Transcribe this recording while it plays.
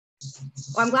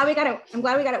Well, I'm glad we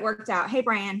got it worked out. Hey,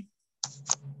 Brian.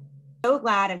 So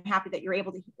glad and happy that you're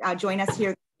able to join us here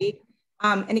this week.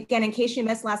 And again, in case you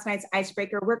missed last night's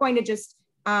icebreaker, we're going to just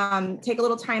take a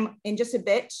little time in just a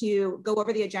bit to go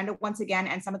over the agenda once again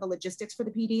and some of the logistics for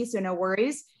the PD, so no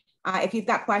worries. If you've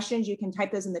got questions, you can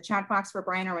type those in the chat box for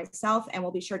Brian or myself, and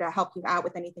we'll be sure to help you out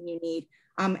with anything you need.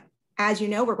 As you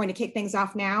know, we're going to kick things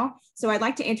off now. So I'd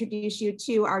like to introduce you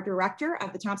to our director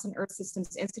of the Thompson Earth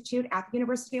Systems Institute at the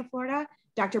University of Florida,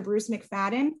 Dr. Bruce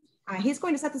McFadden. He's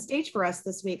going to set the stage for us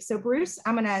this week. So Bruce,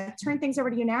 I'm going to turn things over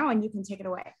to you now and you can take it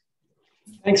away.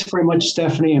 Thanks very much,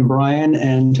 Stephanie and Brian,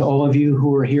 and to all of you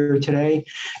who are here today.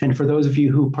 And for those of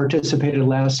you who participated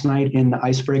last night in the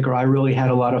icebreaker, I really had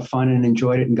a lot of fun and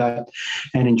enjoyed it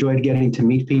and enjoyed getting to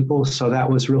meet people. So that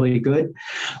was really good.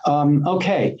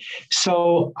 Okay,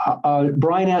 so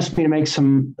Brian asked me to make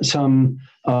some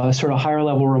sort of higher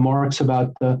level remarks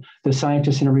about the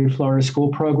Scientists in Every Florida School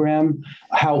program,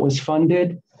 how it was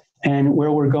funded, and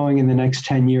where we're going in the next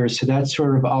 10 years. So that's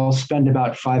sort of, I'll spend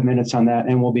about 5 minutes on that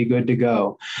and we'll be good to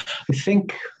go. I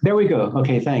think, there we go.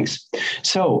 Okay, thanks.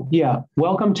 So yeah,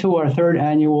 welcome to our third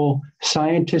annual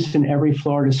Scientists in Every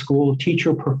Florida School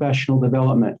Teacher Professional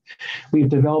Development. We've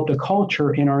developed a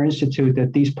culture in our institute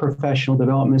that these professional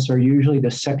developments are usually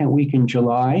the second week in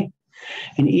July,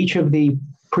 and each of the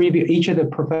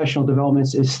professional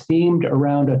developments is themed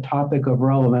around a topic of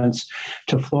relevance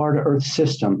to Florida Earth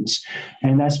systems.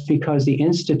 And that's because the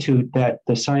institute that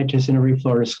the Scientists in Every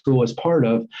Florida School is part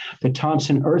of, the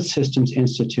Thompson Earth Systems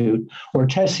Institute, or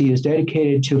TESSI, is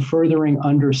dedicated to furthering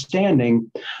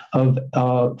understanding of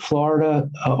Florida,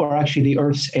 or actually the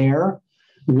Earth's air,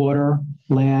 water,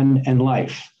 land, and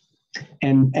life.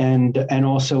 And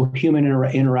also human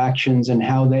interactions and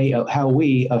how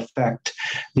we affect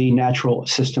the natural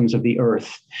systems of the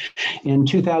earth. In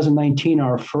 2019,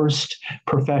 our first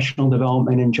professional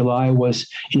development in July was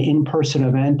an in-person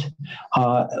event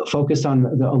focused on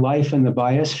the life in the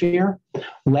biosphere.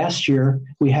 Last year,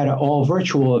 we had an all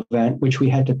virtual event, which we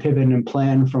had to pivot and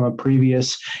plan from a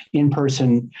previous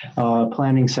in-person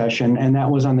planning session, and that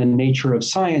was on the nature of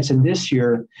science. And this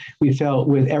year, we felt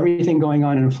with everything going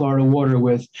on in Florida water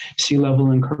with sea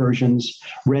level incursions,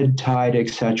 red tide,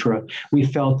 etc., we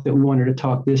felt that we wanted to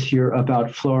talk this year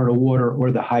about Florida water,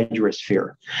 or the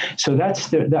hydrosphere. So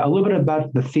that's a little bit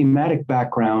about the thematic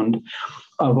background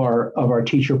of our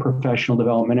teacher professional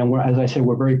development. And as I said,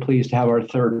 we're very pleased to have our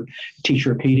third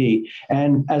teacher PD.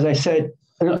 And as I said,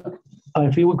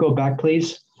 if you would go back,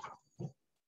 please.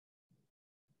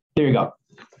 There you go.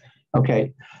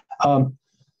 Okay.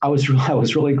 I was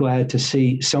really glad to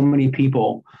see so many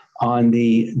people on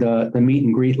the meet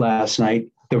and greet last night,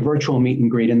 the virtual meet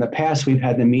and greet. In the past, we've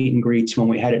had the meet and greets when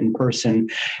we had it in person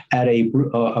at a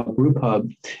group hub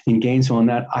in Gainesville, and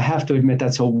that, I have to admit,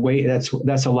 that's a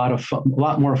lot of fun, a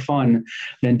lot more fun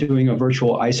than doing a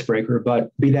virtual icebreaker.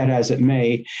 But be that as it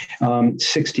may,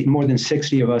 more than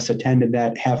 60 of us attended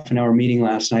that half-an-hour meeting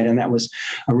last night, and that was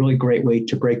a really great way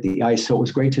to break the ice. So it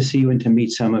was great to see you and to meet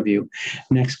some of you.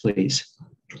 Next, please.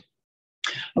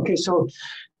 Okay, so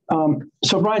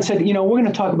Brian said, we're going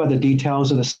to talk about the details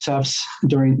of the steps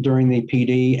during the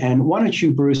PD. And why don't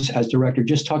you, Bruce, as director,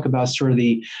 just talk about sort of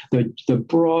the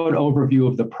broad overview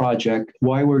of the project,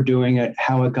 why we're doing it,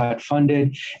 how it got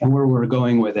funded, and where we're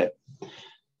going with it.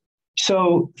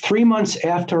 So 3 months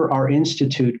after our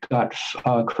institute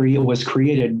was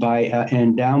created by an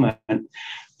endowment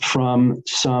from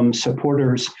some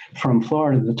supporters from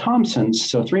Florida, the Thompsons.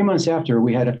 So 3 months after,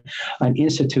 we had an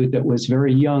institute that was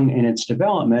very young in its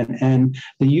development, and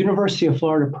the University of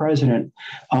Florida president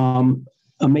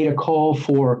made a call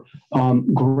for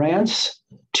grants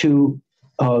to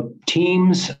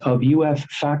teams of UF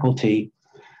faculty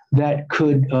that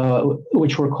could,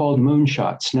 which were called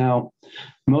moonshots. Now,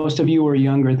 most of you are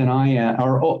younger than I am,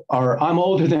 or I'm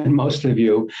older than most of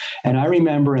you. And I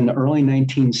remember in the early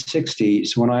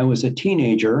 1960s, when I was a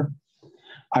teenager,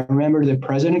 I remember that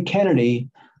President Kennedy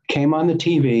came on the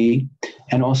TV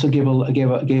and also gave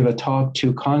a talk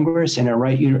to Congress and at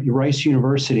Rice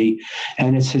University,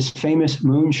 and it's his famous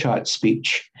moonshot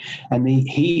speech. And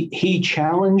he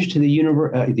challenged the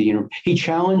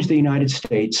United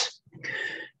States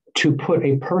to put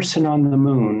a person on the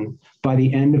moon by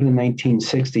the end of the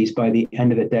 1960s, by the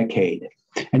end of the decade.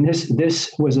 And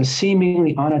this was a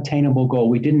seemingly unattainable goal.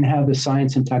 We didn't have the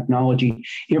science and technology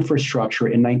infrastructure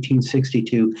in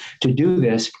 1962 to do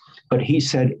this, but he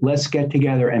said, let's get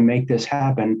together and make this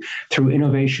happen through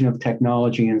innovation of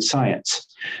technology and science.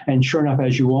 And sure enough,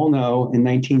 as you all know, in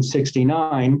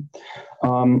 1969,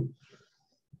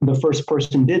 the first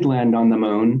person did land on the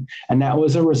moon, and that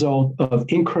was a result of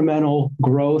incremental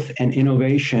growth and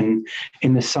innovation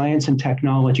in the science and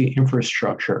technology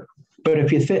infrastructure. But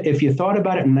if you thought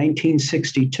about it in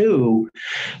 1962,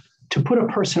 to put a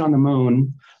person on the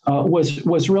moon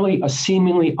was really a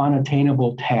seemingly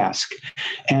unattainable task.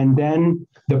 And then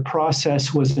the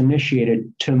process was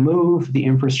initiated to move the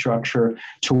infrastructure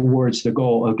towards the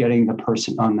goal of getting the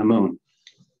person on the moon.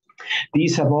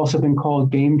 These have also been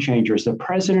called game changers. The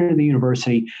president of the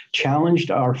university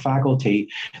challenged our faculty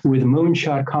with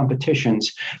moonshot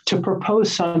competitions to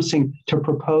propose something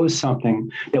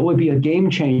that would be a game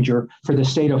changer for the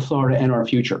state of Florida and our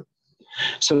future.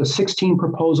 So 16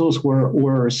 proposals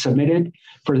were submitted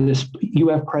for this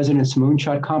UF President's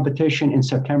Moonshot competition in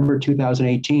September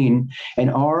 2018, and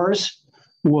ours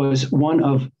was one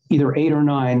of either 8 or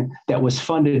 9 that was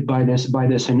funded by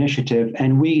this initiative,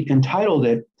 and we entitled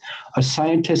it "A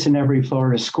Scientist in Every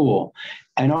Florida School."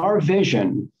 And our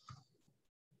vision,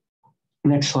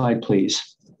 next slide,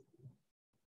 please.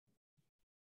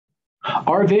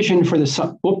 Our vision for the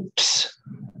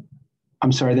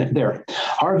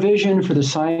Our vision for the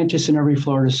scientists in every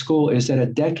Florida school is that a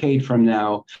decade from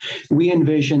now, we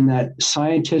envision that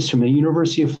scientists from the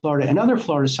University of Florida and other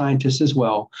Florida scientists as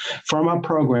well from our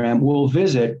program will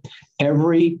visit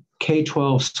every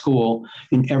K-12 school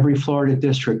in every Florida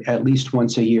district at least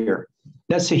once a year.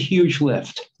 That's a huge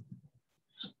lift.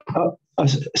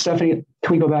 Stephanie,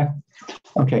 can we go back?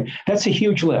 Okay, that's a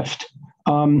huge lift.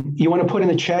 You want to put in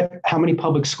the chat how many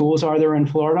public schools are there in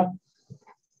Florida?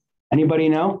 Anybody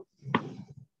know?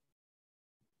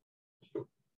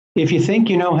 If you think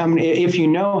you know how many, if you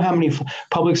know how many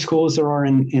public schools there are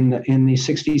in the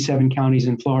 67 counties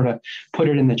in Florida, put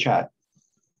it in the chat.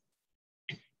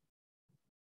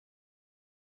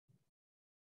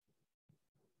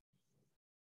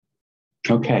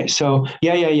 Okay, so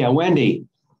yeah, Wendy.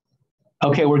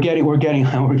 Okay, we're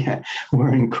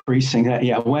increasing that.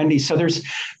 Yeah, Wendy. So there's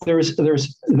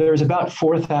about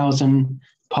 4,000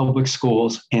 public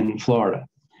schools in Florida.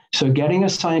 So getting a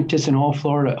scientist in all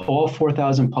Florida, all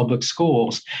 4,000 public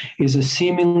schools, is a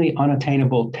seemingly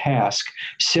unattainable task,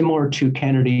 similar to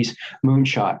Kennedy's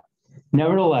moonshot.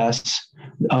 Nevertheless,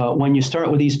 when you start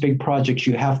with these big projects,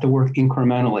 you have to work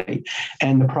incrementally.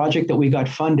 And the project that we got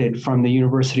funded from the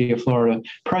University of Florida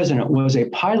president was a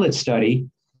pilot study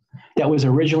that was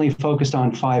originally focused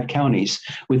on 5 counties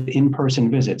with in-person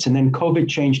visits. And then COVID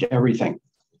changed everything.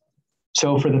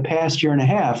 So for the past year and a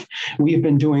half, we've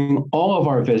been doing all of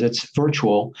our visits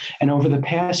virtual. And over the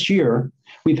past year,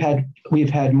 we've had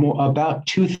about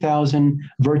 2,000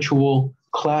 virtual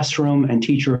classroom and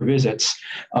teacher visits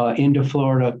into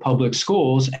Florida public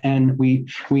schools. And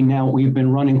we've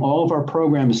been running all of our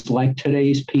programs like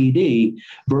today's PD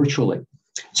virtually.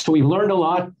 So we've learned a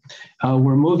lot.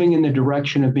 We're moving in the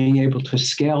direction of being able to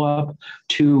scale up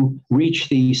to reach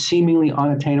the seemingly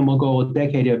unattainable goal a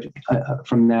decade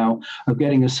from now of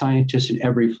getting a scientist in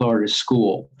every Florida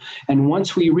school. And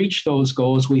once we reach those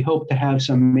goals, we hope to have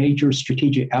some major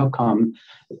strategic outcomes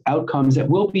that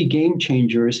will be game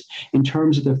changers in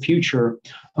terms of the future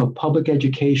of public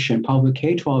education, public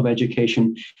K-12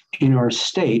 education in our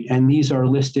state. And these are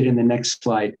listed in the next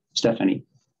slide, Stephanie.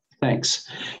 Thanks.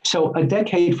 So a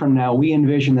decade from now, we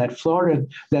envision that Florida,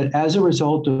 that as a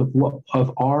result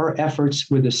of our efforts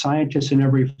with the Scientists in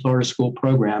Every Florida School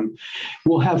program,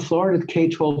 will have Florida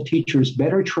K-12 teachers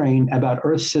better trained about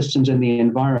Earth systems and the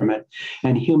environment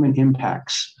and human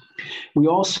impacts. We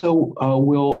also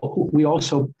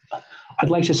I'd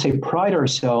like to say pride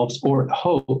ourselves or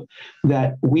hope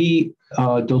that we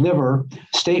deliver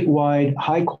statewide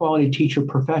high-quality teacher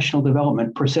professional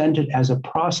development presented as a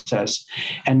process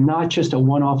and not just a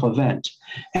one-off event.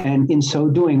 And in so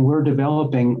doing, we're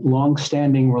developing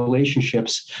long-standing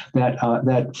relationships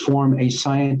that form a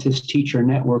scientist-teacher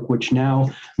network, which now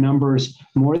numbers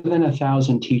more than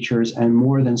 1,000 teachers and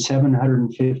more than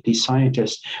 750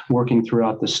 scientists working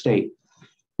throughout the state.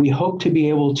 We hope to be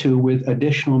able to, with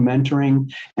additional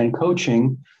mentoring and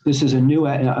coaching, this is a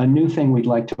new thing we'd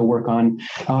like to work on,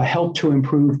 help to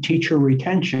improve teacher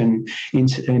retention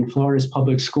in Florida's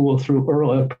public school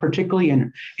through particularly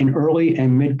in early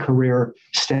and mid-career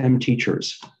STEM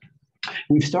teachers.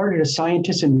 We've started a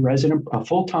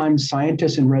full-time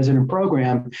scientist in resident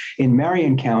program in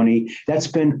Marion County that's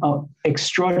been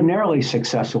extraordinarily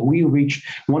successful. We reached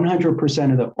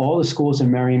 100% of all the schools in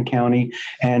Marion County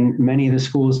and many of the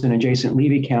schools in adjacent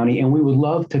Levy County, and we would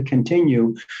love to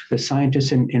continue the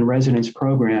scientist in residence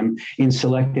program in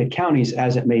selected counties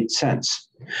as it made sense.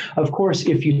 Of course,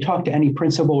 if you talk to any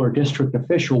principal or district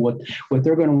official, what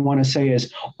they're going to want to say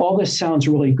is, all this sounds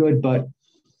really good, but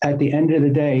at the end of the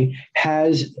day,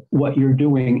 has what you're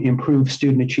doing improve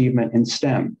student achievement in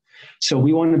STEM? So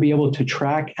we want to be able to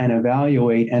track and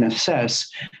evaluate and assess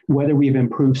whether we've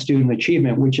improved student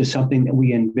achievement, which is something that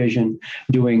we envision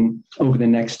doing over the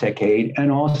next decade,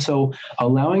 and also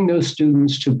allowing those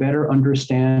students to better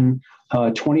understand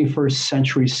 21st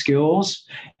century skills,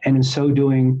 and in so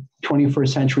doing, 21st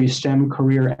century STEM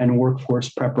career and workforce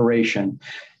preparation.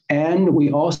 And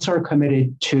we also are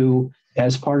committed to,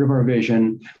 as part of our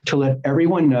vision, to let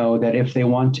everyone know that if they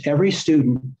want, every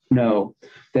student know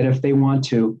that if they want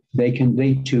to, they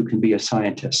too can be a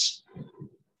scientist.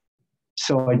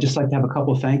 So I'd just like to have a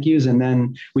couple of thank yous and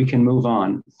then we can move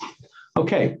on.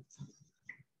 Okay.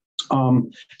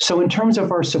 So in terms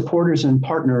of our supporters and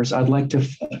partners, I'd like to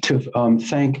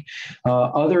thank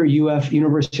other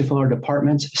University of Florida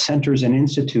departments, centers, and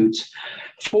institutes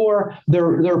for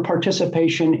their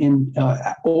participation in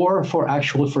or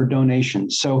for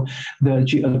donations. So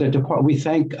we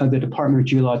thank the Department of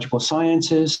Geological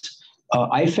Sciences,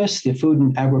 IFAS, the Food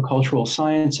and Agricultural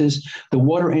Sciences, the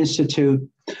Water Institute,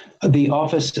 the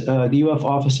UF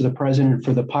Office of the President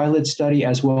for the pilot study,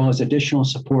 as well as additional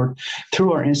support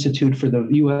through our institute for the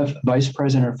UF Vice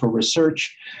President for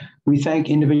Research. We thank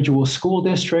individual school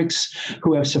districts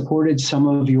who have supported some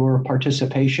of your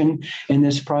participation in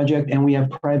this project, and we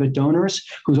have private donors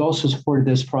who's also supported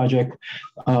this project,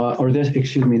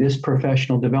 this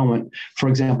professional development. For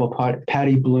example,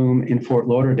 Patty Bloom in Fort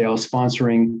Lauderdale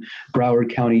sponsoring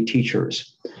Broward County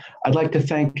teachers. I'd like to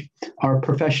thank our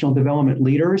professional development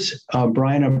leaders,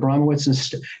 Brian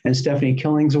Abramowitz and Stephanie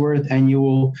Killingsworth, and you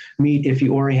will meet, if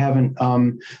you already haven't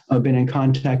been in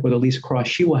contact with Elise Cross,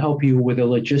 she will help you with the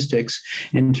logistics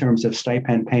in terms of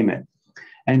stipend payment.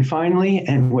 And finally,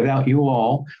 and without you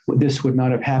all, this would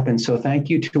not have happened. So thank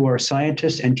you to our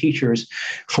scientists and teachers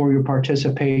for your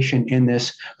participation in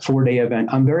this 4-day event.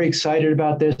 I'm very excited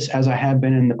about this, as I have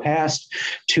been in the past,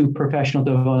 to professional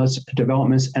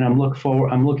developments, and I'm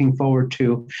looking forward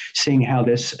to seeing how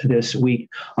this week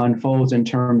unfolds in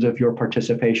terms of your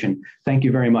participation. Thank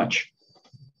you very much.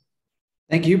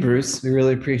 Thank you, Bruce. We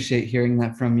really appreciate hearing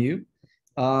that from you.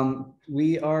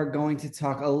 We are going to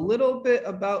talk a little bit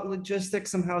about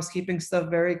logistics, some housekeeping stuff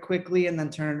very quickly, and then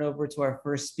turn it over to our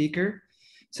first speaker.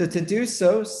 So to do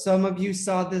so, some of you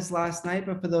saw this last night,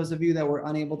 but for those of you that were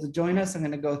unable to join us, I'm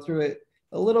going to go through it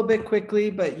a little bit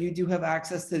quickly, but you do have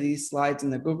access to these slides in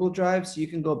the Google Drive, so you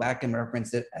can go back and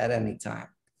reference it at any time.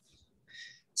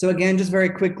 So again, just very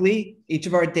quickly, each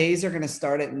of our days are going to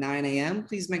start at 9 a.m.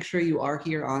 Please make sure you are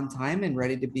here on time and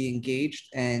ready to be engaged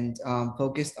and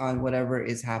focused on whatever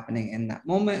is happening in that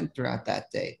moment and throughout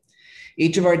that day.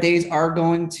 Each of our days are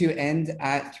going to end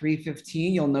at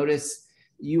 3:15. You'll notice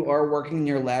you are working in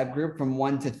your lab group from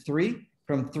 1 to 3.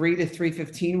 From 3 to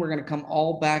 3:15, we're going to come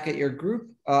all back at your group,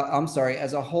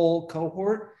 as a whole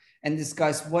cohort, and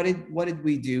discuss what did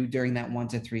we do during that 1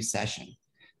 to 3 session.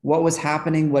 What was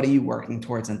happening? What are you working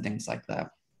towards, and things like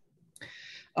that.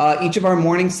 Each of our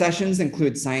morning sessions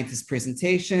include scientist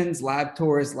presentations, lab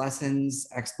tours, lessons,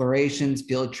 explorations,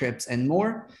 field trips, and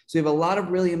more. So we have a lot of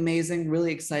really amazing,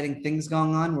 really exciting things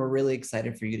going on. We're really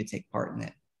excited for you to take part in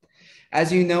it.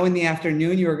 As you know, in the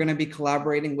afternoon, you are going to be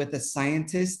collaborating with a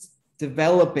scientist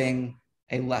developing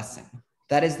a lesson.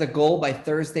 That is the goal. By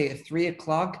Thursday at 3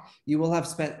 o'clock, you will have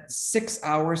spent 6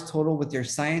 hours total with your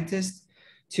scientist,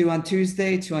 2 on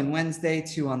Tuesday, 2 on Wednesday,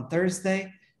 2 on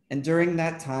Thursday. And during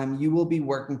that time, you will be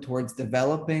working towards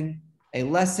developing a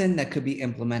lesson that could be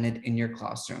implemented in your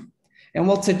classroom. And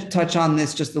we'll touch on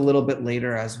this just a little bit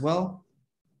later as well.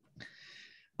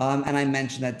 And I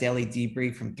mentioned that daily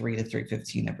debrief from 3 to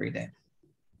 3:15 every day.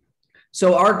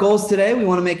 So our goals today, we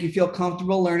want to make you feel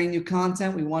comfortable learning new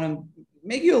content. We want to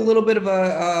make you a little bit of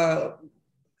a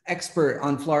expert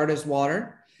on Florida's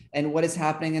water and what is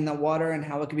happening in the water and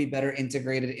how it can be better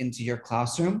integrated into your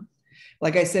classroom.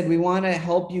 Like I said, we want to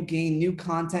help you gain new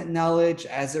content knowledge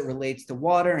as it relates to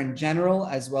water in general,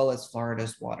 as well as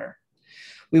Florida's water.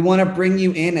 We want to bring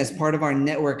you in as part of our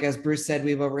network. As Bruce said,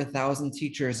 we have over 1,000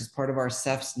 teachers as part of our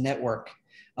CEFS network.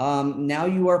 Now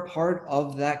you are part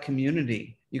of that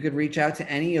community. You could reach out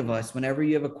to any of us whenever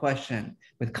you have a question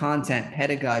with content,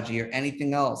 pedagogy, or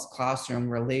anything else classroom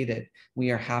related.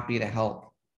 We are happy to help.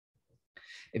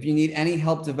 If you need any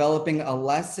help developing a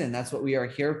lesson, that's what we are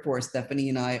here for. Stephanie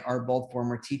and I are both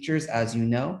former teachers, as you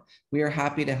know. We are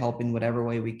happy to help in whatever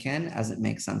way we can as it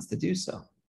makes sense to do so.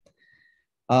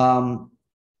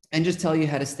 And just tell you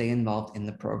how to stay involved in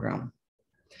the program.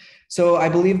 So I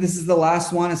believe this is the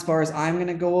last one as far as I'm going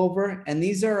to go over. And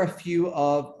these are a few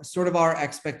of sort of our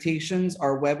expectations,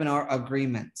 our webinar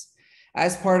agreements.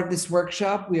 As part of this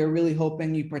workshop, we are really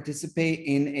hoping you participate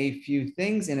in a few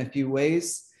things, in a few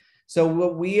ways. So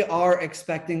what we are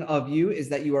expecting of you is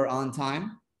that you are on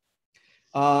time,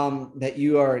 that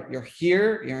you're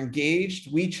here, you're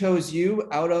engaged. We chose you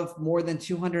out of more than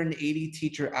 280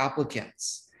 teacher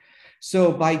applicants.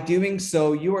 So by doing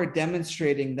so, you are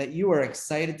demonstrating that you are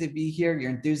excited to be here,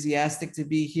 you're enthusiastic to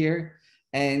be here,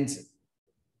 and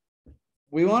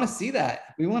we want to see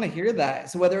that. We want to hear that.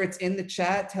 So whether it's in the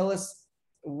chat, tell us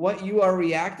what you are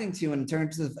reacting to in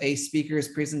terms of a speaker's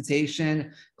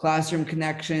presentation, classroom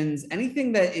connections,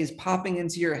 anything that is popping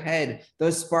into your head,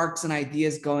 those sparks and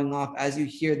ideas going off as you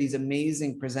hear these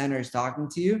amazing presenters talking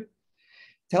to you.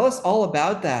 Tell us all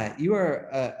about that. You are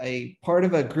a part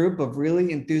of a group of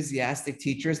really enthusiastic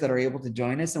teachers that are able to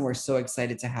join us, and we're so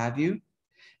excited to have you.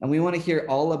 And we want to hear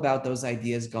all about those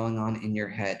ideas going on in your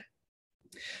head.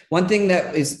 One thing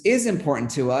that is important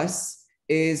to us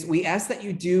is we ask that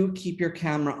you do keep your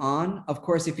camera on. Of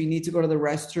course, if you need to go to the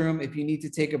restroom, if you need to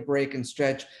take a break and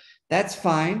stretch, that's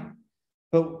fine.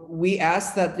 But we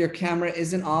ask that your camera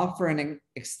isn't off for an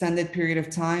extended period of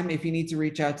time. If you need to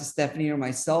reach out to Stephanie or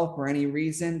myself for any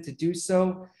reason to do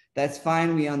so, that's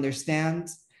fine. We understand.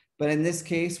 But in this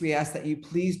case, we ask that you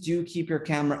please do keep your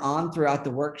camera on throughout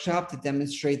the workshop to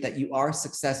demonstrate that you are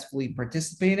successfully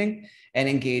participating and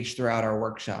engaged throughout our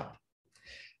workshop.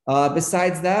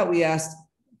 Besides that, we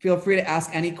feel free to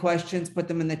ask any questions, put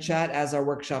them in the chat as our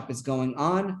workshop is going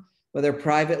on, whether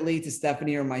privately to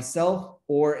Stephanie or myself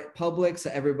or public so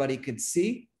everybody could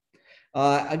see.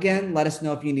 Again, let us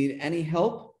know if you need any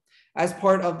help. As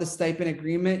part of the stipend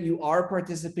agreement, you are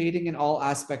participating in all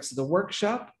aspects of the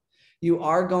workshop. You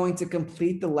are going to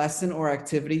complete the lesson or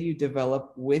activity you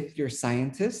develop with your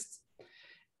scientist.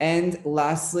 And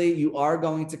lastly, you are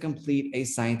going to complete a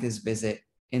scientist visit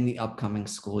in the upcoming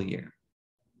school year.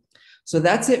 So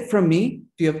that's it from me.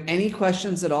 If you have any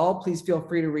questions at all, please feel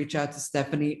free to reach out to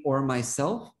Stephanie or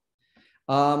myself.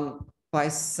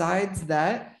 Besides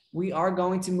that, we are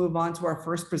going to move on to our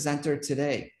first presenter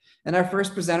today. And our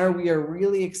first presenter, we are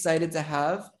really excited to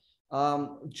have.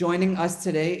 Joining us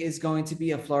today is going to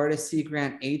be a Florida Sea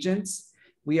Grant agent.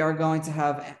 We are going to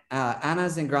have Anna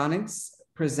Zengranix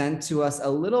present to us a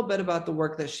little bit about the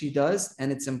work that she does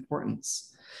and its importance.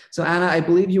 So Anna, I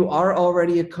believe you are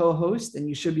already a co-host and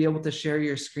you should be able to share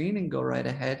your screen and go right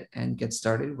ahead and get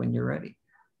started when you're ready.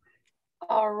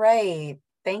 All right.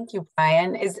 Thank you,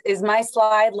 Brian. Is my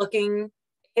slide looking,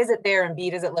 is it there, and B,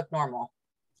 does it look normal?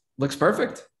 Looks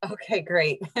perfect. Okay,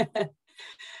 great. Good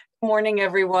morning,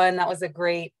 everyone. That was a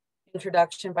great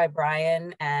introduction by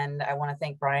Brian, and I want to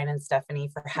thank Brian and Stephanie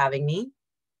for having me.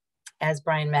 As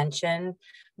Brian mentioned,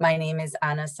 my name is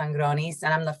Ana Sangronis,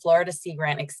 and I'm the Florida Sea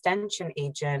Grant Extension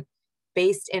Agent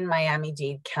based in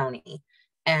Miami-Dade County.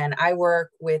 And I work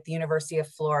with the University of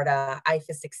Florida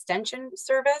IFAS Extension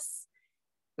Service,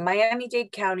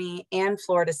 Miami-Dade County, and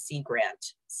Florida Sea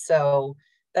Grant. So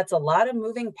that's a lot of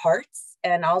moving parts,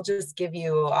 and I'll give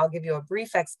you a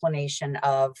brief explanation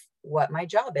of what my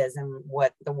job is and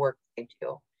what the work I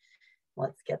do.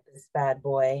 Let's get this bad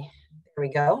boy. There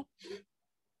we go.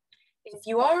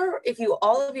 If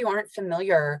all of you aren't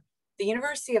familiar, the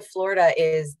University of Florida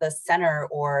is the center,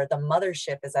 or the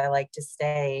mothership, as I like to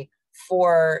say,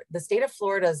 for the state of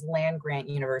Florida's land grant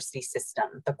university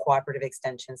system, the cooperative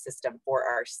extension system for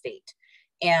our state.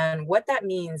 And what that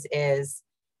means is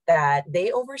that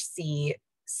they oversee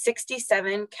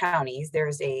 67 counties.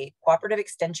 There's a cooperative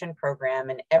extension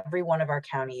program in every one of our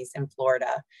counties in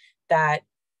Florida that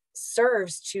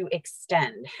serves to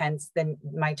extend, hence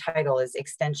my title is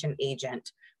extension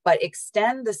agent, but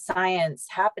extend the science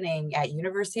happening at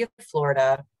University of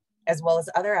Florida, as well as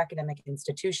other academic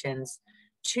institutions,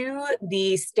 to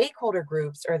the stakeholder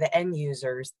groups or the end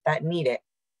users that need it.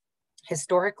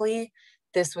 Historically,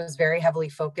 this was very heavily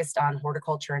focused on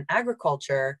horticulture and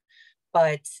agriculture,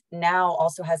 but now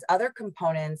also has other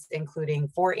components, including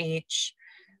 4-H,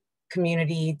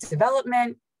 community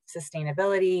development,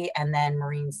 sustainability, and then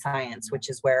marine science, which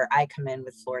is where I come in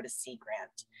with Florida Sea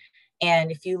Grant.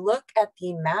 And if you look at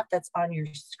the map that's on your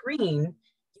screen,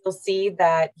 you'll see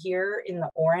that here in the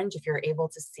orange, if you're able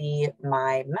to see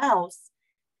my mouse,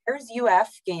 there's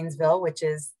UF Gainesville, which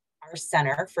is our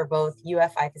center for both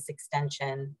UF IFAS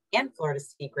Extension and Florida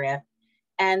Sea Grant.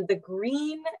 And the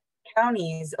green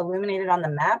counties illuminated on the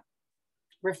map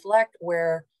reflect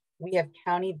where we have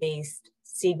county-based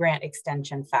Sea Grant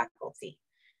Extension faculty.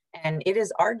 And it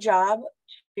is our job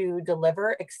to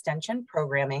deliver extension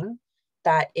programming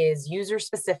that is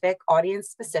user-specific,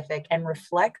 audience-specific, and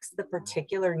reflects the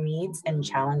particular needs and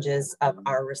challenges of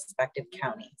our respective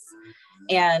counties.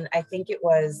 And I think it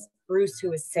was Bruce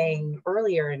who was saying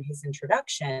earlier in his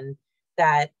introduction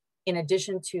that in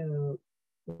addition to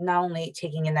not only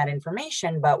taking in that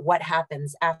information, but what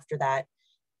happens after that.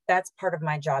 That's part of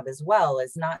my job as well,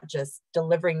 is not just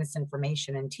delivering this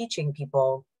information and teaching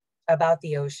people about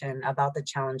the ocean, about the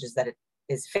challenges that it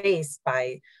is faced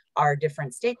by our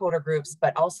different stakeholder groups,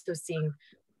 but also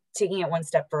taking it one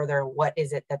step further, what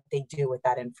is it that they do with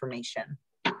that information?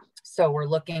 So we're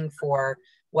looking for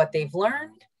what they've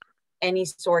learned, any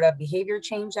sort of behavior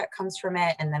change that comes from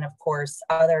it, and then of course,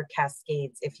 other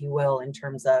cascades, if you will, in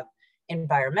terms of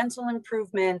environmental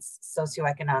improvements,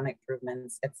 socioeconomic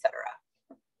improvements, etc.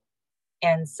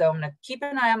 And so I'm gonna keep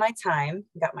an eye on my time.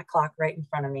 Got my clock right in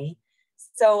front of me.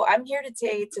 So I'm here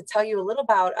today to tell you a little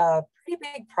about a pretty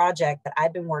big project that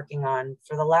I've been working on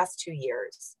for the last 2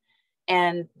 years.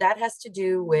 And that has to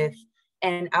do with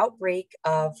an outbreak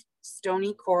of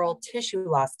stony coral tissue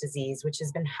loss disease, which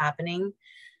has been happening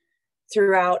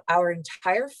throughout our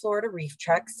entire Florida reef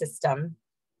tract system,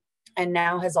 and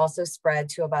now has also spread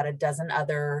to about a dozen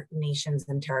other nations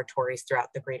and territories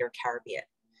throughout the greater Caribbean.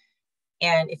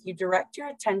 And if you direct your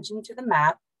attention to the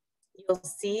map, you'll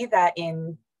see that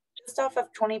in just off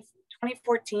of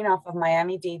 2014, off of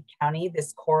Miami-Dade County,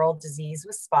 this coral disease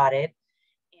was spotted,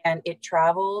 and it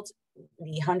traveled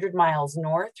the 100 miles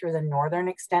north through the northern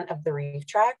extent of the reef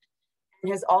tract,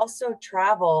 and has also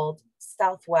traveled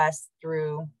southwest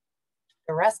through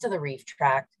the rest of the reef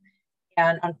tract.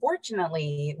 And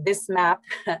unfortunately, this map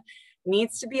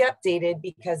needs to be updated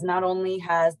because not only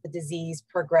has the disease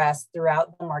progressed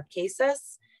throughout the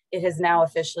Marquesas, it has now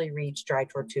officially reached Dry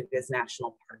Tortugas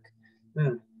National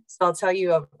Park. So I'll tell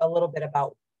you a little bit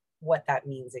about what that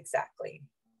means exactly.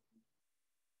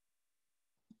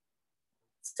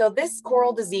 So this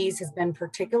coral disease has been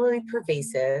particularly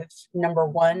pervasive, number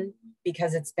one,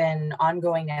 because it's been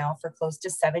ongoing now for close to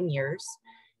 7 years,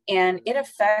 and it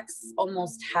affects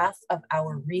almost half of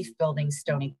our reef building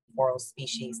stony coral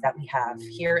species that we have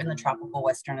here in the tropical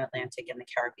Western Atlantic and the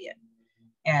Caribbean.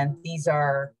 And these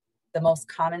are the most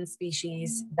common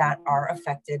species that are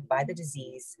affected by the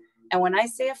disease. And when I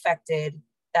say affected,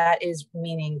 that is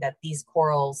meaning that these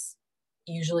corals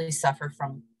usually suffer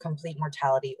from complete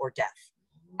mortality or death.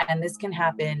 And this can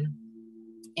happen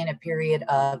in a period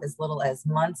of as little as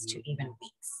months to even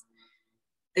weeks.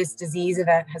 This disease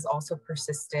event has also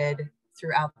persisted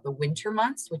throughout the winter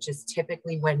months, which is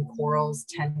typically when corals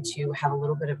tend to have a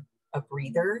little bit of a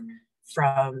breather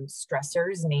from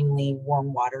stressors, namely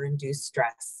warm water induced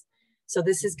stress. So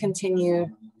this has continued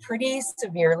pretty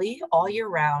severely all year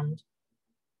round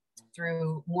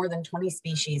through more than 20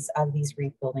 species of these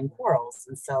reef building corals.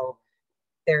 And so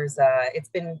it's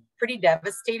been pretty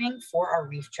devastating for our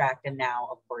reef tract, and now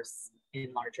of course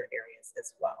in larger areas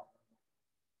as well.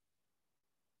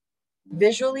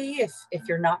 Visually, if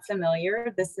you're not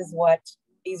familiar,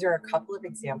 these are a couple of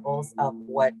examples of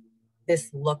what this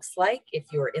looks like if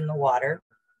you're in the water.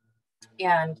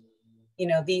 And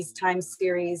these time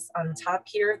series on top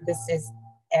here, this is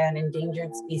an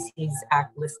Endangered Species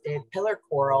Act listed pillar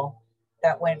coral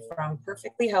that went from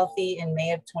perfectly healthy in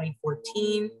May of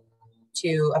 2014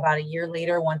 to about a year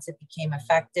later, once it became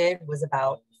affected, was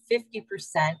about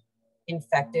 50%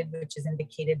 infected, which is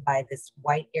indicated by this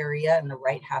white area in the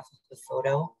right half of the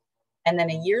photo. And then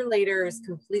a year later is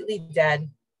completely dead,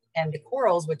 and the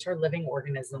corals, which are living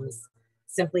organisms,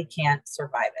 simply can't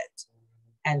survive it.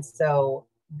 And so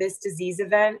this disease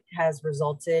event has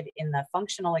resulted in the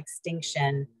functional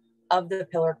extinction of the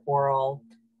pillar coral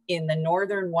in the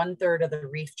northern 1/3 of the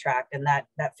reef tract. And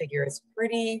that figure is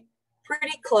pretty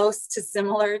close to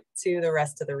similar to the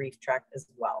rest of the reef tract as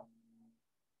well.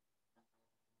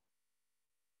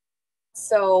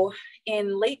 So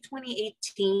in late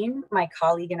 2018, my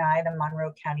colleague and I, the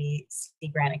Monroe County Sea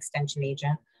Grant Extension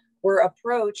agent, were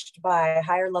approached by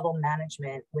higher level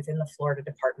management within the Florida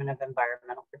Department of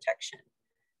Environmental Protection.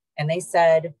 And they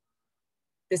said,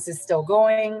 this is still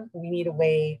going. We need a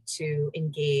way to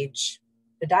engage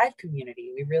the dive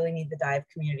community. We really need the dive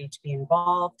community to be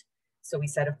involved. So we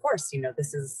said, of course,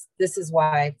 this is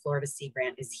why Florida Sea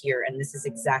Grant is here. And this is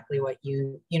exactly what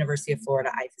University of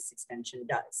Florida IFAS Extension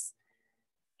does.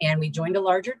 And we joined a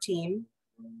larger team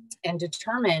and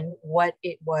determined what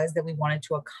it was that we wanted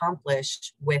to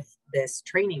accomplish with this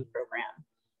training program.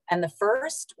 And the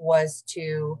first was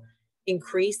to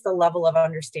increase the level of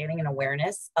understanding and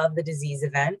awareness of the disease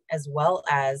event, as well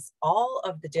as all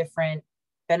of the different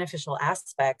beneficial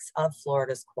aspects of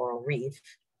Florida's coral reef.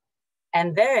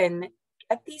 And then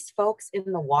get these folks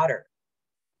in the water.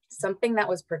 Something that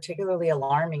was particularly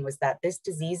alarming was that this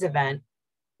disease event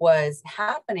was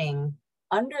happening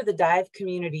under the dive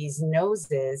community's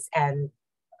noses and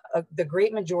the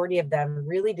great majority of them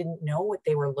really didn't know what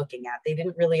they were looking at. They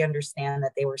didn't really understand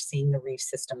that they were seeing the reef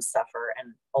system suffer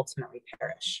and ultimately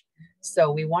perish.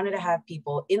 So we wanted to have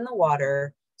people in the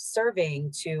water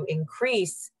surveying to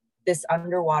increase this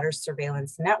underwater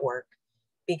surveillance network,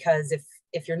 because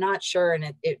if you're not sure,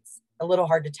 and it's a little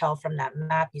hard to tell from that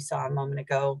map you saw a moment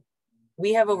ago,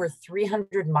 we have over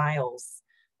 300 miles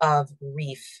of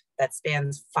reef that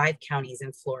spans 5 counties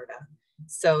in Florida.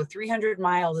 So 300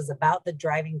 miles is about the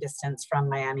driving distance from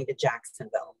Miami to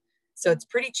Jacksonville. So it's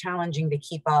pretty challenging to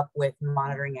keep up with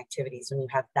monitoring activities when you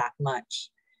have that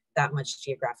much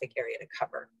geographic area to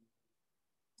cover.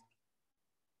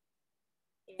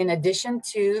 In addition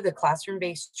to the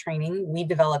classroom-based training, we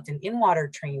developed an in-water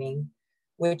training,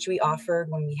 which we offered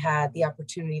when we had the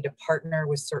opportunity to partner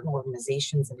with certain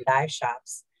organizations and dive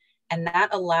shops. And that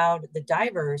allowed the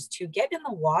divers to get in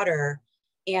the water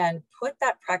and put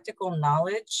that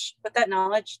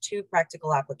knowledge to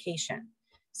practical application.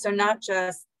 So not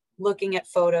just looking at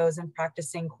photos and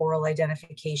practicing coral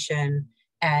identification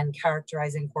and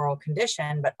characterizing coral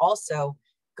condition, but also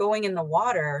going in the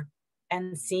water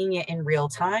and seeing it in real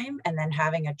time, and then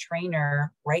having a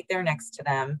trainer right there next to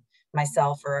them,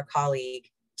 myself or a colleague,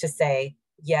 to say,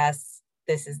 yes,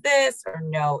 this is this, or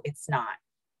no, it's not.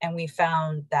 And we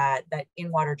found that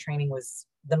in-water training was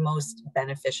the most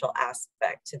beneficial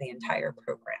aspect to the entire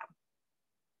program.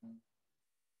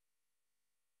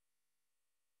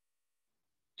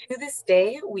 To this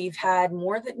day, we've had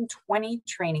more than 20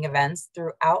 training events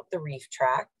throughout the reef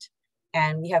tract,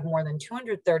 and we have more than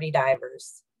 230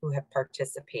 divers who have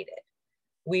participated.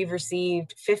 We've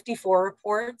received 54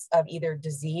 reports of either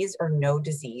disease or no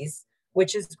disease,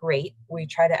 which is great. We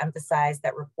try to emphasize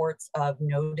that reports of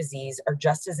no disease are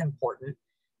just as important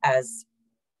as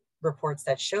reports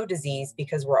that show disease,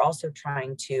 because we're also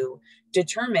trying to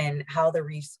determine how the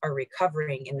reefs are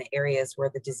recovering in the areas where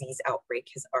the disease outbreak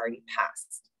has already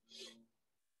passed.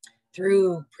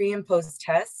 Through pre and post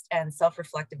tests and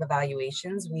self-reflective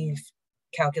evaluations, we've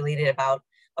calculated about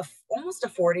almost a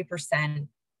 40%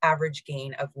 average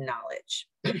gain of knowledge.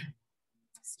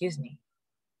 Excuse me.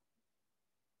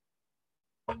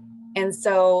 And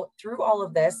so through all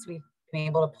of this, we've been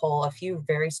able to pull a few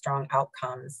very strong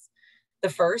outcomes. The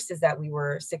first is that we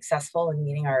were successful in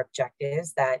meeting our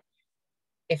objectives, that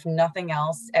if nothing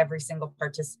else, every single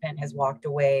participant has walked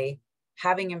away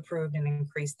having improved and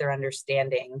increased their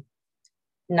understanding,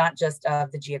 not just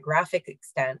of the geographic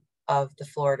extent of the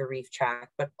Florida Reef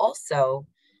Tract, but also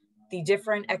the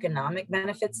different economic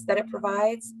benefits that it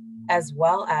provides, as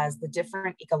well as the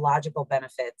different ecological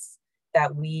benefits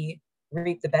that we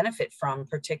reap the benefit from,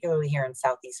 particularly here in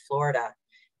Southeast Florida,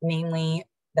 namely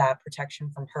that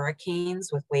protection from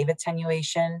hurricanes with wave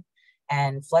attenuation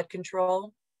and flood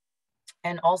control.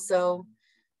 And also,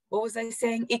 what was I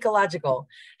saying? Ecological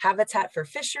habitat for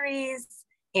fisheries,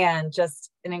 and just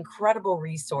an incredible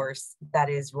resource that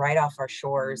is right off our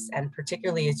shores. And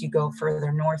particularly as you go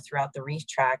further north throughout the reef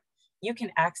tract, you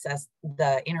can access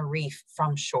the inner reef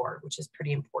from shore, which is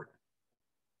pretty important.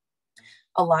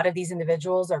 A lot of these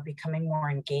individuals are becoming more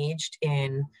engaged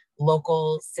in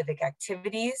local civic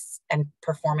activities and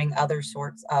performing other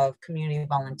sorts of community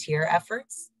volunteer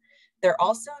efforts. They're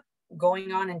also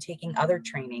going on and taking other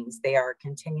trainings. They are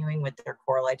continuing with their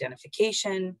coral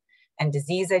identification and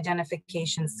disease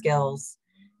identification skills.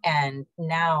 And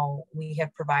now we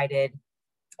have provided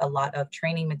a lot of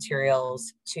training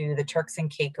materials to the Turks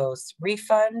and Caicos Reef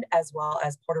Fund, as well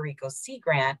as Puerto Rico Sea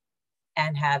Grant,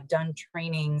 and have done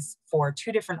trainings for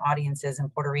 2 different audiences in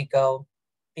Puerto Rico,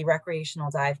 the recreational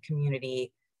dive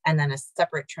community, and then a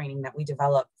separate training that we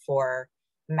developed for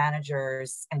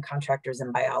managers and contractors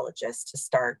and biologists to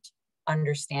start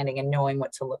understanding and knowing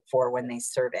what to look for when they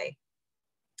survey.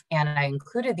 And I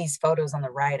included these photos on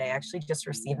the right. I actually just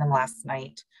received them last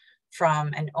night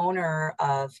from an owner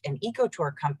of an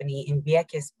eco-tour company in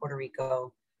Vieques, Puerto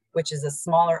Rico, which is a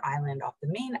smaller island off the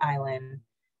main island.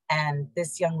 And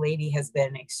this young lady has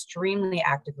been extremely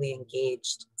actively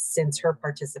engaged since her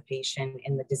participation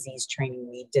in the disease training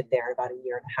we did there about 1.5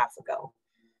 years ago.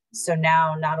 So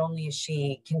now not only is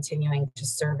she continuing to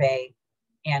survey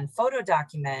and photo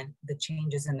document the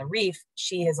changes in the reef,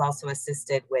 she has also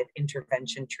assisted with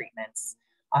intervention treatments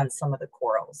on some of the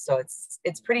corals. So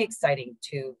it's pretty exciting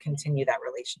to continue that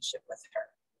relationship with her.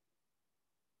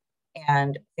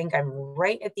 And I think I'm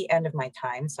right at the end of my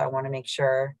time, so I want to make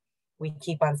sure we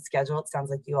keep on schedule. It sounds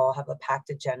like you all have a packed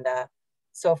agenda.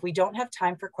 So if we don't have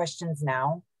time for questions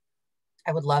now,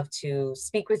 I would love to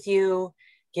speak with you,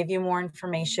 give you more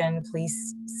information.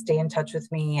 Please stay in touch with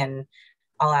me, and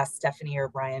I'll ask Stephanie or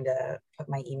Brian to put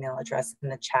my email address in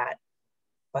the chat.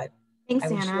 But thanks, I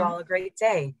wish Anna. you all a great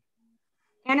day.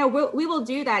 Anna, we will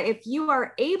do that. If you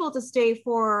are able to stay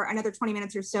for another 20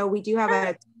 minutes or so, we do have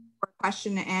a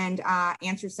question and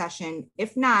answer session.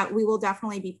 If not, we will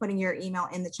definitely be putting your email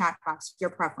in the chat box, your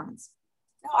preference.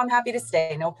 No, I'm happy to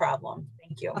stay, no problem.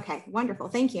 Thank you. Okay, wonderful,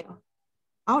 thank you.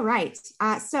 All right,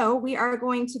 so we are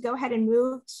going to go ahead and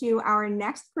move to our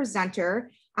next presenter.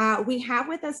 We have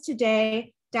with us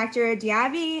today, Dr.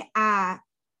 Diaby,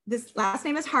 this last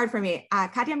name is hard for me,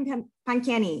 Katyam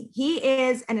Pankiani. He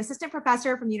is an assistant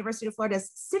professor from the University of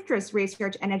Florida's Citrus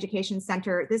Research and Education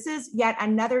Center. This is yet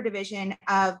another division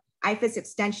of IFAS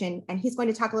Extension, and he's going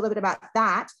to talk a little bit about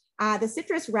that. The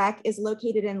Citrus Rec is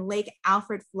located in Lake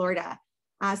Alfred, Florida.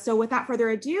 So without further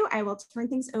ado, I will turn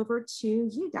things over to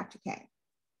you, Dr. K.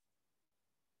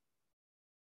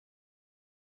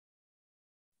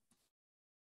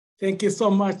 Thank you so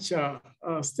much,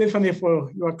 Stephanie,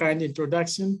 for your kind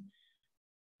introduction.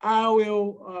 I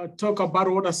will talk about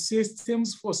water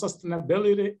systems for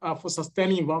sustainability, for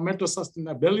sustaining environmental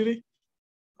sustainability.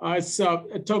 It's a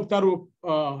talk that will,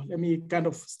 let me kind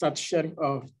of start sharing,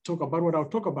 talk about what I'll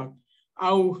talk about.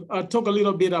 I'll talk a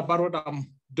little bit about what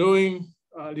I'm doing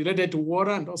related to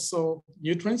water and also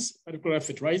nutrients, particularly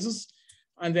fertilizers.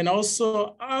 And then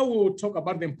also I will talk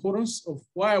about the importance of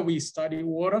why we study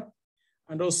water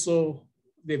and also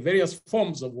the various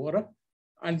forms of water,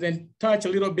 and then touch a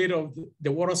little bit of the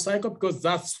water cycle, because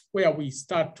that's where we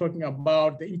start talking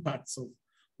about the impacts of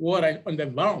water on the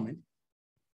environment.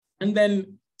 And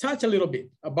then touch a little bit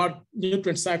about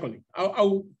nutrient cycling.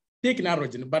 I'll pick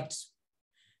nitrogen, but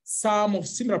some of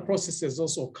similar processes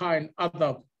also occur in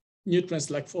other nutrients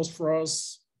like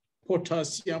phosphorus,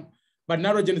 potassium, but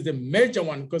nitrogen is the major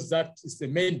one because that is the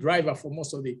main driver for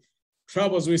most of the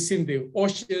troubles we see in the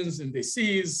oceans, in the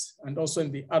seas, and also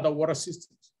in the other water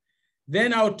systems.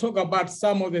 Then I'll talk about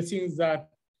some of the things that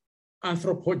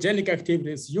anthropogenic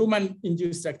activities,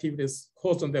 human-induced activities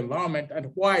cause on the environment and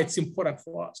why it's important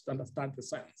for us to understand the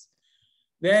science.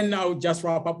 Then I'll just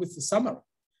wrap up with the summary.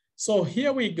 So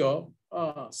here we go.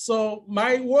 So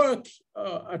my work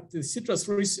at the Citrus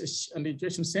Research and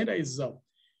Education Center is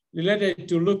related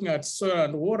to looking at soil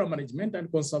and water management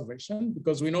and conservation,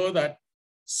 because we know that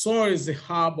soil is the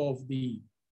hub of the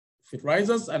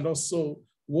fertilizers, and also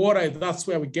water, that's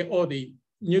where we get all the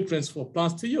nutrients for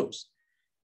plants to use.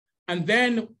 And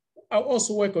then I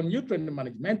also work on nutrient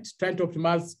management, trying to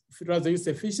optimize fertilizer use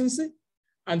efficiency,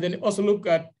 and then also look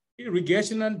at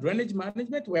irrigation and drainage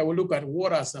management, where we look at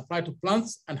water supply to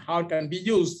plants and how it can be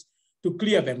used to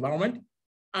clear the environment.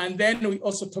 And then we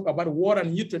also talk about water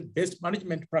and nutrient-based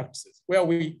management practices, where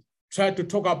we try to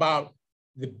talk about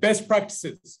the best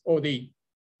practices or the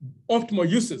optimal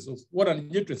uses of water and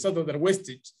nutrients other than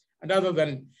wastage and other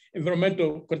than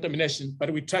environmental contamination,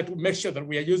 but we try to make sure that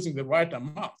we are using the right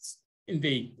amounts in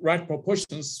the right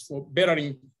proportions for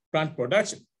bettering plant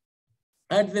production.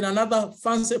 And then another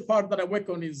fancy part that I work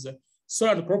on is soil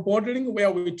and crop modeling,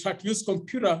 where we try to use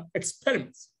computer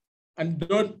experiments and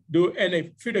don't do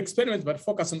any field experiments, but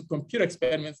focus on computer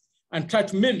experiments and try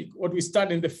to mimic what we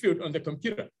study in the field on the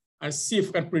computer and see if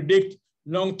we can predict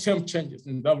long-term changes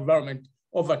in the environment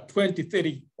over 20,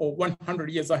 30, or 100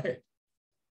 years ahead.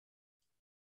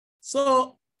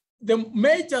 So the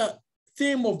major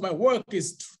theme of my work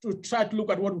is to try to look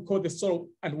at what we call the soil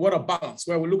and water balance,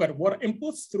 where we look at water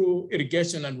inputs through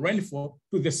irrigation and rainfall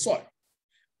to the soil.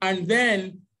 And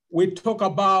then we talk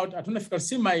about, I don't know if you can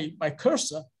see my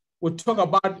cursor, we talk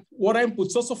about water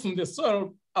inputs also from the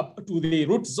soil up to the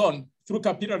root zone through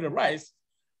capillary rise,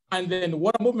 and then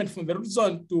water movement from the root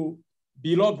zone to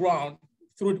below ground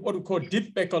through what we call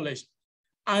deep percolation.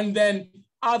 And then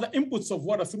other inputs of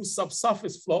water through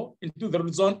subsurface flow into the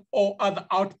root zone, or other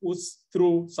outputs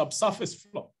through subsurface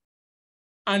flow.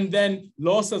 And then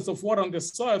losses of water on the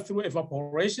soil through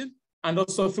evaporation, and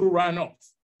also through runoff,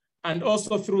 and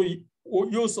also through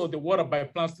use of the water by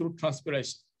plants through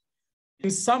transpiration. In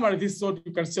summary, this is what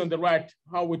you can see on the right,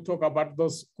 how we talk about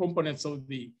those components of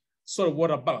the soil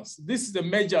water balance. This is the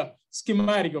major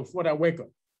schematic of what I work on.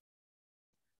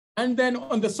 And then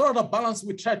on the soil water balance,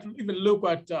 we try to even look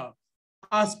at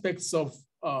aspects of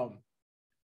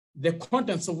the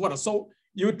contents of water. So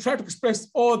you try to express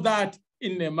all that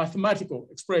in a mathematical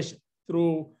expression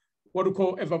through what we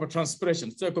call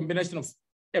evapotranspiration. So a combination of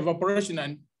evaporation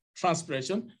and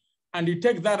transpiration. And you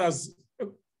take that as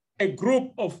a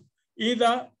group of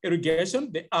either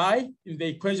irrigation, the I in the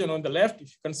equation on the left, if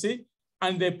you can see,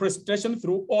 and the precipitation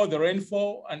through all the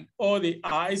rainfall and all the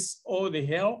ice, all the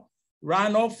hail,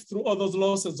 runoff through all those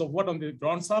losses of water on the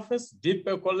ground surface, deep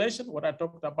percolation, what I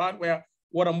talked about, where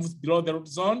water moves below the root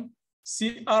zone,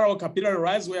 CR or capillary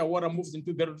rise, where water moves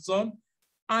into the root zone,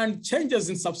 and changes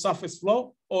in subsurface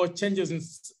flow or changes in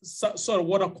soil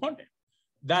water content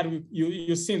that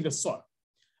you see in the soil.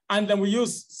 And then we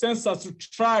use sensors to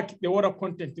track the water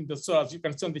content in the soil, as you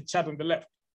can see on the chart on the left.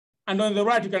 And on the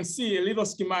right, you can see a little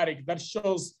schematic that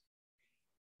shows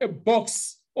a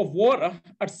box of water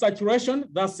at saturation.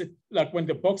 That's it, like when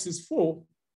the box is full.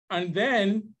 And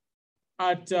then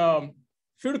at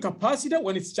field capacity,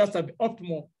 when it's just at the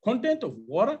optimal content of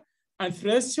water, and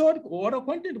threshold water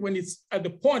content when it's at the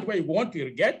point where you want to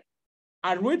irrigate.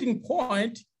 At waiting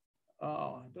point,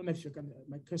 I don't know if you can,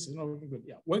 my case is not working good.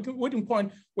 Yeah, waiting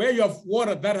point where you have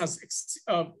water that has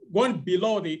gone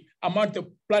below the amount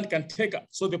the plant can take up.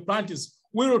 So the plant is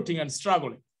wilting and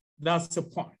struggling. That's the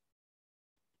point.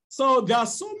 So there are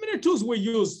so many tools we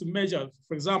use to measure,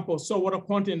 for example, soil water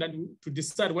content and to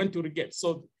decide when to irrigate.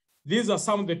 So these are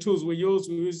some of the tools we use.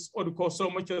 We use what we call soil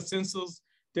moisture sensors,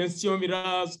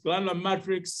 tensiometers, granular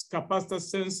matrix, capacitor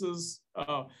sensors,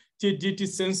 TDT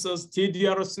sensors,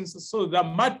 TDR sensors. So there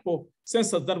are multiple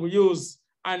sensors that we use.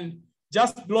 And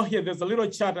just below here, there's a little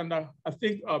chart, and I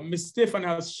think Ms. Stephanie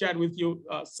has shared with you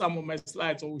some of my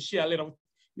slides, or will share later with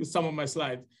you some of my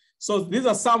slides. So these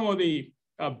are some of the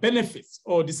benefits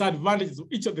or disadvantages of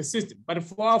each of the systems. But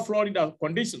for our Florida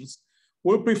conditions,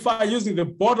 we prefer using the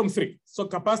bottom three. So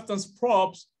capacitance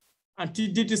probes, and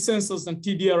TDT sensors and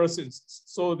TDR sensors.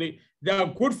 So they are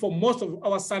good for most of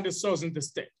our sandy soils in the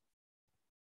state.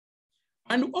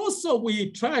 And also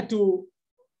we try to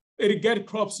irrigate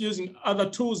crops using other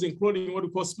tools, including what we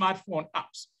call smartphone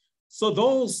apps. So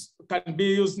those can be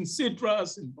used in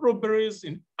citrus, in blueberries,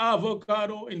 in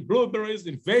avocado, in blueberries,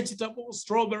 in vegetables,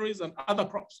 strawberries, and other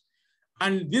crops.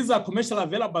 And these are commercially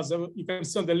available, as you can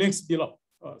see on the links below.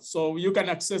 So you can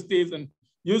access these and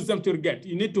use them to irrigate.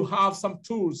 You need to have some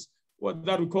tools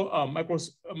that we call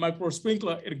micro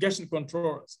sprinkler irrigation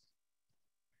controllers.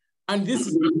 And this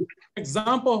is an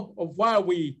example of why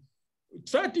we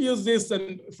try to use this.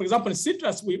 And for example, in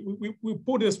citrus, we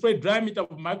put a spray diameter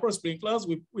of micro sprinklers.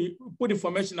 We put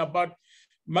information about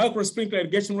micro sprinkler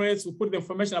irrigation rates. We put the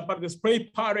information about the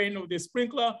spray pattern of the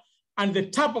sprinkler and the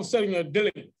type of soil you're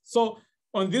dealing with. So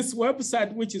on this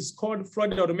website, which is called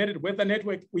Florida Automated Weather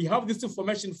Network, we have this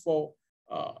information for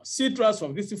citrus,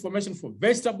 of this information for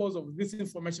vegetables, of this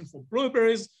information for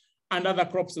blueberries and other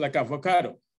crops like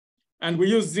avocado. And we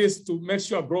use this to make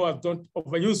sure growers don't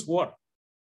overuse water.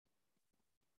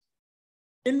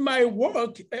 In my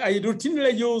work, I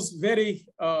routinely use very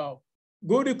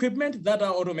good equipment that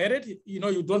are automated. You know,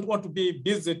 you don't want to be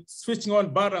busy switching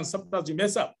on buttons, sometimes you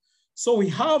mess up. So we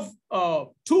have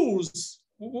tools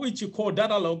which you call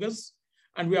data loggers,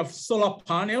 and we have solar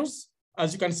panels.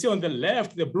 As you can see on the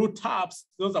left, the blue tabs,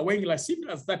 those are weighing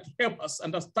signals that help us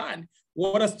understand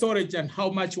water storage and how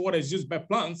much water is used by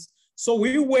plants. So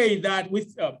we weigh that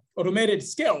with automated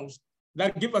scales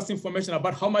that give us information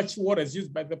about how much water is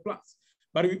used by the plants.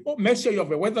 But we make sure you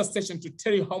have a weather station to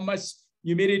tell you how much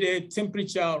humidity,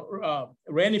 temperature,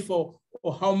 rainfall,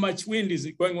 or how much wind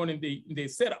is going on in the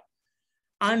setup.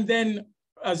 And then,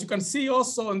 as you can see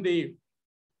also on the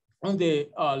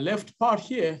left part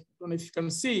here, I don't know if you can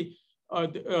see,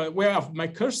 where I have my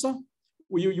cursor,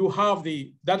 you have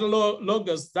the data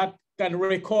loggers that can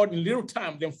record in real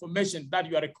time the information that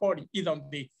you are recording, either on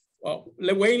the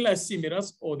weighing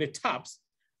liximeters or the tabs.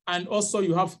 And also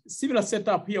you have similar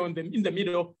setup here in the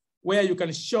middle where you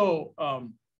can show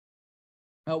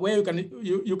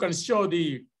you can show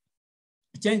the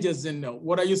changes in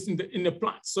water used in the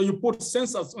plant. So you put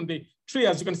sensors on the tree,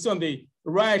 as you can see on the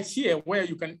right here, where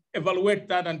you can evaluate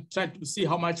that and try to see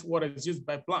how much water is used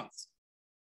by plants.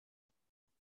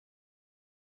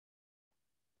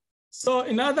 So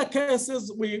in other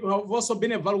cases, we have also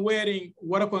been evaluating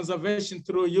water conservation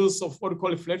through use of what we call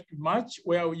reflective mulch,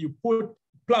 where you put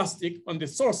plastic on the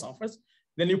soil surface,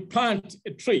 then you plant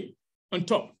a tree on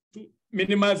top to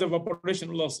minimize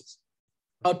evaporation losses.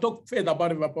 I'll talk further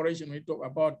about evaporation when we talk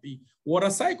about the water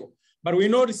cycle. But we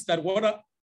noticed that water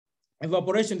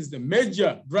evaporation is the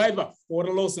major driver for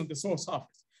water loss on the soil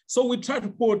surface. So we try to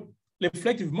put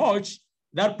reflective mulch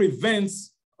that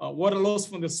prevents water loss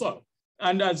from the soil.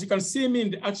 And as you can see me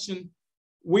in the action,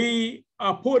 we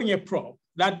are putting a probe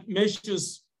that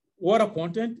measures water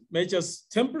content, measures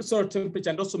soil temperature,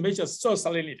 and also measures soil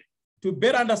salinity to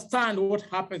better understand what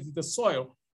happens in the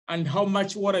soil and how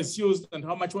much water is used and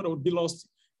how much water would be lost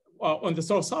on the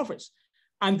soil surface.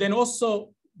 And then also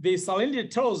the salinity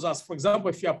tells us, for example,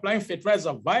 if you're applying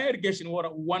fertilizer via irrigation water,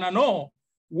 we want to know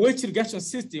which irrigation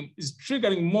system is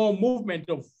triggering more movement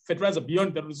of fertilizer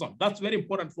beyond the zone. That's very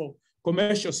important for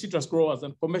commercial citrus growers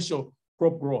and commercial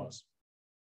crop growers.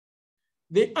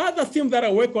 The other theme that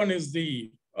I work on is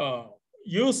the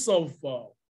use of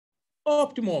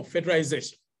optimal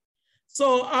fertilization.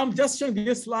 So I'm just showing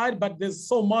this slide, but there's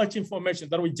so much information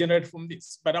that we generate from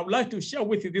this. But I would like to share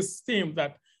with you this theme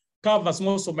that covers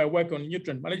most of my work on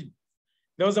nutrient management.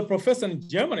 There was a professor in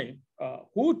Germany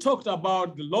who talked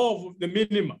about the law of the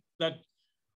minimum, that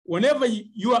whenever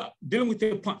you are dealing with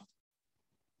a plant,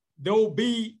 there will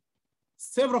be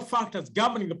several factors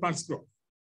governing the plant's growth.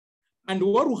 And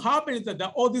what will happen is that there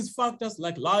are all these factors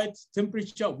like light,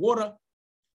 temperature, water,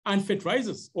 and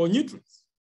fertilizers or nutrients.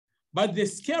 But the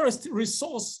scarcest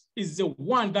resource is the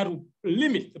one that will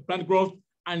limit the plant growth,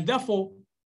 and therefore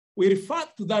we refer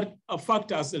to that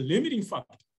factor as a limiting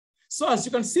factor. So as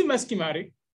you can see in my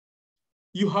schematic,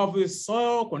 you have the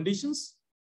soil conditions.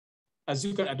 As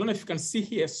you can, I don't know if you can see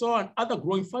here, soil and other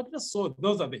growing factors. So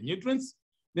those are the nutrients.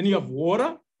 Then you have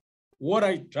water.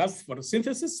 Water just for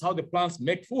photosynthesis, how the plants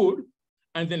make food.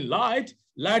 And then light.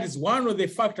 Light is one of the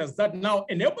factors that now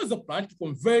enables the plant to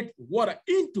convert water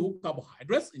into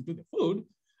carbohydrates, into the food.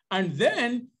 And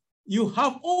then you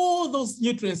have all those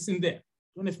nutrients in there.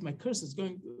 I don't know if my cursor is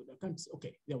going, I can't see.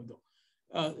 Okay, there we go.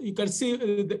 You can see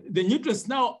the nutrients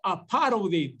now are part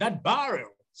of that barrel.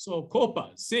 So copper,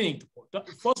 zinc,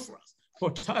 phosphorus,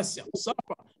 potassium,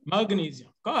 sulfur, magnesium,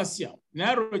 calcium,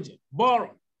 nitrogen,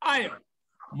 boron, iron,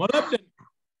 molybdenum,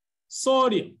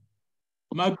 sodium,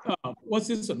 what's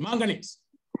this one? Manganese.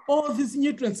 All these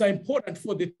nutrients are important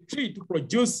for the tree to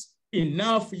produce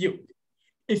enough yield.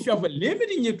 If you have a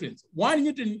limiting nutrient, one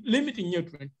limiting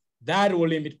nutrient, that will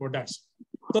limit production.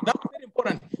 So that's very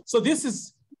important. So this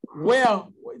is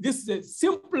the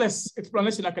simplest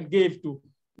explanation I can give to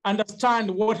understand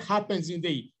what happens in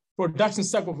the production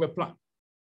cycle of a plant.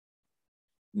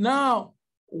 Now,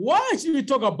 why should we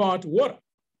talk about water?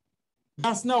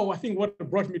 That's now, I think, what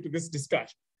brought me to this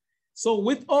discussion. So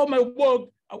with all my work,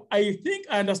 I think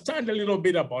I understand a little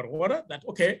bit about water, that,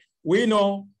 okay, we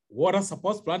know water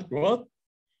supports plant growth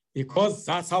because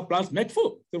that's how plants make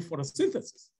food through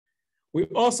photosynthesis. We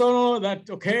also know that,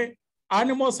 okay,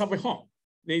 animals have a home.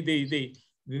 They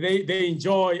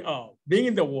enjoy being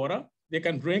in the water. They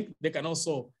can drink. They can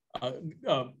also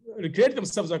recreate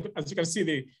themselves. As you can see,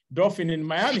 the dolphin in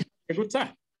Miami, a good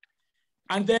time.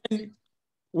 And then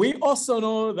we also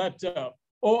know that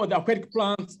all the aquatic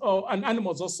plants and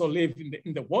animals also live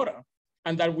in the water,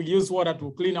 and that we use water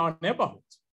to clean our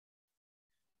neighborhoods.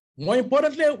 More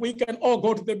importantly, we can all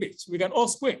go to the beach. We can all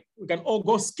swim. We can all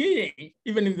go skiing,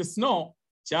 even in the snow,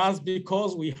 just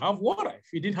because we have water. If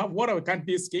we didn't have water, we can't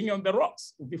be skiing on the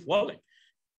rocks. We'll be falling.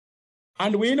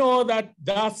 And we know that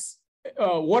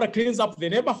water cleans up the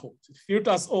neighborhood,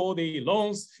 filters all the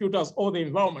lawns, filters all the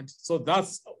environment. So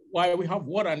that's why we have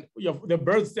water, and you have the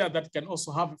birds there that can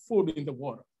also have food in the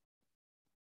water.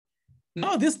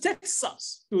 Now this takes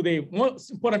us to the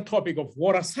most important topic of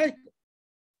water cycle.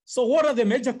 So what are the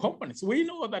major components? We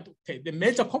know that, okay, the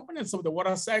major components of the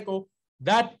water cycle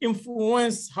that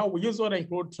influence how we use water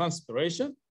include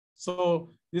transpiration.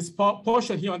 So this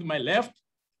portion here on my left,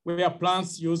 where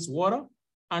plants use water,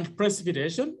 and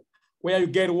precipitation, where you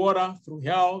get water through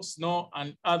hail, snow,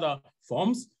 and other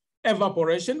forms.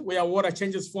 Evaporation, where water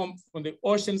changes from the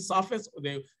ocean surface or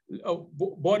the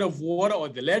body of water or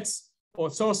the lakes or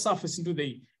soil surface into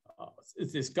the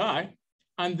sky.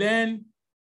 And then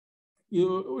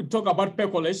you talk about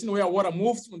percolation, where water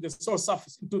moves from the soil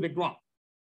surface into the ground.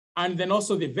 And then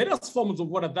also the various forms of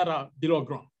water that are below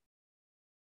ground.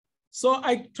 So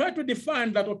I try to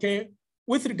define that, okay,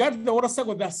 with regard to the water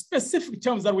cycle, there are specific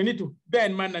terms that we need to bear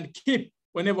in mind and keep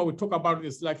whenever we talk about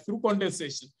this, like through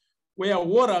condensation, where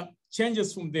water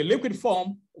changes from the liquid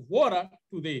form of water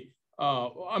to the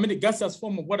gaseous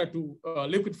form of water to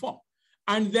liquid form.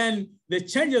 And then the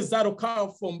changes that occur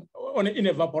in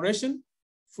evaporation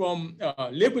from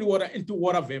liquid water into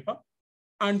water vapor.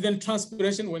 And then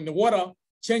transpiration, when the water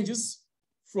changes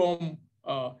from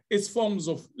its forms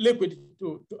of liquid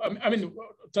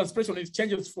transpiration, it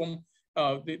changes from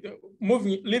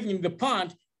living in the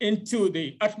plant into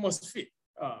the atmosphere,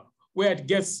 where it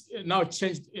gets now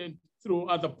changed through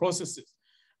other processes.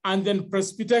 And then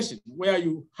precipitation, where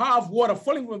you have water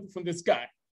falling from the sky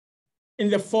in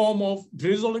the form of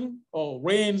drizzling or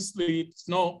rain, sleet,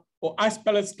 snow, or ice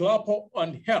pellets, clapper,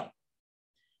 and hail.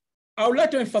 I would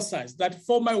like to emphasize that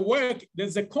for my work,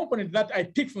 there's a component that I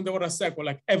pick from the water cycle,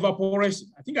 like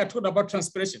evaporation. I think I talked about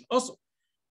transpiration also,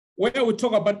 where we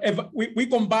talk about, we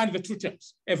combine the two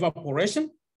terms,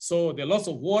 evaporation, so the loss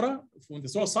of water from the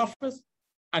soil surface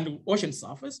and the ocean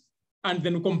surface, and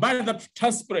then we combine that with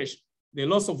transpiration, the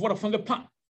loss of water from the plant,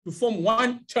 to form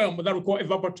one term that we call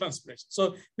evapotranspiration.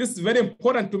 So this is very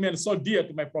important to me and so dear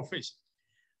to my profession.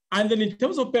 And then in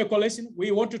terms of percolation, we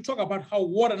want to talk about how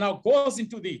water now goes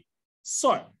into the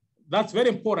soil, That's very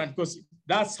important because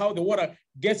that's how the water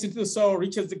gets into the soil,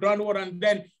 reaches the groundwater, and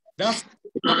then that's.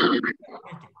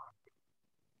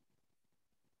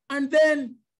 And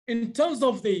then in terms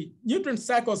of the nutrient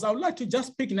cycles, I would like to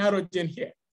just pick nitrogen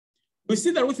here. We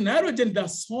see that with nitrogen,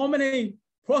 there's so many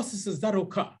processes that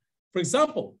occur. For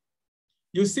example,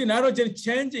 you see nitrogen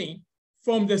changing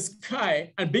from the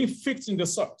sky and being fixed in the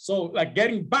soil. So like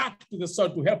getting back to the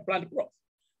soil to help plant growth.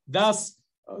 That's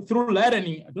through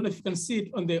lightning. I don't know if you can see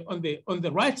it on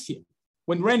the right here,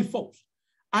 when rain falls.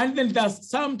 And then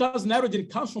sometimes nitrogen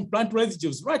comes from plant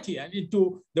residues right here and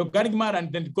into the organic matter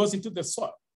and then goes into the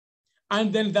soil.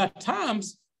 And then there are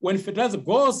times when fertilizer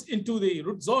goes into the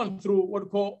root zone through what we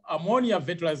call ammonia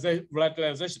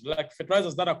volatilization, like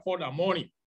fertilizers that are called ammonia.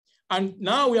 And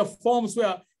now we have forms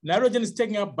where nitrogen is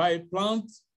taken up by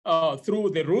plants through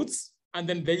the roots, and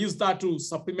then they use that to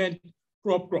supplement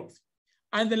crop growth.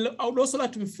 And then I would also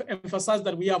like to emphasize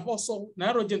that we have also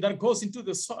nitrogen that goes into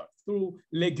the soil through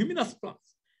leguminous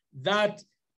plants that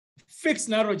fix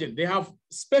nitrogen. They have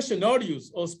special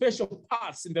nodules or special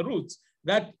parts in the roots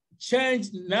that change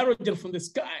nitrogen from the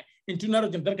sky into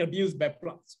nitrogen that can be used by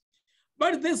plants.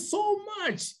 But there's so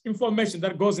much information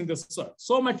that goes in the soil,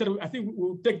 so much that I think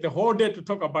we'll take the whole day to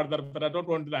talk about that, but I don't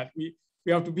want that. We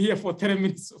have to be here for 30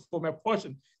 minutes for my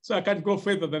portion, so I can't go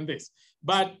further than this.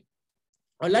 But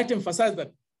I'd like to emphasize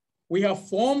that we have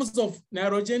forms of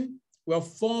nitrogen, we have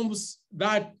forms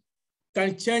that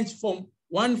can change from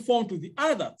one form to the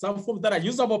other. Some forms that are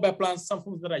usable by plants, some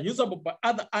forms that are usable by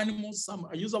other animals, some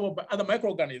are usable by other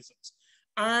microorganisms.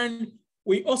 And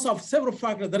we also have several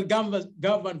factors that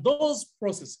govern those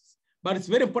processes. But it's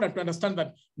very important to understand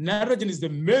that nitrogen is the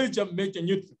major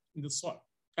nutrient in the soil.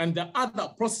 And the other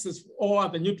processes for all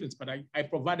other nutrients, but I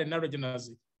provided nitrogen as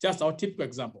just our typical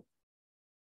example.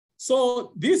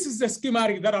 So this is the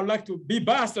schematic that I'd like to be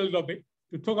biased a little bit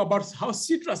to talk about how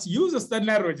citrus uses the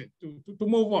nitrogen to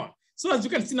move on. So as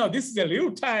you can see now, this is a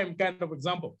real-time kind of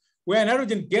example where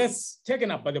nitrogen gets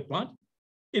taken up by the plant.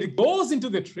 It goes into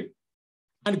the tree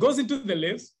and goes into the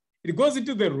leaves. It goes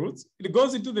into the roots. It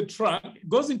goes into the trunk. It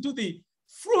goes into the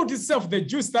fruit itself, the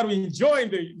juice that we enjoy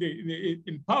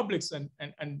in Publix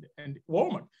and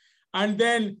Walmart. And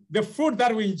then the fruit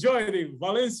that we enjoy, the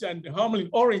Valencia and the Hamelin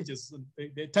oranges,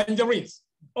 the tangerines,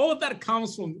 all that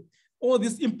comes from all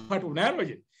this impact of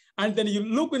nitrogen. And then you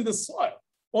look in the soil,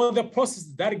 all the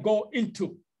processes that go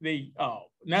into the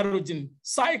nitrogen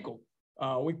cycle.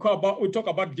 We talk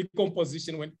about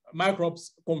decomposition when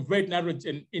microbes convert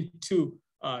nitrogen into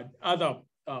other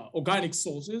organic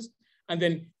sources. And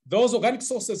then those organic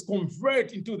sources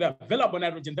convert into the available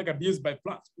nitrogen that can be used by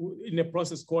plants in a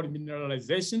process called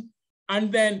mineralization. And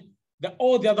then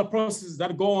all the other processes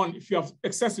that go on if you have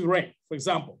excessive rain, for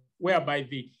example, whereby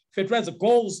the fertilizer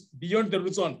goes beyond the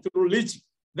root zone through leaching.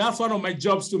 That's one of my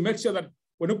jobs, to make sure that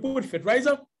when we put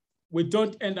fertilizer, we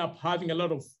don't end up having a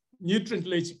lot of nutrient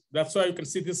leaching. That's why you can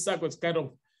see this cycle is kind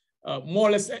of more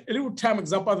or less a little time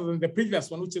example other than the previous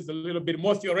one, which is a little bit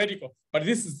more theoretical. But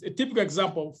this is a typical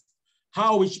example of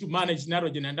how we should manage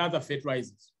nitrogen and other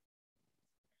fertilizers.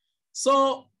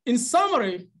 So in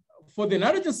summary, for the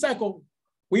nitrogen cycle,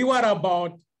 we were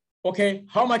about, okay,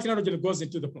 how much nitrogen goes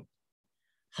into the plant?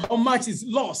 How much is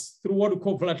lost through what we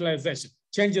call volatilization,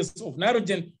 changes of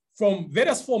nitrogen from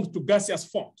various forms to gaseous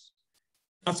forms.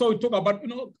 And so we talk about,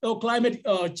 climate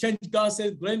change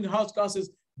gases, greenhouse gases.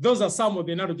 Those are some of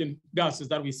the nitrogen gases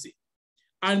that we see.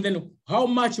 And then how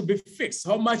much will be fixed?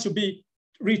 How much will be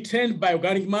retained by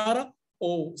organic matter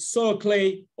or soil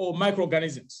clay or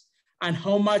microorganisms? And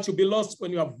how much will be lost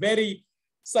when you have very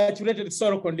saturated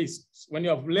soil conditions, when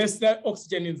you have less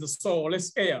oxygen in the soil,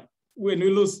 less air, when we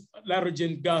lose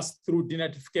nitrogen gas through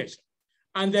denitrification.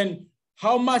 And then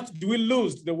how much do we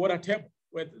lose to the water table?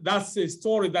 Well, that's a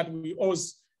story that we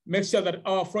always make sure that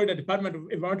our Florida Department of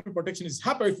Environmental Protection is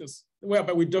happy with us,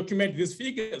 whereby we document these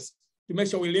figures to make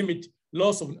sure we limit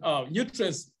loss of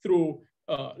nutrients through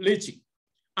leaching.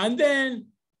 And then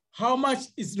how much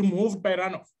is removed by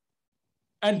runoff?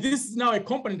 And this is now a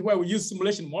component where we use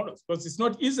simulation models, because it's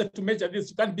not easy to measure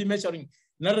this. You can't be measuring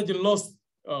nitrogen loss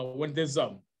when there's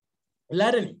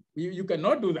lightning. You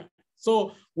cannot do that.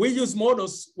 So we use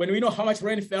models when we know how much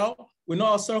rain fell, we know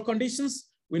our soil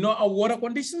conditions, we know our water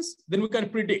conditions, then we can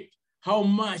predict how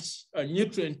much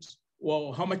nutrients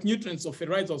of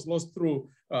fertilizers lost through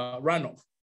runoff.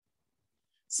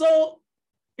 So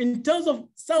in terms of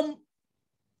some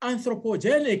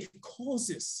anthropogenic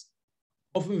causes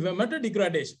of environmental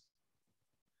degradation,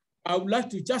 I would like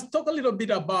to just talk a little bit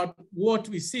about what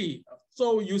we see.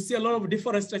 So you see a lot of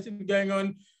deforestation going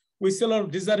on. We see a lot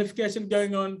of desertification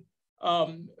going on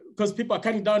because people are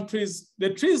cutting down trees.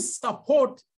 The trees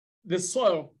support the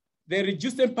soil they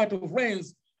reduce the impact of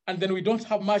rains, and then we don't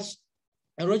have much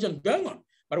erosion going on.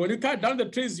 But when you cut down the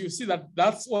trees, you see that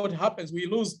that's what happens. We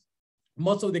lose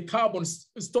most of the carbon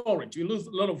storage. We lose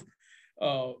a lot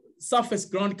of surface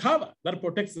ground cover that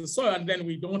protects the soil, and then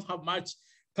we don't have much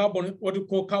carbon, what we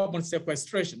call carbon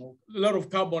sequestration, or a lot of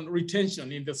carbon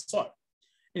retention in the soil.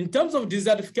 In terms of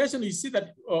desertification, you see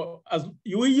that as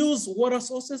we use water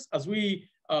sources, as we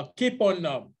keep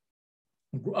on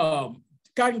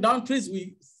cutting down trees,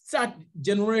 we start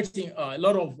generating a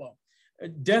lot of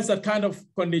desert kind of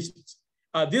conditions.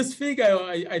 This figure,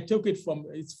 I took it from,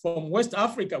 it's from West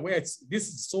Africa, where this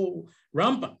is so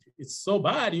rampant. It's so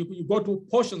bad. You go to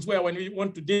portions where when you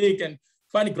want to dig and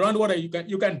find groundwater,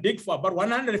 you can dig for about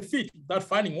 100 feet without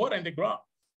finding water in the ground.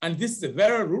 And this is a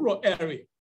very rural area.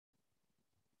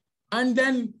 And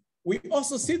then we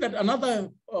also see that another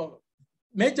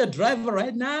major driver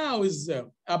right now is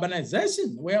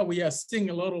urbanization, where we are seeing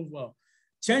a lot of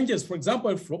changes. For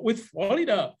example, with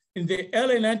Florida, in the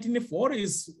early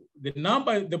 1940s,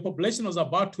 the population was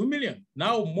about 2 million.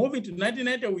 Now moving to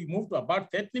 1990, we moved to about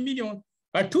 30 million.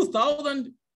 By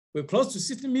 2000, we're close to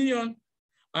 60 million.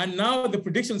 And now the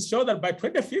predictions show that by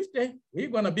 2050, we're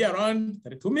gonna be around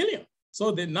 32 million.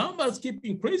 So the numbers keep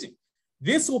increasing.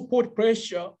 This will put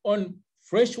pressure on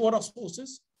freshwater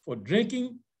sources for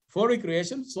drinking, for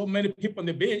recreation. So many people on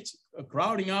the beach are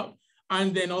crowding out,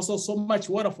 and then also so much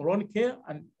water for lawn care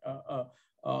and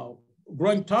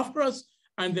growing tough grass,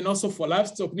 and then also for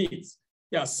livestock needs.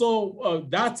 Yeah, so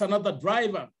that's another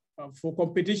driver for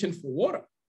competition for water.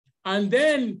 And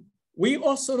then we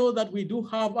also know that we do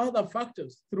have other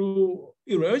factors through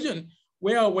erosion,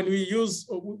 where when we use,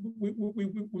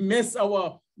 we mess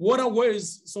our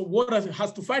waterways, so water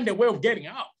has to find a way of getting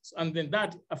out, and then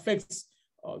that affects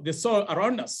the soil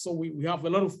around us. So we have a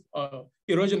lot of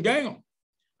erosion going on.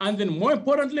 And then more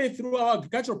importantly, through our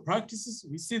agricultural practices,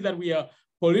 we see that we are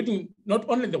polluting not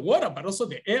only the water, but also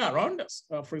the air around us.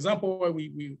 For example, where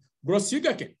we grow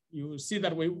sugarcane, you see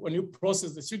that when you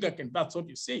process the sugarcane, that's what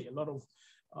you see, a lot of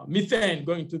methane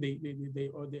going to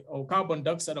or carbon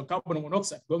dioxide or carbon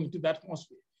monoxide going into the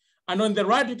atmosphere. And on the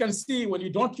right, you can see when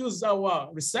you don't use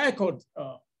our recycled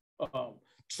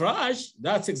trash,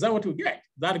 that's exactly what we get.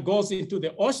 That goes into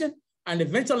the ocean, and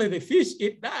eventually the fish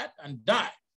eat that and die.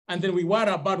 And then we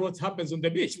worry about what happens on the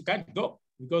beach. We can't go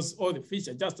because all the fish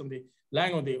are just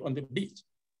lying on the beach.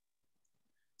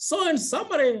 So in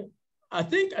summary, I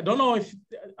don't know if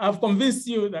I've convinced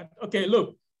you that, okay,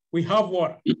 look, we have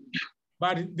water,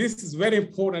 but this is very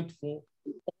important for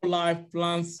all life,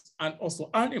 plants, and also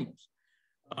animals.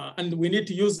 And we need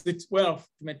to use it well to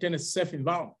maintain a safe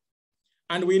environment.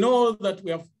 And we know that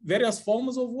we have various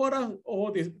forms of water,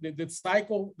 or the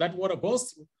cycle that water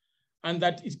goes through, and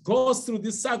that it goes through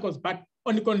these cycles, but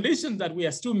on the condition that we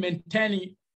are still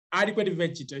maintaining adequate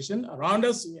vegetation around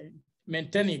us, we are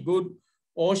maintaining good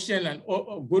ocean and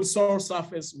good soil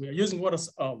surface. We are using water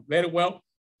very well.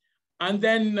 And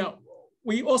then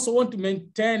we also want to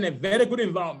maintain a very good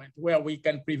environment where we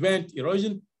can prevent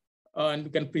erosion and we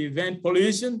can prevent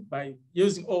pollution by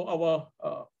using all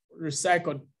our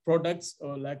recycled products,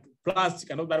 like plastic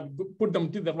and all that, we put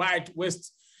them to the right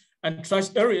waste and trash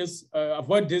areas,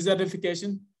 avoid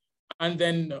desertification, and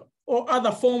then or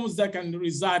other forms that can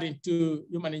result into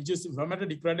human-induced environmental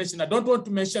degradation. I don't want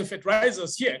to mention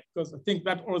fertilizers here because I think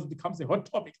that always becomes a hot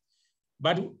topic.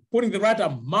 But putting the right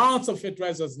amounts of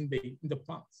fertilizers in the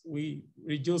plants, we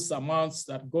reduce amounts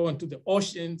that go into the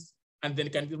oceans, and then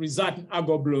can result in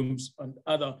algal blooms and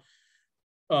other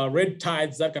red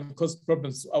tides that can cause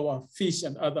problems to our fish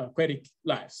and other aquatic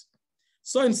lives.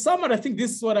 So in summary, I think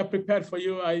this is what I prepared for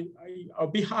you. I'll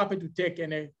be happy to take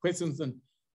any questions. And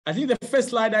I think the first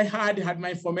slide I had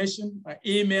my information, my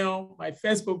email, my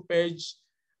Facebook page.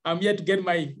 I'm yet to get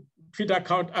my Twitter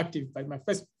account active, but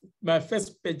my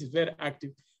first page is very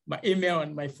active. My email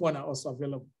and my phone are also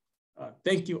available.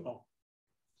 Thank you all.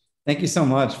 Thank you so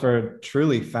much for a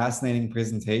truly fascinating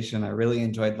presentation. I really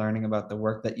enjoyed learning about the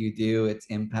work that you do, its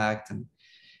impact,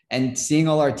 and seeing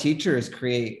all our teachers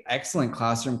create excellent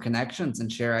classroom connections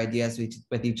and share ideas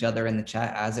with each other in the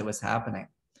chat as it was happening.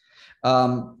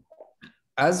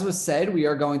 As was said, we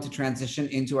are going to transition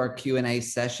into our Q&A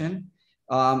session.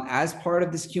 As part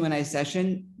of this Q&A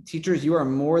session, teachers, you are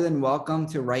more than welcome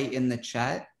to write in the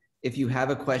chat if you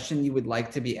have a question you would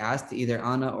like to be asked to either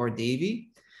Anna or Davy.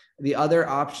 The other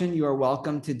option you are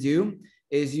welcome to do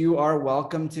is you are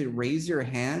welcome to raise your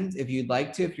hand if you'd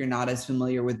like to, if you're not as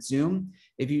familiar with Zoom.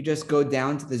 If you just go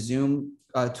down to the Zoom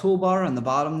toolbar on the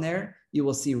bottom there, you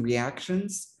will see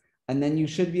reactions, and then you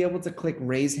should be able to click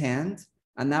raise hand,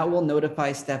 and that will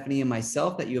notify Stephanie and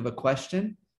myself that you have a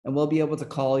question, and we'll be able to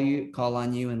call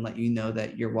on you and let you know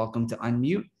that you're welcome to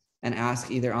unmute and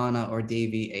ask either Anna or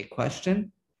Davey a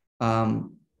question.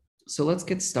 So let's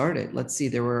get started. Let's see,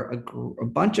 there were a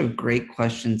bunch of great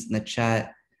questions in the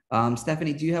chat.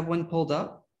 Stephanie, do you have one pulled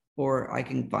up, or I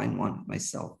can find one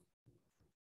myself?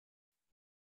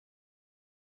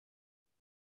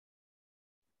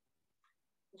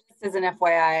 Just as an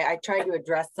FYI, I tried to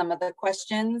address some of the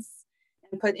questions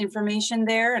and put information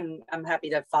there, and I'm happy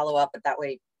to follow up, but that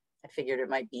way I figured it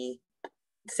might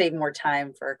save more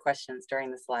time for questions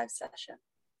during this live session.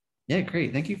 Yeah,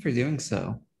 great. Thank you for doing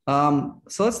so.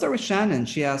 So let's start with Shannon.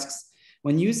 She asks,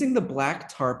 when using the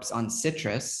black tarps on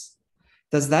citrus,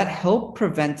 does that help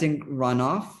preventing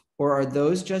runoff, or are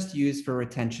those just used for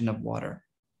retention of water?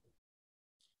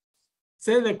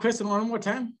 Say the question one more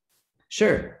time.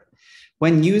 Sure.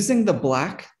 When using the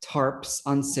black tarps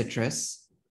on citrus,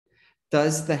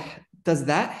 does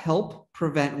that help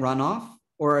prevent runoff,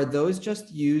 or are those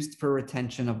just used for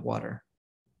retention of water?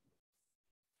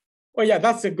 Well, yeah,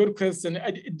 that's a good question.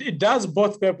 It does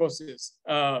both purposes.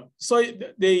 So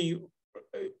they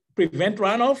prevent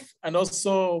runoff and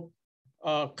also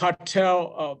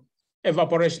curtail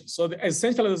evaporation. So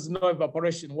essentially, there's no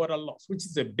evaporation water loss, which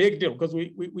is a big deal because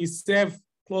we save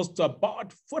close to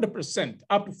about 40%,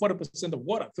 up to 40% of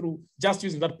water through just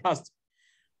using that plastic.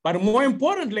 But more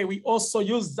importantly, we also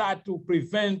use that to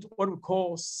prevent what we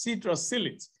call citrus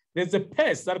psyllids. There's a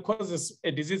pest that causes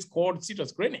a disease called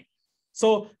citrus greening.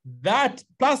 So that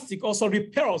plastic also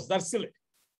repels that psyllid.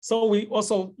 So we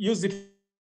also use it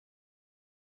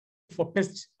for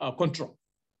pest control.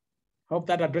 Hope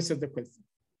that addresses the question.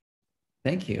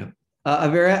 Thank you.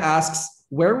 Avera asks,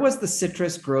 where was the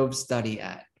citrus grove study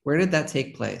at? Where did that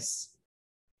take place?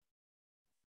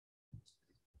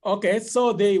 Okay,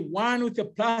 so the one with the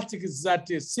plastic is at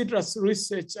the Citrus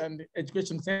Research and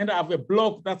Education Center. I have a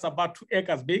block that's about 2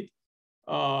 acres big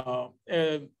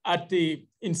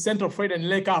in Central Florida and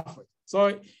Lake Alfred.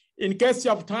 So in case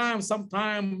you have time,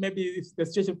 sometime, maybe if the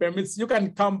situation permits, you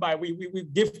can come by. We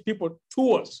give people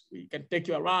tours. We can take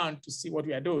you around to see what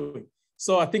we are doing.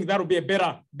 So I think that would be a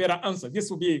better answer.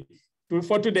 This will be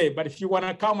for today, but if you want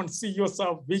to come and see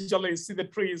yourself visually, see the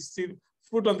trees, see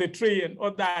fruit on the tree and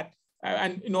all that,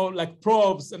 and like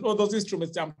probes and all those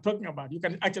instruments that I'm talking about, you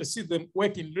can actually see them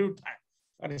work in real time.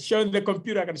 And showing the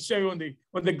computer, I can show you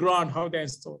on the ground how they're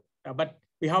installed. But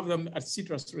we have them at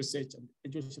Citrus Research and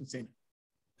Education Center.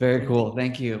 Very cool.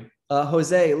 Thank you.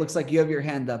 Jose, it looks like you have your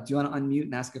hand up. Do you want to unmute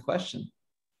and ask a question?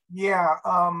 Yeah,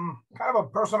 kind of a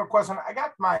personal question. I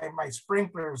got my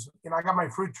sprinklers. I got my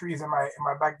fruit trees in my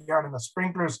backyard, and the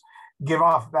sprinklers give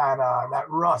off that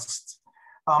rust.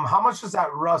 How much does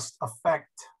that rust affect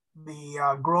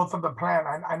the growth of the plant?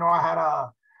 I know I had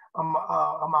a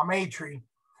mamey tree,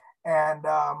 and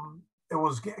it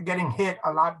was getting hit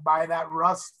a lot by that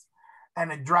rust,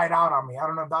 and it dried out on me. I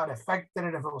don't know if that affected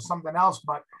it, if it was something else,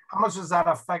 but how much does that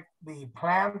affect the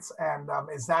plants? And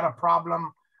is that a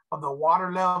problem of the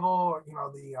water level,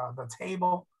 the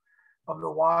table of the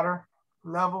water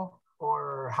level,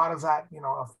 or how does that,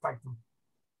 affect them?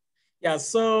 Yeah,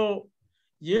 so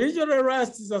usually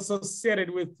rust is associated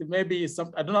with maybe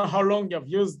I don't know how long you've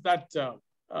used that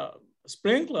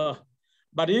sprinkler,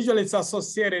 but usually it's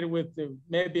associated with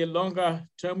maybe a longer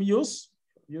term used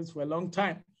for a long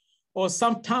time, or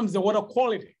sometimes the water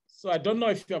quality. So I don't know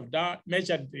if you have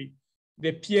measured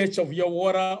the pH of your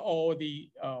water or the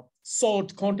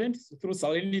salt content through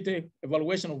salinity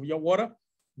evaluation of your water.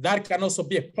 That can also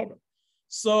be a problem.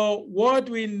 So what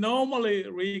we normally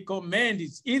recommend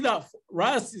is either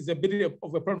rust is a bit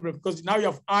of a problem because now you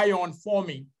have ion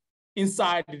forming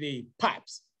inside the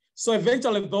pipes. So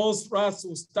eventually those rusts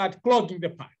will start clogging the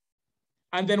pipe.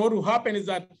 And then what will happen is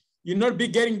that you'll not be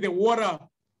getting the water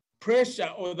pressure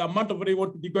or the amount of water you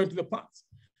want to be going to the plants.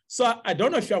 So I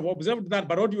don't know if you have observed that,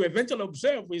 but what you eventually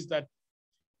observe is that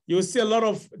you see a lot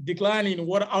of decline in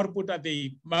water output at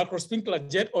the micro sprinkler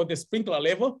jet or the sprinkler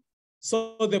level.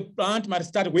 So the plant might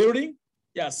start wilting.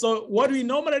 Yeah, so what we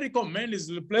normally recommend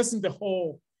is replacing the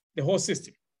whole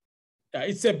system.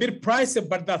 It's a bit pricey,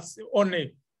 but that's the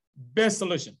only best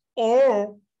solution.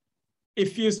 Or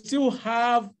if you still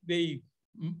have the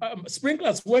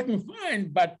sprinklers working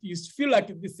fine, but you feel like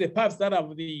it's the pipes that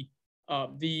have the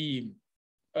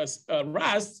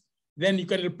rust, then you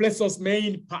can replace those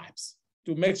main pipes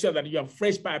to make sure that you have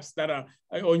fresh pipes that are,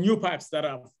 or new pipes that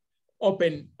are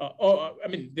open,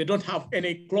 they don't have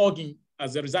any clogging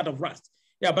as a result of rust.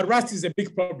 Yeah, but rust is a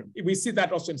big problem. We see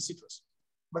that also in citrus.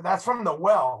 But that's from the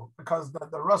well, because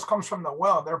the rust comes from the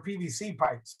well. They're PVC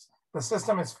pipes. The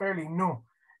system is fairly new.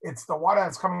 It's the water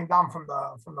that's coming down from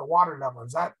the water level.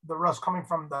 Is that the rust coming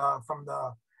from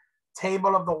the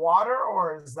table of the water,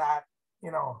 or is that,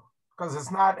 because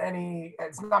it's not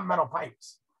metal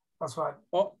pipes. That's what.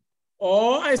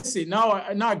 Oh, I see. Now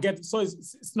I get it. So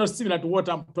it's not similar to what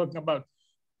I'm talking about.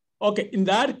 Okay, in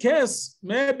that case,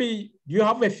 maybe you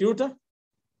have a filter?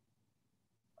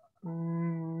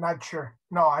 Not sure.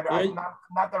 No,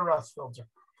 not the rust filter.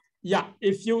 Yeah,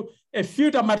 a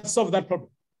filter might solve that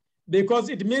problem, because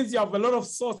it means you have a lot of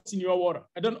salts in your water.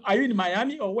 Are you in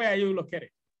Miami, or where are you located?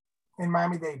 In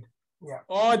Miami-Dade, yeah.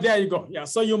 Oh, there you go. Yeah,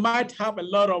 so you might have a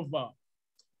lot of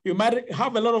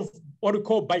what we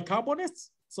call bicarbonates.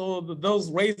 So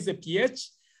those raise the pH.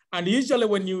 And usually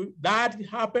when that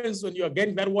happens when you're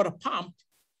getting that water pumped,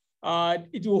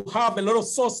 it will have a lot of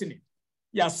sauce in it.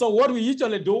 Yeah, so what we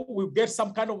usually do, we get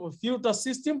some kind of a filter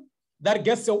system that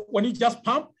gets, when you just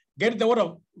pump, get the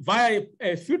water via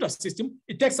a filter system,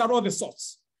 it takes out all the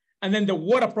salts. And then the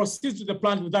water proceeds to the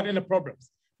plant without any problems.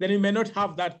 Then you may not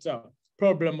have that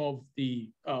problem of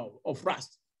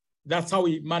rust. That's how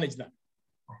we manage that.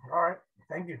 All right,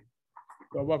 thank you.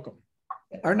 You're welcome.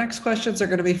 Our next questions are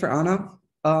going to be for Anna.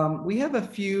 We have a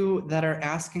few that are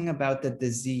asking about the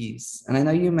disease. And I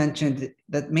know you mentioned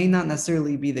that may not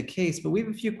necessarily be the case, but we have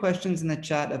a few questions in the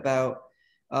chat about,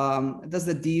 does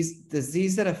the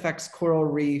disease that affects coral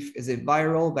reef, is it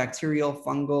viral, bacterial,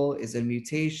 fungal, is it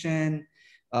mutation?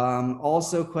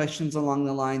 Also questions along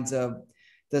the lines of,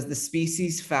 does the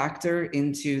species factor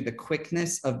into the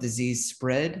quickness of disease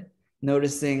spread?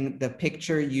 Noticing the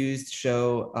picture used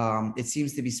show it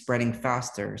seems to be spreading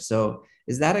faster. So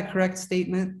is that a correct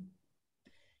statement?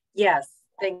 Yes,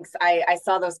 thanks. I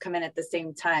saw those come in at the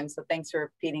same time, so thanks for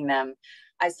repeating them.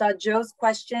 I saw Joe's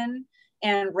question,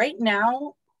 and right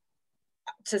now,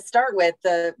 to start with,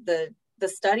 the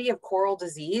study of coral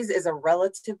disease is a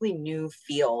relatively new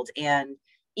field, and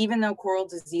even though coral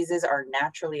diseases are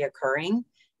naturally occurring,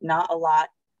 not a lot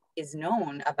is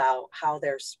known about how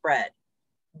they're spread.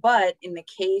 But in the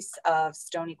case of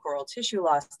stony coral tissue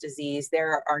loss disease,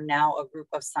 there are now a group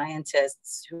of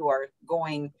scientists who are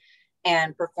going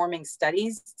and performing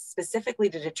studies specifically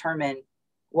to determine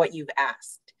what you've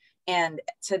asked. And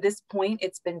to this point,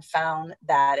 it's been found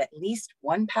that at least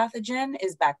one pathogen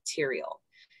is bacterial.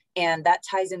 And that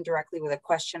ties in directly with a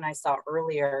question I saw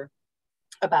earlier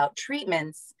about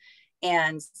treatments.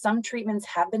 And some treatments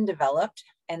have been developed,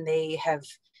 and they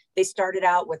started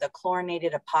out with a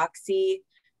chlorinated epoxy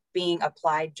being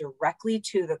applied directly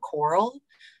to the coral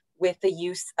with the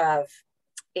use of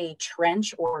a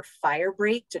trench or fire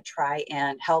break to try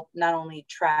and help not only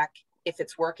track if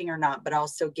it's working or not, but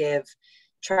also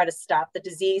try to stop the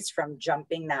disease from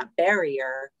jumping that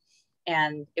barrier.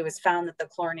 And it was found that the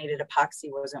chlorinated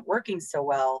epoxy wasn't working so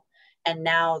well. And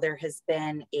now there has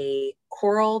been a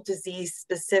coral disease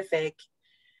specific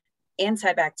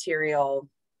antibacterial,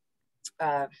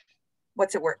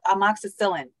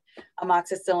 amoxicillin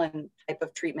type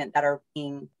of treatment that are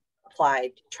being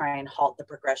applied to try and halt the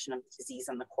progression of the disease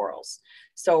on the corals.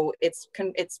 So it's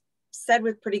said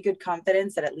with pretty good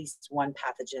confidence that at least one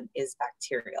pathogen is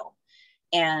bacterial.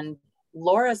 And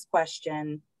Laura's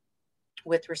question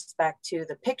with respect to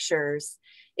the pictures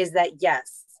is that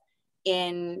yes,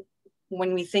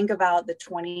 when we think about the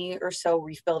 20 or so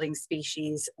reef building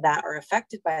species that are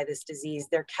affected by this disease,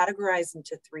 they're categorized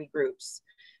into three groups.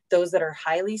 Those that are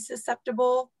highly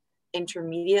susceptible,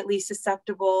 intermediately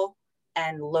susceptible,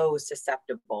 and low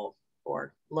susceptible,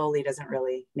 or lowly doesn't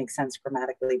really make sense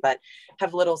grammatically, but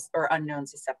have little or unknown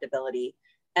susceptibility.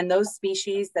 And those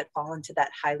species that fall into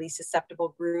that highly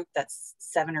susceptible group, that's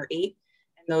 7 or 8,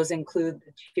 and those include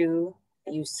the 2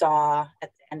 that you saw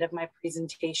at the end of my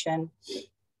presentation,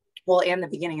 well, and the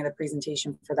beginning of the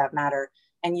presentation for that matter.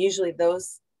 And usually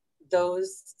those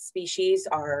species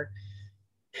are,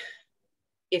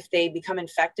 if they become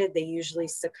infected, they usually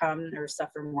succumb or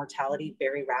suffer mortality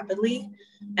very rapidly.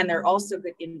 And they're also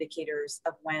good indicators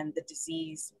of when the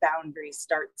disease boundary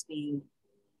starts being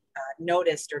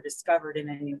noticed or discovered in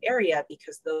a new area,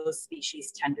 because those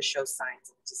species tend to show signs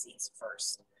of disease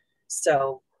first.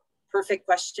 So perfect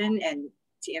question. And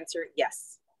to answer,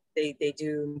 yes, they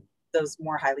do. Those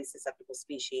more highly susceptible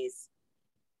species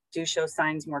do show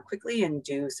signs more quickly and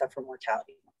do suffer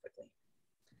mortality more quickly.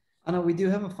 Anna, we do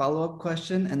have a follow-up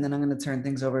question, and then I'm going to turn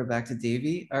things over back to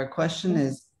Davey. Our question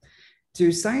is,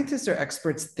 do scientists or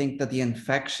experts think that the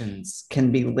infections can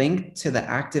be linked to the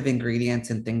active ingredients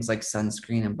in things like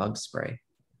sunscreen and bug spray?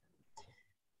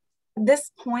 At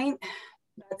this point,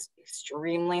 that's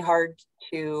extremely hard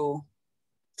to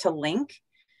link.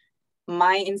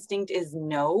 My instinct is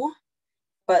no,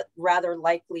 but rather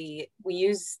likely, we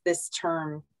use this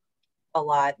term a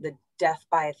lot, the death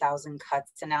by 1,000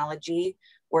 cuts analogy,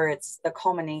 where it's the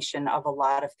culmination of a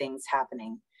lot of things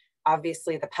happening.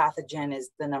 obviously the pathogen is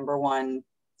the number one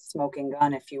smoking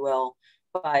gun, if you will,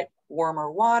 but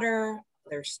warmer water,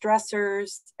 their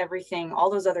stressors, everything, all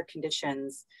those other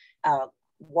conditions,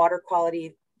 water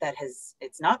quality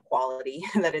it's not quality,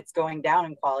 that it's going down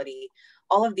in quality.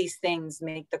 All of these things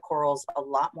make the corals a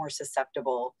lot more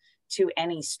susceptible to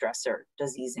any stressor,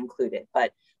 disease included.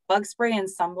 But bug spray and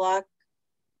sunblock,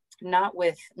 not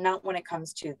when it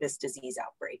comes to this disease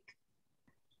outbreak.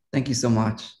 Thank you so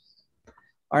much.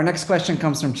 Our next question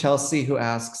comes from Chelsea, who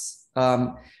asks,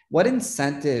 what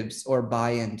incentives or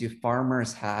buy-in do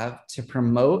farmers have to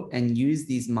promote and use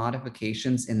these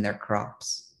modifications in their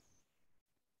crops?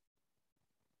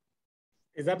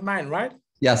 Is that mine, right?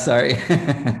 Yeah, sorry.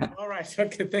 All right,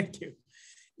 okay, thank you.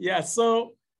 Yeah,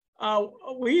 so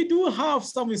we do have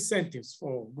some incentives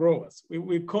for growers.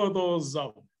 We call those,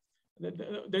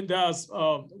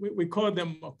 we call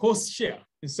them cost share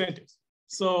incentives.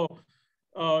 So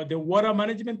the water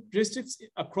management districts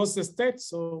across the state,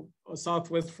 so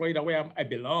Southwest Florida, where I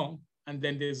belong, and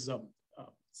then there's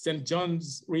St.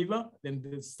 John's River, then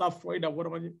the South Florida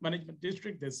Water Management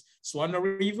District, there's Swan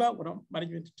River Water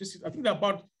Management District. I think there are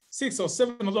about 6 or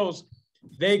 7 of those.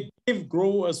 They give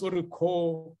growers what we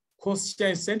call cost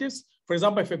share incentives. For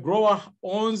example, if a grower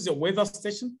owns a weather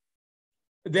station,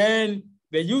 then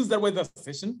they use that weather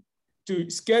station to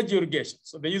schedule irrigation.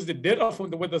 So they use the data from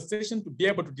the weather station to be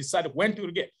able to decide when to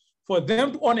irrigate. For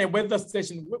them to own a weather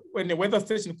station, when the weather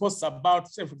station costs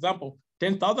about, say, for example,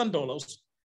 $10,000,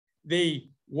 the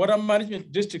water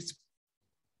management districts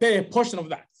pay a portion of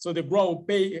that. So the grower will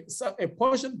pay a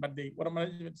portion, but the water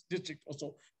management district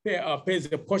also pays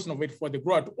a portion of it for the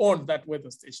grower to own that weather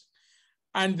station.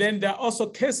 And then there are also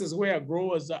cases where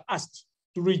growers are asked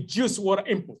to reduce water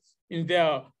inputs in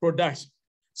their production.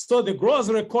 So the growers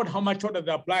record how much water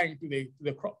they're applying to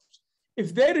the crops.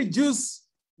 If they reduce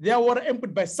their water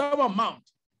input by some amount,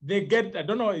 they get, I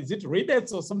don't know, is it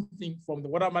rebates or something from the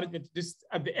water management district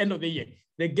at the end of the year?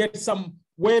 They get some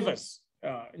waivers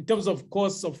in terms of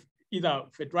costs of either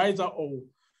fertilizer or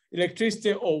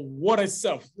electricity or water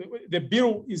itself. The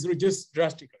bill is reduced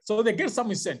drastically. So they get some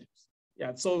incentives.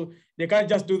 Yeah, so they can't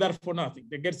just do that for nothing.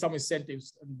 They get some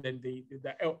incentives and then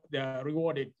they are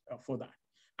rewarded for that.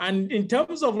 And in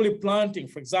terms of replanting,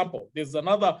 for example, there's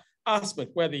another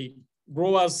aspect where the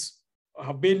growers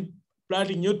have been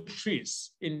planting new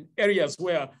trees in areas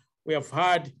where we have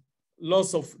had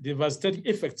loss of devastating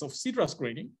effects of citrus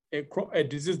greening, a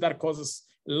disease that causes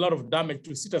a lot of damage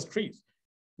to citrus trees.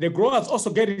 The growers also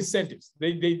get incentives.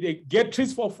 They get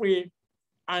trees for free,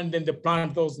 and then they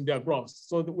plant those in their groves.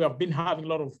 So we have been having a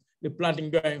lot of the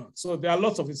planting going on. So there are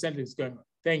lots of incentives going on.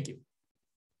 Thank you.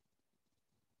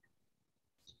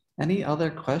 Any other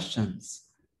questions?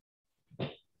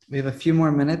 We have a few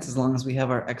more minutes as long as we have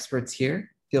our experts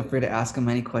here. Feel free to ask them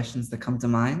any questions that come to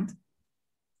mind.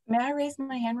 May I raise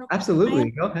my hand real quick?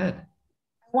 Absolutely, go ahead.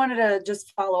 I wanted to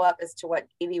just follow up as to what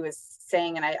Davey was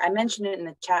saying, and I mentioned it in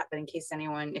the chat, but in case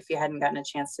anyone, if you hadn't gotten a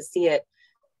chance to see it,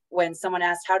 when someone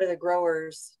asked, how do the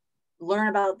growers learn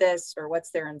about this or what's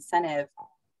their incentive,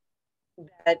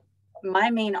 that my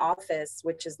main office,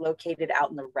 which is located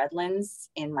out in the Redlands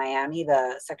in Miami,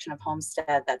 the section of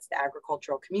Homestead, that's the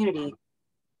agricultural community,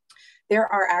 there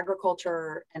are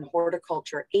agriculture and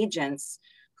horticulture agents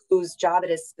whose job it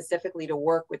is specifically to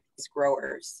work with these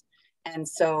growers. And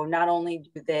so not only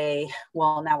do they,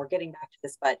 well, now we're getting back to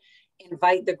this, but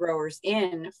invite the growers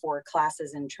in for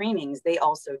classes and trainings, they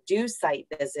also do site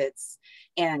visits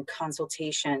and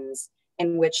consultations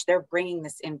in which they're bringing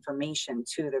this information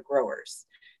to the growers.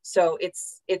 So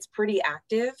it's pretty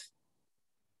active,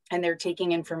 and they're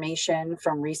taking information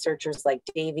from researchers like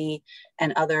Davey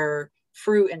and other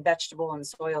fruit and vegetable and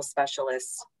soil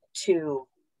specialists to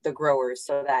the growers,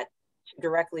 so that to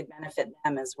directly benefit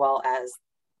them as well as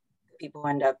the people who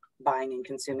end up buying and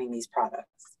consuming these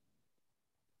products.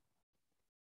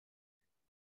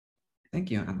 Thank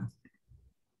you, Anna.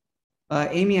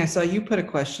 Amy, I saw you put a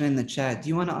question in the chat. Do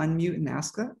you want to unmute and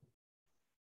ask that?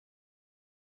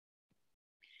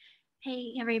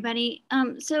 Hey, everybody.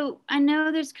 So I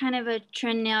know there's kind of a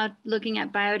trend now looking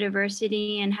at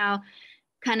biodiversity and how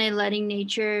kind of letting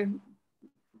nature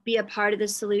be a part of the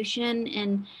solution.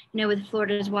 And, you know, with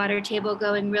Florida's water table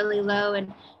going really low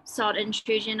and salt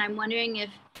intrusion, I'm wondering if,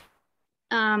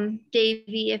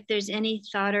 Davey, if there's any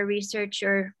thought or research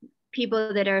or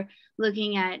people that are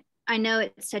looking at, I know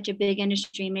it's such a big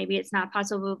industry, maybe it's not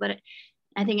possible, but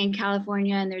I think in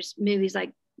California, and there's movies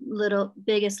like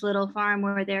Biggest Little Farm,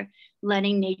 where they're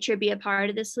letting nature be a part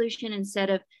of the solution instead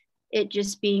of it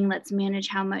just being let's manage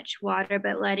how much water,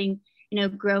 but letting, you know,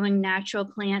 growing natural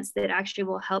plants that actually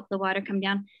will help the water come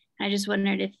down. I just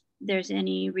wondered if there's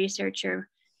any research or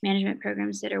management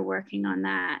programs that are working on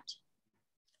that.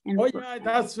 And oh yeah,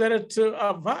 that's very true.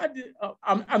 I've had,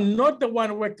 I'm not the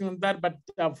one working on that, but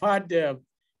I've had a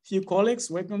few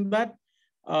colleagues working on that.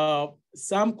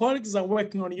 Some colleagues are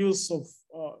working on use of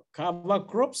cover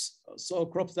crops, so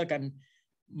crops that can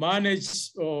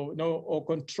manage or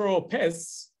control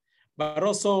pests, but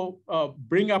also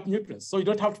bring up nutrients. So you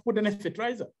don't have to put any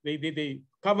fertilizer. They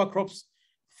cover crops,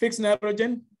 fix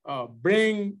nitrogen,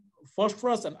 bring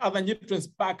phosphorus and other nutrients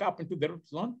back up into the root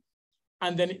zone.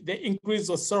 And then they increase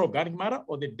the soil organic matter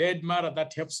or the dead matter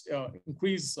that helps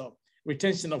increase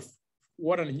retention of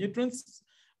water and nutrients.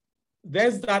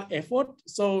 There's that effort.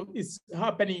 So it's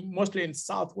happening mostly in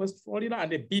Southwest Florida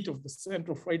and a bit of the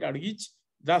Central Florida Ridge.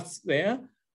 That's there.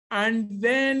 And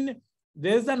then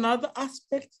there's another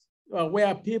aspect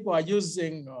where people are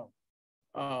using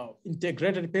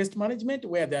integrated pest management,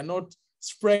 where they're not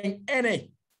spraying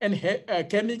any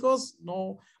chemicals,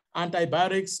 no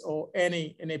antibiotics or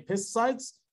any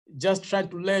pesticides, just trying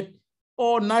to let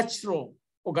all natural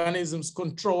organisms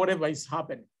control whatever is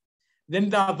happening. Then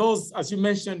there are those, as you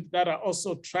mentioned, that are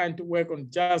also trying to work on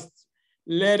just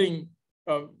letting,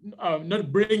 not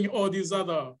bring all these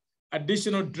other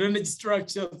additional drainage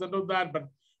structures and all that,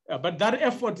 but that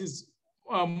effort is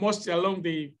mostly along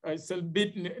the, it's a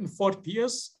bit in Fort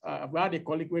Pierce. I've had a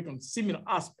colleague work on similar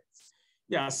aspects.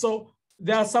 Yeah, so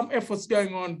there are some efforts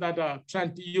going on that are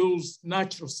trying to use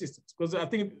natural systems, because I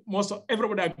think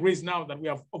everybody agrees now that we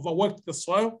have overworked the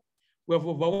soil. We have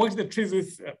overworked the trees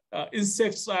with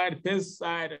insecticide,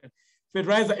 pesticide,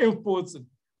 fertilizer inputs, and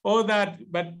all that,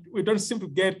 but we don't seem to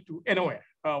get to anywhere.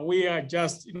 We are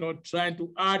just, trying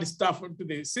to add stuff into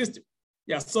the system.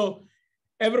 Yeah, so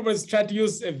everybody's trying to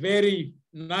use a very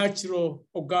natural,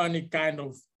 organic kind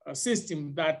of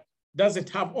system that doesn't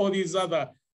have all these other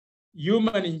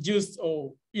human-induced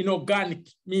or inorganic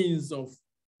means of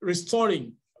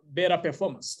restoring better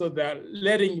performance. So they're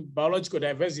letting biological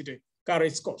diversity carry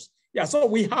its course. Yeah, so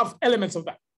we have elements of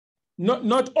that.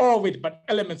 Not all of it, but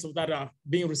elements of that are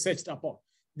being researched upon.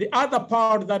 The other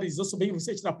part that is also being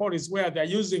researched upon is where they're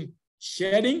using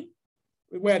shading,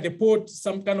 where they put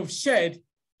some kind of shade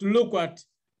to look at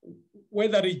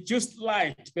whether reduced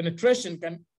light penetration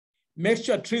can make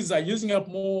sure trees are using up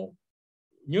more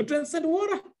nutrients and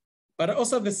water, but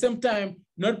also at the same time,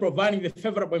 not providing the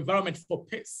favorable environment for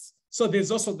pests. So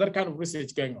there's also that kind of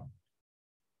research going on.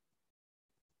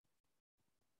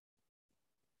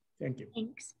 Thank you.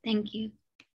 Thanks. Thank you.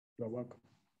 You're welcome.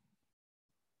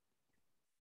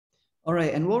 All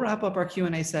right, and we'll wrap up our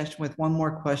Q&A session with one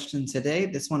more question today.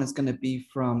 This one is going to be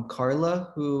from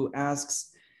Carla, who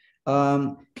asks,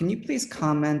 can you please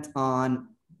comment on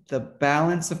the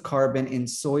balance of carbon in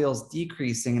soils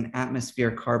decreasing and atmosphere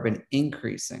carbon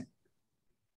increasing?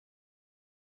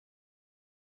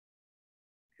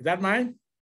 Is that mine?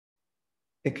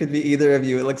 It could be either of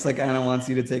you. It looks like Anna wants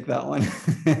you to take that one.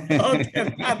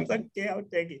 Okay, that's okay. I'll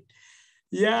take it.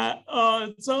 Yeah.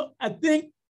 So I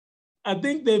think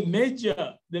the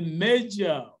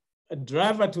major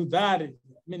driver to that,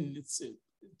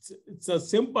 it's as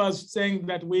simple as saying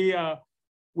that we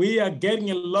are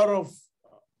getting a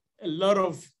lot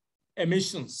of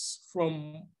emissions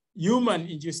from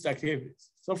human-induced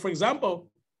activities. So, for example,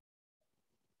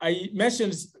 I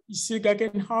mentioned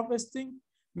sugarcane harvesting.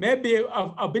 Maybe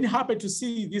I've been happy to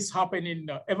see this happen in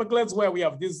Everglades, where we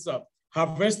have these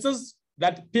harvesters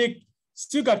that pick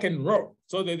sugarcane raw.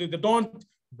 So they don't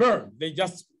burn. They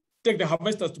just take the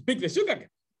harvesters to pick the sugarcane.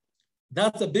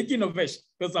 That's a big innovation,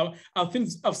 because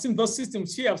I've seen those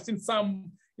systems here. I've seen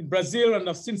some in Brazil and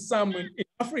I've seen some in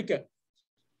Africa.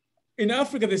 In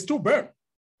Africa, they still burn.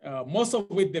 Most of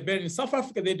it they burn. In South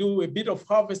Africa, they do a bit of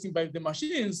harvesting by the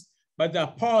machines, but there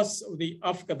are parts of the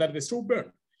Africa that they still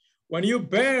burn. When you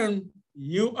burn,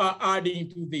 you are adding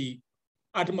to the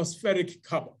atmospheric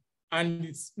carbon, and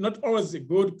it's not always a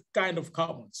good kind of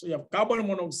carbon. So you have carbon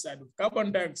monoxide,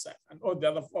 carbon dioxide, and all the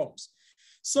other forms.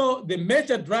 So the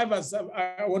major drivers,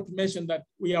 I want to mention that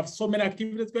we have so many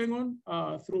activities going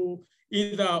on through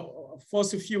either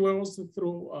fossil fuels,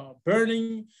 through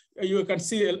burning. You can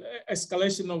see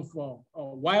escalation of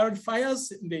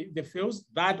wildfires in the fields.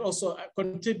 That also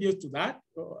contributes to that.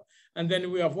 And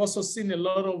then we have also seen a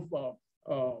lot of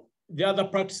the other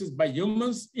practices by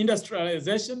humans,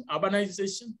 industrialization,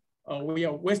 urbanization. We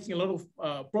are wasting a lot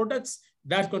of products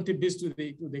that contributes to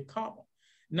the carbon.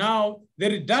 Now, the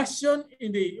reduction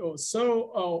in the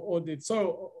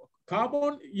soil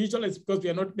carbon usually is because we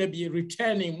are not maybe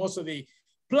returning most of the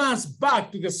plants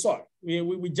back to the soil.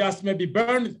 We just maybe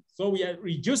burn it. So we are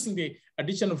reducing the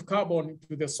addition of carbon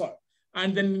to the soil.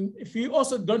 And then if you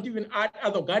also don't even add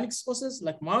other organic sources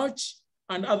like mulch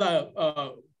and other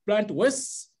plant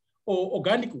wastes, or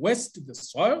organic waste to the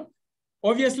soil,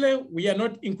 obviously we are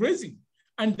not increasing.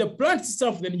 And the plant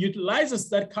itself then utilizes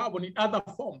that carbon in other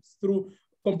forms through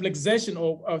complexation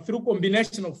or through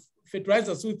combination of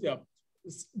fertilizers with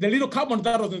the little carbon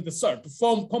that was in the soil to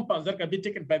form compounds that can be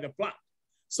taken by the plant.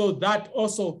 So that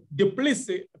also depletes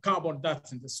the carbon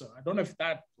that's in the soil. I don't know if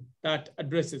that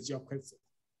addresses your question.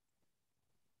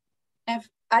 If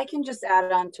I can just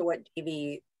add on to what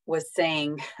Davey was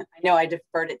saying, I know I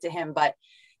deferred it to him, but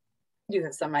I do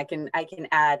have some I can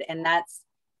add, and that's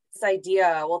this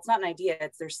idea. Well, it's not an idea;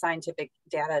 it's there's scientific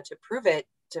data to prove it,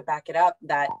 to back it up,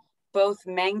 that both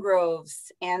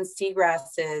mangroves and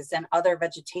seagrasses and other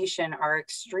vegetation are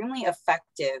extremely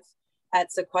effective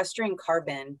at sequestering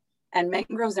carbon. And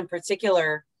mangroves in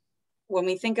particular, when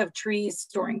we think of trees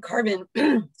storing carbon,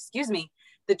 excuse me,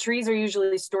 the trees are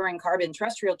usually storing carbon,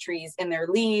 terrestrial trees, in their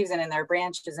leaves and in their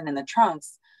branches and in the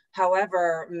trunks.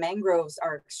 However, mangroves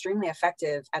are extremely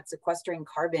effective at sequestering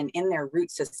carbon in their root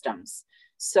systems.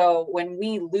 So when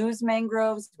we lose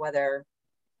mangroves, whether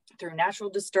through natural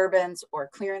disturbance or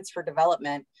clearance for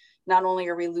development, not only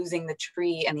are we losing the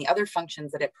tree and the other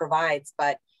functions that it provides,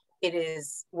 but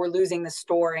we're losing the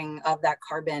storing of that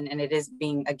carbon, and it is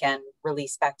being, again,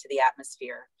 released back to the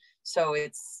atmosphere. So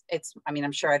it's, I mean,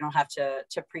 I'm sure I don't have to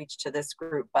preach to this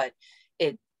group, but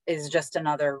it is just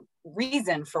another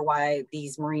reason for why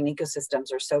these marine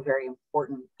ecosystems are so very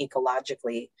important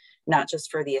ecologically, not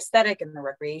just for the aesthetic and the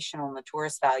recreational and the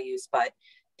tourist values, but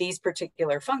these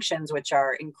particular functions, which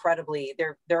are incredibly,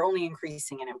 they're only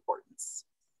increasing in importance.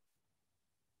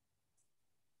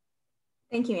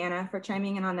 Thank you, Anna, for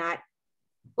chiming in on that.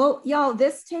 Well, y'all,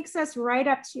 this takes us right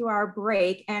up to our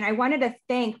break. And I wanted to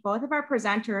thank both of our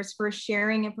presenters for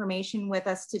sharing information with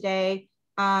us today.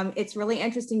 It's really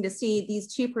interesting to see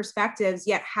these two perspectives,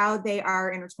 yet how they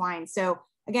are intertwined. So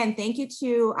again, thank you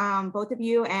to both of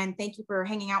you, and thank you for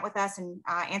hanging out with us and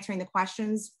answering the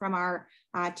questions from our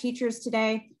teachers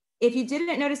today. If you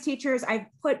didn't notice, teachers, I've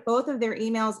put both of their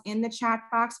emails in the chat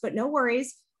box, but no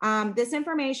worries. This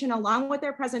information, along with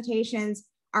their presentations,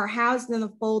 are housed in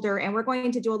the folder, and we're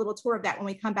going to do a little tour of that when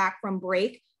we come back from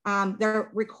break. Their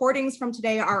recordings from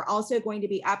today are also going to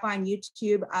be up on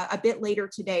YouTube a bit later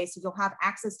today, so you'll have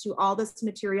access to all this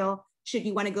material should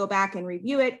you want to go back and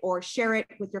review it or share it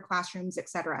with your classrooms,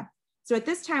 etc. So at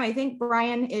this time, I think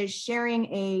Brian is sharing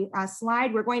a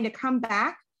slide. We're going to come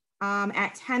back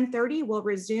at 10:30. We'll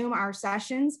resume our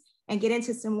sessions and get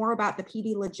into some more about the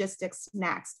PD logistics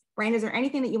next. Brian, is there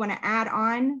anything that you want to add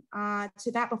on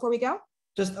to that before we go?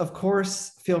 Just, of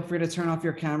course, feel free to turn off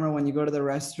your camera when you go to the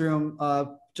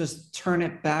restroom. Just turn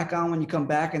it back on when you come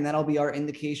back, and that'll be our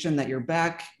indication that you're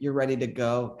back, you're ready to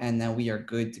go, and then we are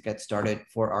good to get started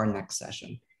for our next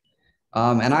session.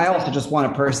 And I also just want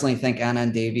to personally thank Anna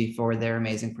and Davey for their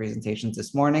amazing presentations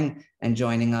this morning and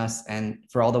joining us, and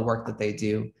for all the work that they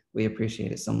do. We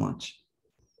appreciate it so much.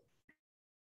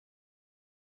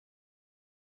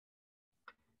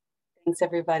 Thanks,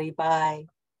 everybody. Bye.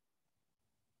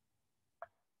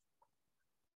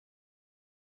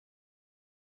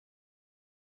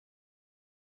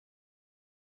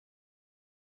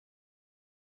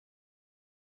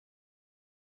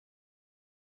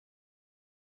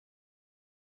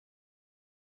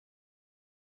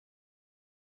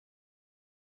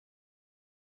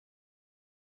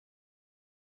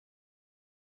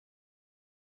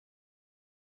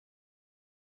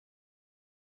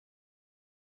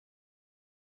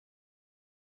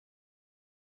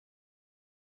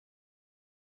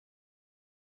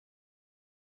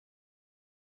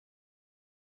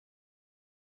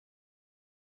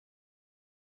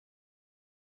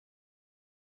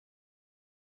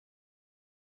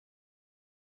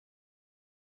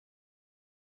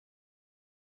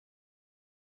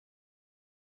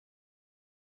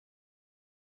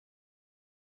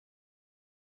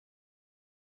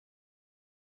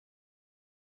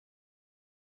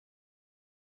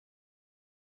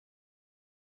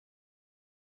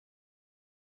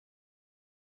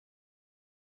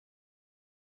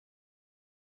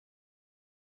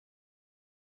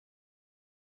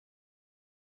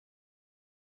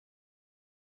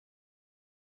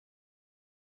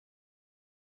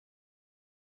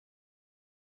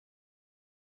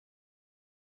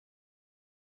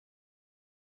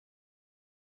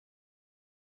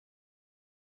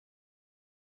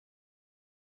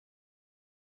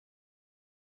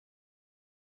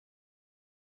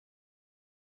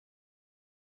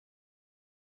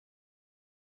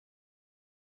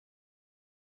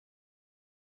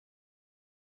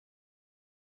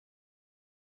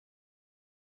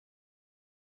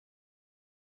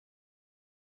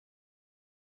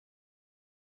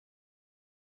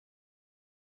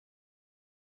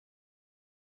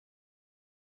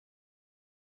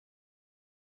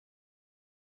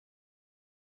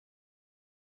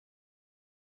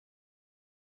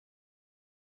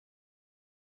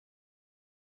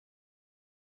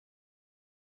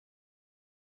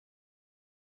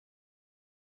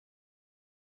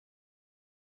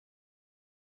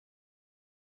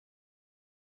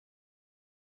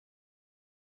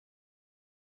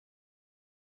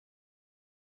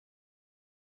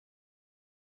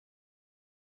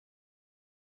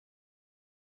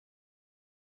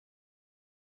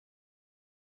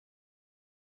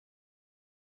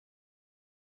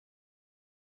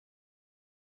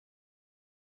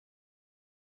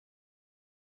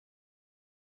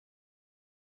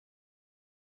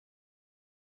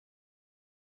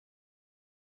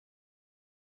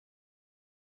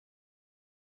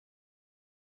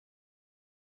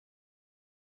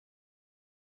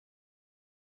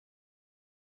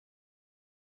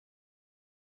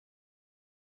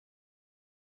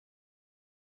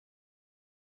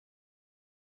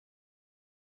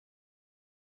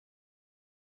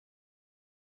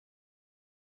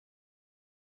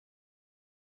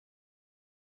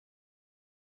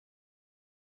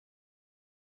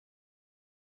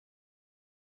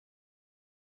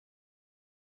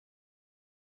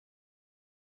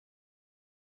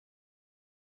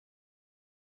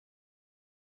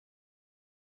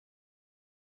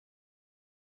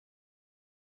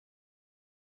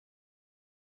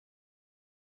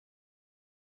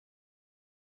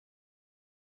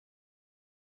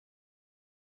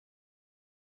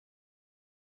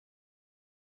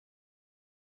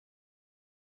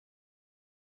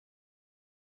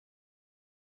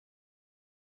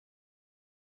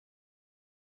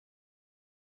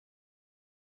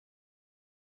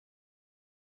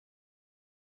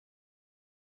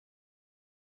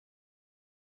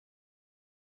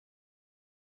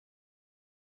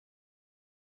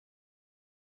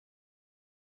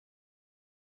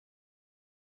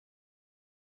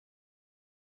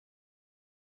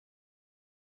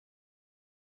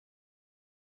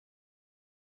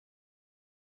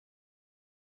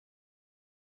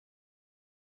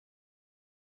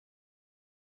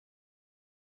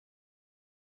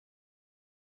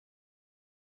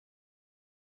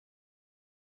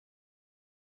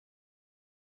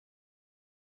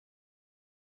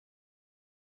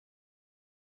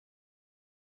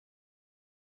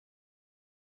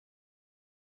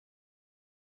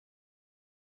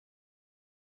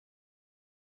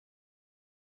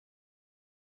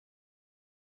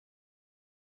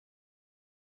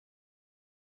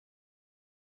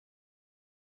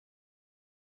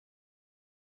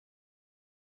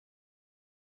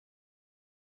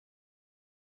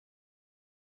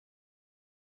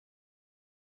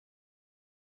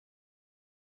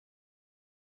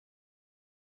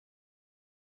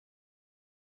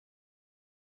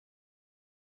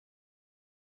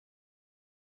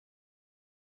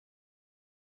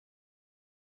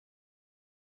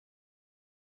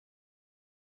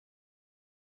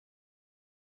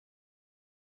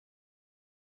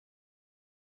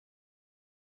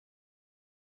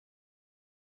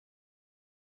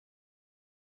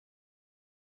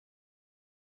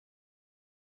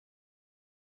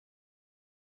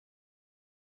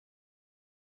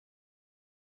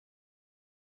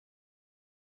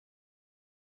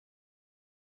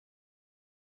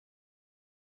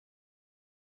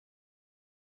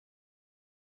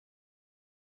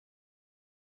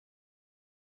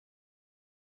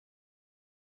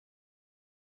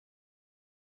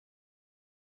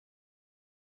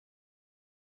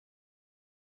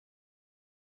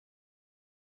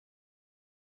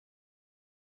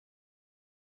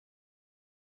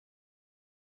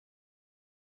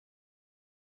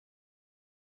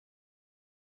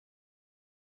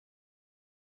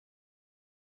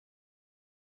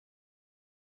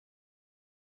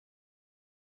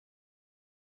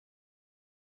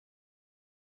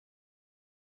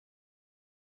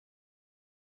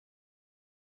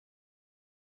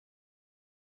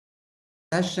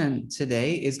 session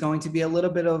today is going to be a little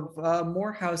bit of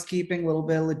more housekeeping, a little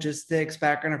bit of logistics,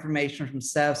 background information from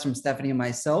Stephanie and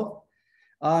myself.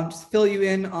 Just fill you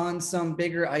in on some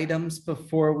bigger items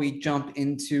before we jump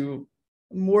into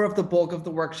more of the bulk of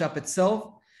the workshop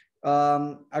itself.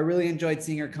 I really enjoyed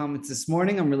seeing your comments this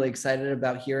morning. I'm really excited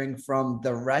about hearing from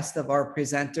the rest of our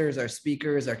presenters, our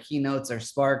speakers, our keynotes, our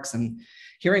sparks, and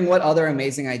hearing what other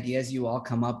amazing ideas you all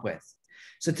come up with.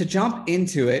 So to jump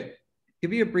into it,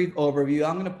 give you a brief overview.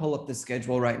 I'm going to pull up the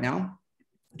schedule right now,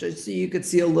 just so you could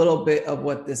see a little bit of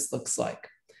what this looks like.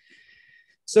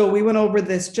 So we went over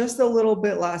this just a little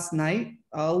bit last night,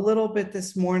 a little bit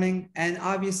this morning, and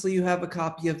obviously you have a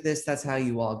copy of this. That's how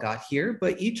you all got here,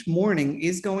 but each morning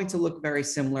is going to look very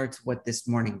similar to what this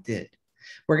morning did.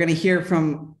 We're going to hear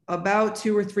from about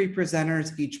 2 or 3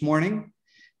 presenters each morning.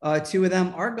 2 of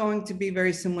them are going to be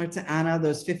very similar to Anna,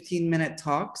 those 15-minute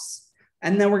talks.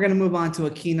 And then we're going to move on to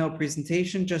a keynote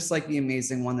presentation, just like the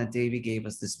amazing one that Davey gave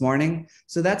us this morning.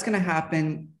 So that's going to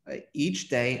happen each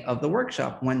day of the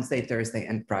workshop, Wednesday, Thursday,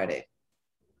 and Friday.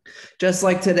 Just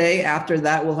like today, after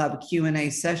that, we'll have a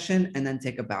Q&A session and then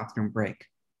take a bathroom break.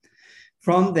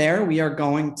 From there, we are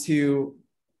going to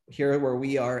here where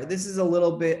we are. This is a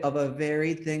little bit of a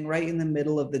varied thing right in the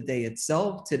middle of the day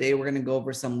itself. Today, we're going to go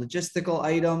over some logistical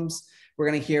items. We're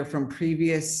going to hear from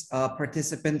previous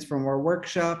participants from our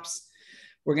workshops.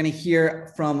 We're going to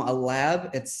hear from a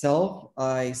lab itself,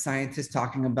 a scientist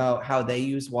talking about how they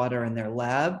use water in their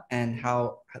lab and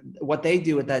what they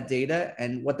do with that data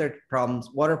and what their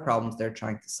water problems they're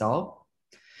trying to solve.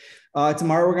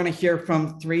 Tomorrow, we're going to hear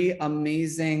from 3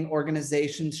 amazing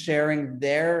organizations sharing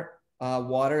their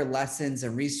water lessons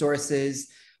and resources.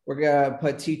 We're going to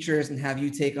put teachers and have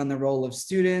you take on the role of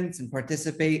students and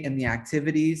participate in the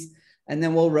activities. And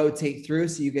then we'll rotate through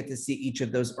so you get to see each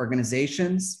of those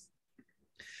organizations.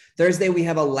 Thursday, we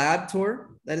have a lab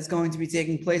tour that is going to be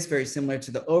taking place, very similar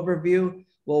to the overview.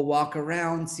 We'll walk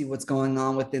around, see what's going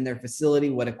on within their facility,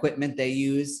 what equipment they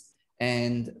use,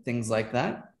 and things like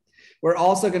that. We're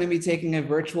also going to be taking a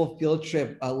virtual field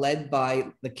trip led by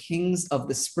the Kings of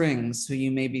the Springs, who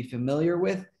you may be familiar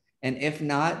with. And if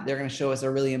not, they're going to show us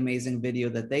a really amazing video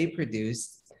that they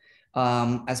produced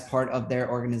as part of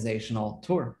their organizational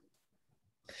tour.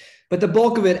 But the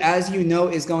bulk of it, as you know,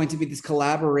 is going to be this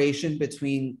collaboration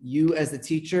between you as the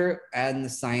teacher and the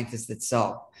scientist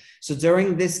itself. So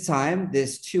during this time,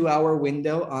 this 2-hour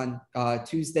window on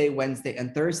Tuesday, Wednesday,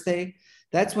 and Thursday,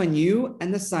 that's when you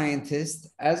and the scientist,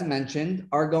 as mentioned,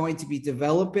 are going to be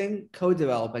co-developing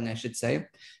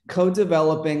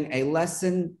a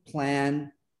lesson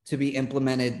plan to be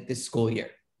implemented this school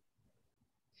year.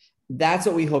 That's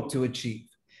what we hope to achieve.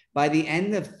 By the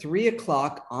end of 3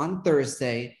 o'clock on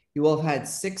Thursday, you will have had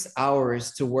 6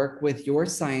 hours to work with your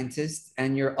scientists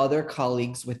and your other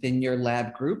colleagues within your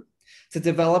lab group to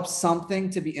develop something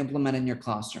to be implemented in your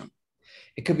classroom.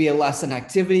 It could be a lesson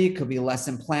activity, it could be a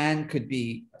lesson plan, could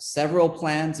be several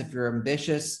plans if you're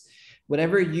ambitious,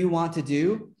 whatever you want to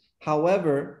do.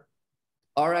 However,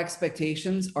 our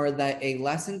expectations are that a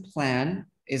lesson plan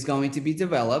is going to be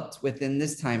developed within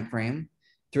this time frame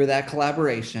through that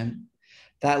collaboration.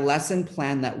 That lesson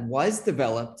plan that was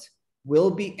developed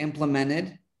will be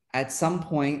implemented at some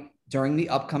point during the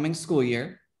upcoming school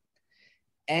year.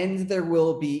 And there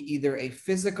will be either a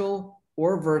physical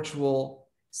or virtual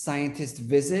scientist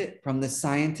visit from the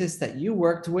scientist that you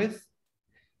worked with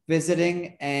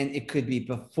visiting. And it could be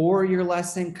before your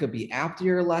lesson, could be after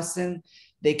your lesson.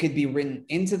 They could be written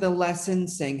into the lesson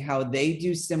saying how they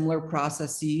do similar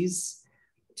processes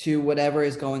to whatever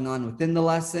is going on within the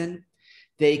lesson.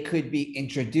 They could be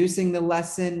introducing the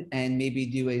lesson and maybe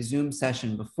do a Zoom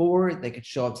session before. They could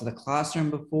show up to the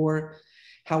classroom before.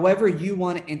 However you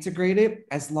want to integrate it,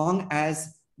 as long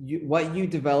as what you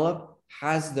develop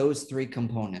has those 3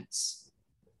 components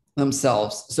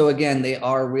themselves. So again, they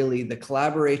are really the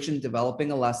collaboration,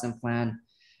 developing a lesson plan,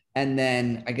 and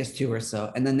then I guess 2 or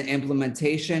so. And then the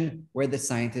implementation where the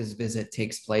scientist visit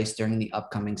takes place during the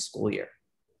upcoming school year.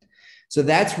 So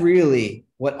that's really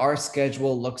what our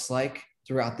schedule looks like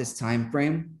throughout this time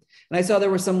frame. And I saw there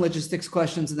were some logistics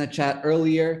questions in the chat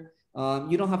earlier.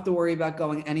 You don't have to worry about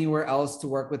going anywhere else to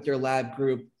work with your lab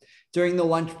group. During the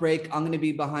lunch break, I'm going to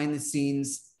be behind the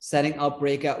scenes setting up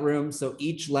breakout rooms. So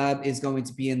each lab is going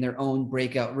to be in their own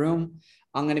breakout room.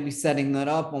 I'm going to be setting that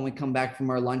up when we come back from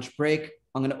our lunch break.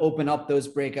 I'm going to open up those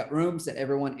breakout rooms and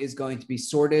everyone is going to be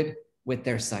sorted with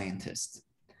their scientist.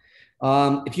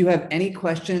 If you have any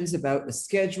questions about the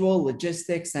schedule,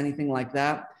 logistics, anything like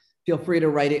that, feel free to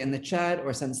write it in the chat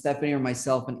or send Stephanie or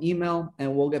myself an email,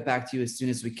 and we'll get back to you as soon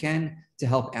as we can to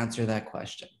help answer that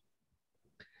question.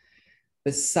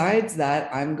 Besides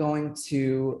that, I'm going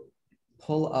to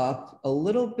pull up a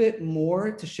little bit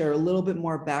more to share a little bit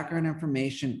more background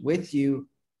information with you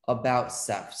about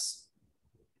CEFs.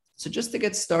 So just to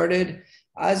get started,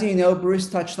 as you know, Bruce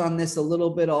touched on this a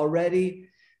little bit already.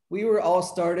 We were all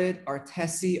started, our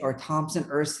TESI, our Thompson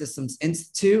Earth Systems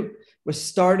Institute, was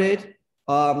started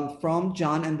from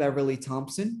John and Beverly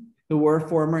Thompson, who were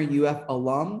former UF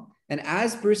alum. And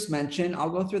as Bruce mentioned, I'll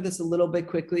go through this a little bit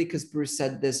quickly because Bruce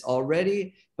said this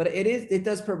already, but it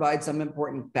does provide some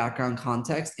important background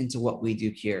context into what we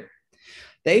do here.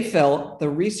 They felt the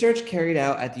research carried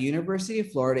out at the University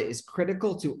of Florida is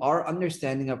critical to our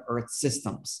understanding of Earth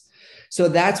systems. So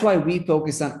that's why we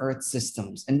focus on Earth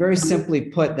systems. And very simply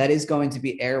put, that is going to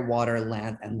be air, water,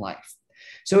 land, and life.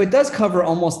 So it does cover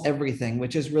almost everything,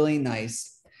 which is really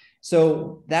nice.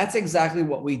 So that's exactly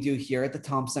what we do here at the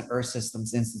Thompson Earth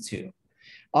Systems Institute.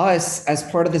 Us, as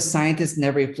part of the Scientists in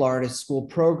Every Florida School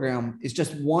program, is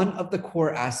just one of the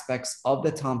core aspects of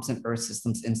the Thompson Earth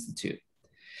Systems Institute.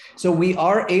 So we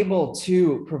are able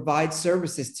to provide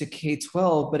services to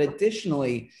K-12, but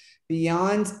additionally,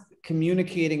 beyond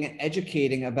communicating and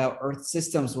educating about Earth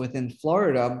systems within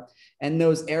Florida and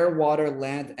those air, water,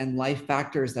 land, and life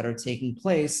factors that are taking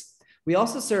place, we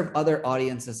also serve other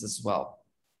audiences as well.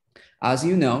 As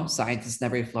you know, Scientists in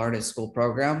Every Florida School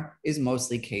program is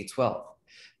mostly K-12.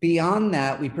 Beyond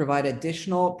that, we provide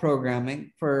additional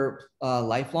programming for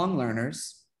lifelong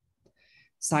learners,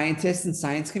 scientists and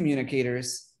science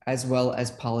communicators, as well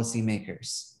as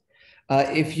policymakers.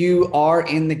 If you are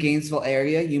in the Gainesville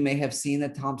area, you may have seen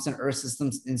that Thompson Earth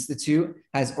Systems Institute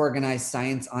has organized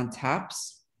Science on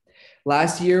Taps.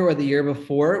 Last year or the year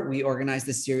before, we organized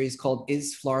a series called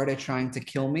Is Florida Trying to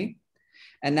Kill Me?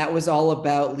 And that was all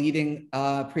about leading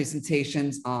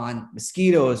presentations on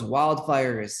mosquitoes,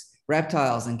 wildfires,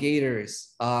 reptiles and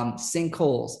gators,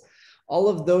 sinkholes, all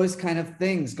of those kind of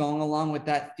things going along with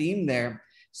that theme there.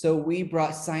 So we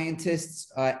brought scientists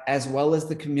as well as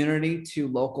the community to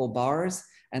local bars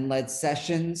and led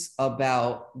sessions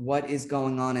about what is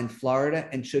going on in Florida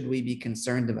and should we be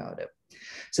concerned about it.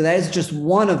 So that is just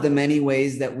one of the many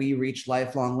ways that we reach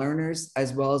lifelong learners,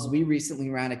 as well as we recently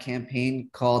ran a campaign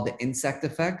called the Insect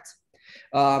Effect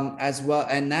as well.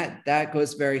 And that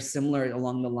goes very similar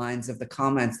along the lines of the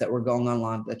comments that were going on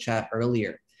along the chat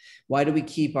earlier. Why do we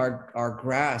keep our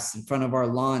grass in front of our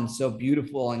lawn so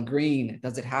beautiful and green?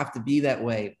 Does it have to be that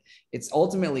way? It's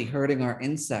ultimately hurting our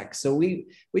insects. So we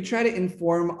try to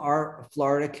inform our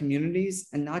Florida communities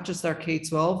and not just our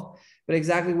K-12, but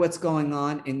exactly what's going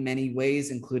on in many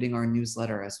ways, including our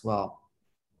newsletter as well.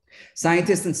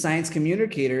 Scientists and science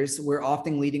communicators, we're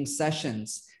often leading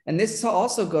sessions. And this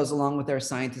also goes along with our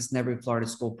Scientists in Every Florida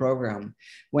School program.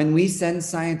 When we send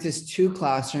scientists to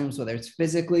classrooms, whether it's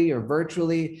physically or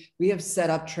virtually, we have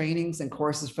set up trainings and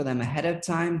courses for them ahead of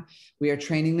time. We are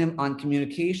training them on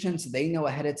communication so they know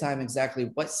ahead of time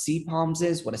exactly what CPOMS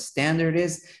is, what a standard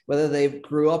is, whether they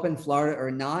grew up in Florida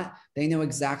or not. They know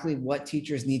exactly what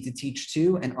teachers need to teach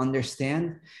to and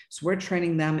understand. So we're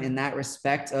training them in that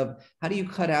respect of how do you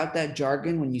cut out that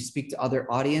jargon when you speak to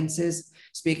other audiences.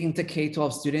 Speaking to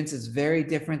K-12 students is very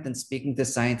different than speaking to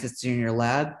scientists in your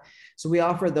lab. So we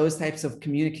offer those types of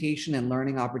communication and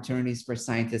learning opportunities for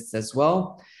scientists as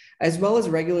well as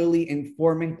regularly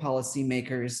informing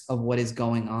policymakers of what is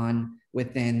going on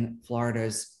within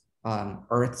Florida's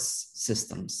Earth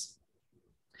systems.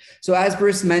 So as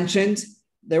Bruce mentioned,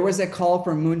 there was a call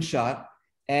for moonshot.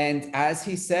 And as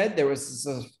he said, there was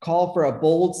a call for a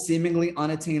bold, seemingly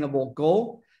unattainable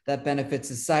goal that benefits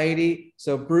society.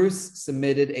 So Bruce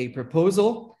submitted a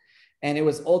proposal and it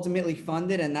was ultimately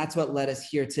funded. And that's what led us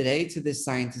here today to this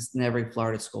Scientist in Every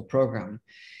Florida School program.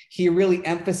 He really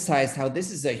emphasized how this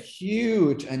is a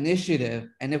huge initiative.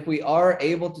 And if we are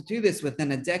able to do this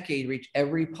within a decade, reach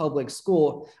every public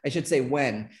school, I should say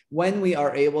when we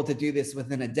are able to do this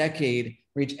within a decade,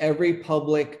 reach every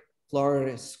public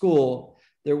Florida school,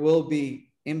 there will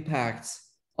be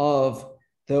impacts of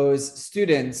those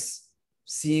students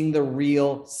seeing the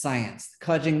real science,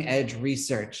 cutting edge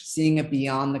research, seeing it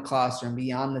beyond the classroom,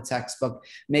 beyond the textbook,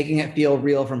 making it feel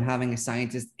real from having a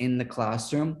scientist in the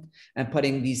classroom and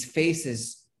putting these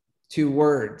faces to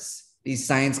words, these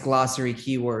science glossary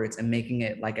keywords, and making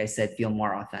it, like I said, feel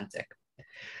more authentic.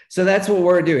 So that's what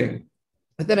we're doing.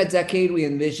 Within a decade, we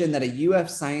envision that a UF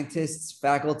scientists,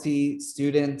 faculty,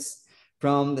 students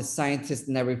from the Scientists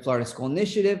in Every Florida School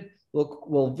initiative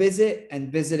will visit,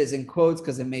 and visit is in quotes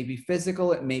because it may be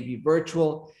physical, it may be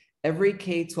virtual, every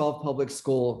K-12 public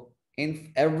school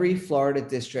in every Florida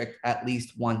district at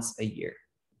least once a year.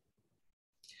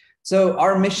 So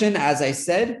our mission, as I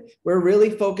said, we're really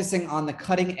focusing on the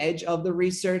cutting edge of the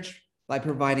research by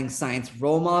providing science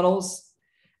role models,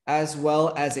 as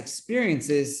well as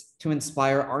experiences to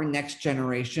inspire our next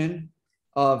generation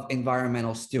of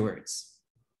environmental stewards.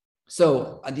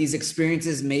 So these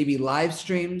experiences may be live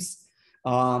streams.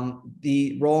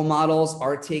 The role models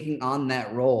are taking on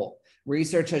that role.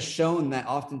 Research has shown that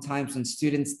oftentimes when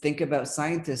students think about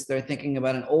scientists, they're thinking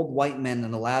about an old white man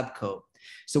in a lab coat.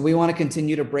 So we want to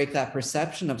continue to break that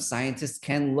perception of scientists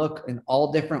can look in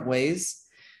all different ways.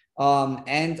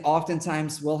 And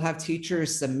oftentimes we'll have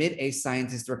teachers submit a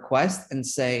scientist request and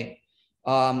say,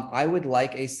 I would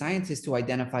like a scientist to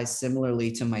identify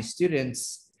similarly to my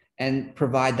students and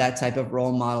provide that type of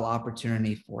role model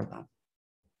opportunity for them.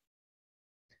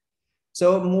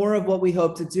 So more of what we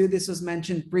hope to do, this was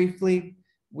mentioned briefly.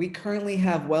 We currently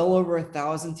have well over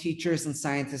 1,000 teachers and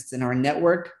scientists in our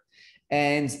network.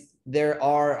 And there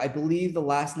are, I believe the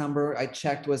last number I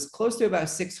checked was close to about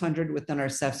 600 within our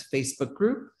CEF's Facebook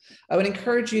group. I would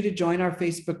encourage you to join our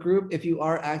Facebook group if you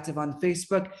are active on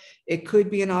Facebook. It could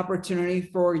be an opportunity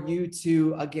for you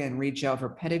to, again, reach out for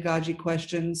pedagogy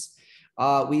questions.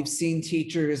 We've seen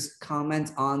teachers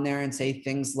comment on there and say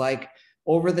things like,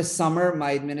 over the summer,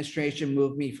 my administration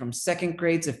moved me from 2nd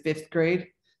grade to 5th grade.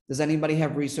 Does anybody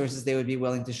have resources they would be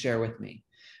willing to share with me?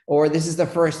 Or this is the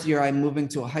first year I'm moving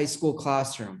to a high school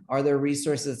classroom. Are there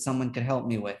resources that someone could help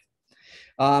me with?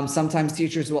 Sometimes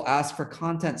teachers will ask for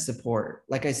content support,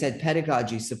 like I said,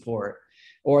 pedagogy support,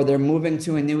 or they're moving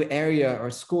to a new area or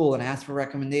school and ask for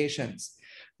recommendations.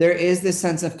 There is this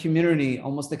sense of community,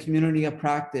 almost a community of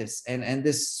practice, and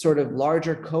this sort of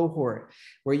larger cohort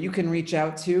where you can reach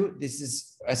out to. This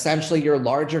is essentially your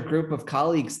larger group of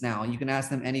colleagues now. You can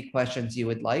ask them any questions you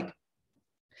would like.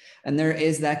 And there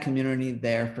is that community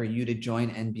there for you to join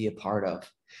and be a part of.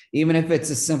 Even if it's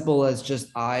as simple as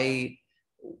just,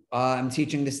 I'm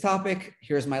teaching this topic,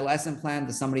 here's my lesson plan.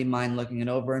 Does somebody mind looking it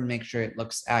over and make sure it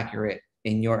looks accurate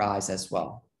in your eyes as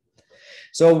well?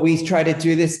 So we try to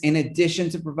do this in addition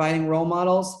to providing role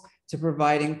models, to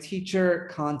providing teacher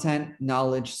content,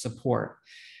 knowledge, support.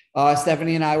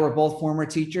 Stephanie and I were both former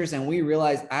teachers, and we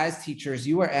realized as teachers,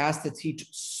 you are asked to teach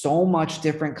so much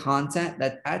different content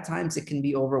that at times it can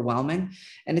be overwhelming.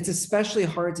 And it's especially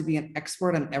hard to be an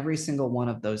expert on every single one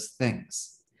of those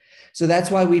things. So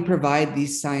that's why we provide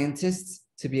these scientists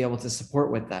to be able to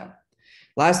support with that.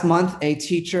 Last month, a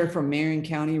teacher from Marion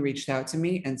County reached out to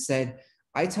me and said,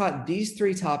 I taught these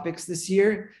 3 topics this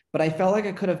year, but I felt like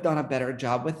I could have done a better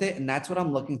job with it. And that's what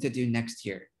I'm looking to do next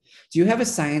year. Do you have a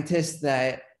scientist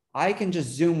that I can just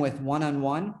Zoom with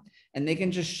one-on-one and they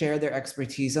can just share their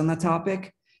expertise on the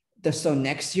topic? So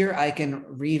next year I can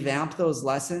revamp those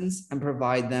lessons and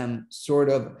provide them sort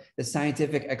of the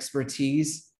scientific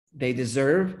expertise they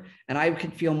deserve. And I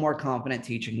could feel more confident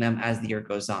teaching them as the year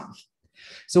goes on.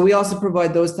 So we also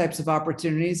provide those types of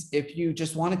opportunities. If you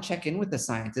just want to check in with the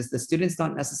scientists, the students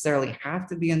don't necessarily have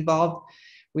to be involved.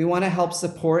 We want to help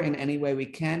support in any way we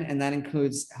can, and that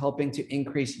includes helping to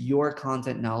increase your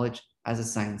content knowledge as a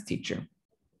science teacher.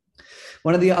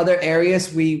 One of the other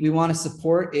areas we want to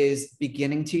support is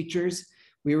beginning teachers.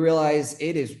 We realize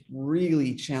it is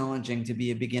really challenging to be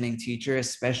a beginning teacher,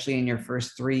 especially in your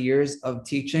first 3 years of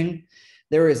teaching.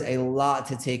 There is a lot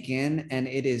to take in, and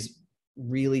it is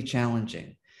really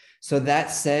challenging. So that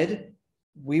said,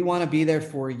 we want to be there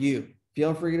for you.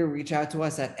 Feel free to reach out to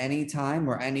us at any time,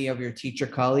 or any of your teacher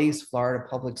colleagues, Florida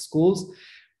Public Schools.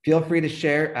 Feel free to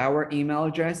share our email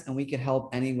address and we can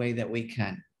help any way that we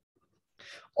can.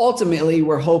 Ultimately,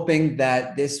 we're hoping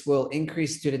that this will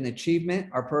increase student achievement.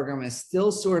 Our program is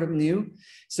still sort of new,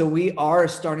 so we are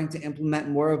starting to implement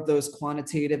more of those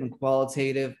quantitative and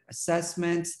qualitative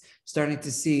assessments, starting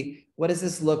to see what does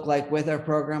this look like with our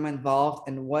program involved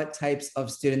and what types of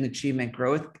student achievement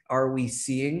growth are we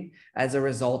seeing as a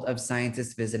result of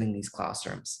scientists visiting these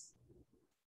classrooms.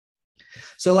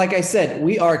 So like I said,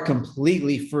 we are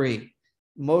completely free.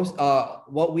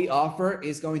 What we offer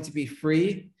is going to be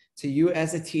free to you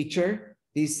as a teacher.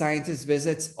 These scientist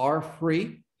visits are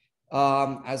free,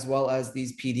 as well as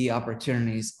these PD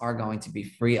opportunities are going to be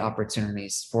free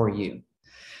opportunities for you.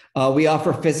 We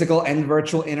offer physical and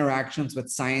virtual interactions with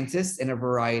scientists in a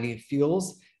variety of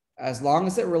fields. As long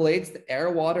as it relates to air,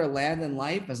 water, land, and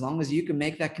life, as long as you can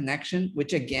make that connection,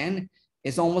 which again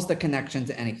is almost a connection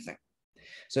to anything.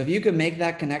 So if you can make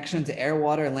that connection to air,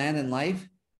 water, land, and life,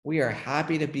 we are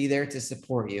happy to be there to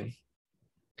support you.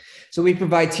 So we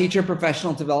provide teacher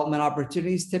professional development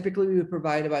opportunities. Typically, we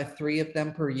provide about 3 of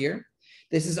them per year.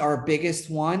 This is our biggest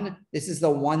one. This is the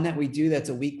one that we do that's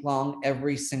a week long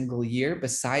every single year.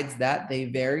 Besides that, they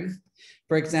vary.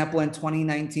 For example, in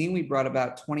 2019, we brought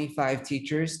about 25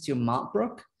 teachers to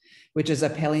Montbrook, which is a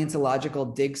paleontological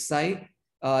dig site,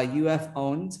 UF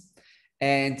owned.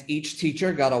 And each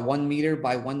teacher got a 1 meter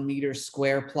by 1 meter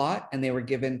square plot, and they were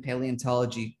given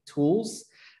paleontology tools,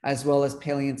 as well as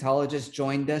paleontologists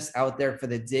joined us out there for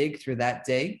the dig through that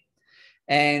day.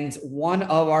 And one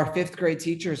of our 5th grade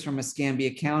teachers from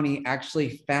Escambia County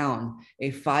actually found a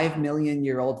 5 million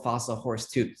year old fossil horse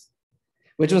tooth,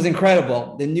 which was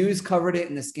incredible. The news covered it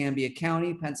in Escambia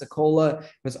County. Pensacola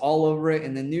was all over it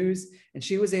in the news. And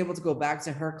she was able to go back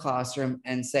to her classroom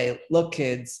and say, look,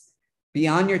 kids,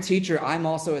 beyond your teacher, I'm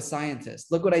also a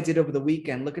scientist. Look what I did over the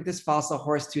weekend. Look at this fossil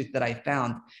horse tooth that I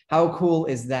found. How cool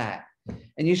is that?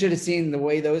 And you should have seen the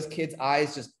way those kids'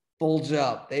 eyes just bulge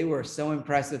up. They were so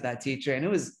impressed with that teacher, and it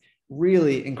was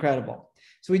really incredible.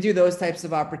 So we do those types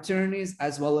of opportunities,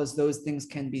 as well as those things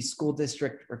can be school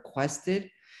district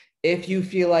requested. If you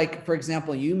feel like, for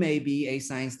example, you may be a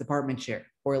science department chair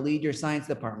or lead your science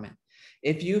department.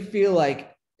 If you feel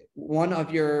like one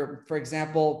of your, for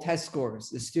example, test scores,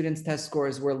 the students' test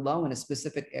scores were low in a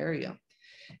specific area,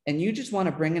 and you just want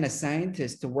to bring in a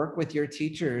scientist to work with your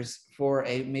teachers for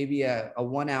maybe a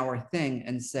 1 hour thing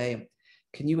and say,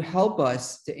 can you help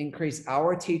us to increase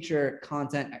our teacher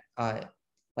content,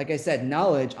 like I said,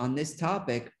 knowledge on this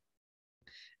topic?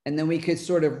 And then we could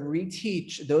sort of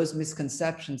reteach those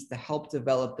misconceptions to help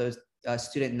develop those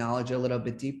student knowledge a little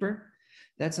bit deeper.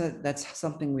 That's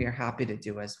something we are happy to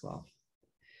do as well.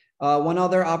 One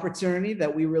other opportunity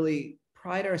that we really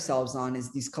pride ourselves on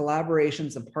is these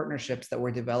collaborations and partnerships that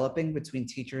we're developing between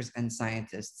teachers and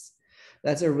scientists.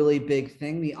 That's a really big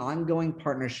thing, the ongoing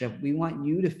partnership. We want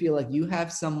you to feel like you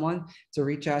have someone to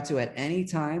reach out to at any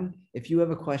time. If you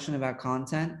have a question about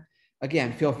content,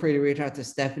 again, feel free to reach out to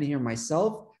Stephanie or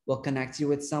myself. We'll connect you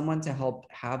with someone to help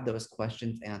have those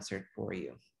questions answered for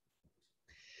you.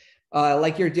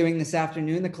 Like you're doing this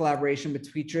afternoon, the collaboration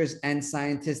between teachers and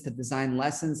scientists to design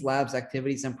lessons, labs,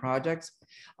 activities, and projects.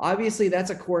 Obviously, that's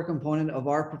a core component of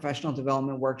our professional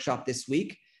development workshop this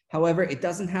week. However, it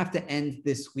doesn't have to end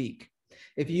this week.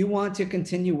 If you want to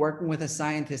continue working with a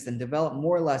scientist and develop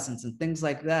more lessons and things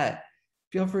like that,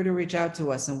 feel free to reach out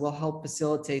to us and we'll help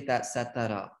facilitate that, set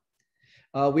that up.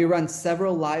 We run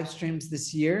several live streams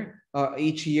this year,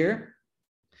 each year.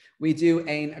 We do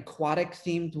an aquatic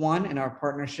themed one in our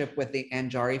partnership with the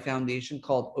Anjari Foundation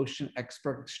called Ocean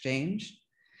Expert Exchange.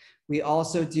 We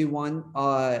also do one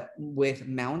with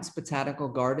Mounts Botanical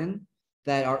Garden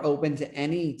that are open to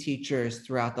any teachers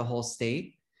throughout the whole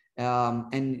state.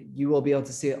 And you will be able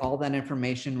to see all that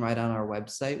information right on our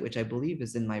website, which I believe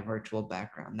is in my virtual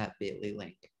background, that bit.ly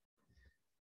link.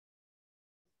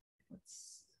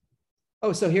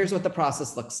 Oh, so here's what the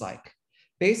process looks like.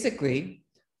 Basically,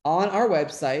 on our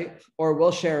website, or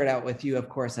we'll share it out with you, of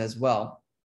course, as well,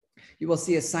 you will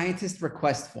see a scientist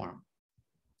request form.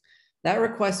 That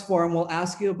request form will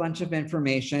ask you a bunch of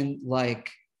information like,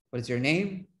 what is your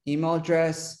name, email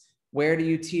address, where do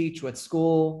you teach, what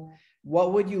school,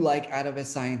 what would you like out of a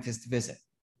scientist visit?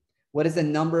 What is the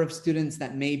number of students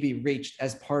that may be reached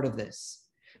as part of this?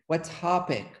 What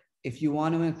topic? If you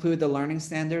want to include the learning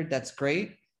standard, that's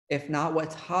great. If not,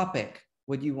 what topic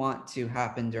would you want to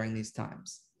happen during these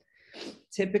times?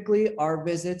 Typically, our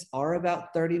visits are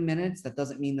about 30 minutes. That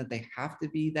doesn't mean that they have to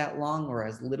be that long or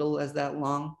as little as that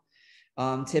long.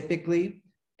 Typically,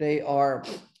 they are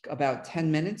about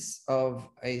 10 minutes of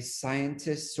a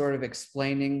scientist sort of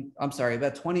explaining,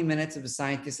 about 20 minutes of a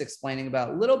scientist explaining about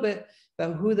a little bit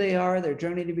about who they are, their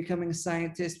journey to becoming a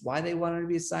scientist, why they wanted to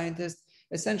be a scientist,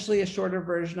 essentially a shorter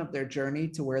version of their journey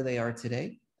to where they are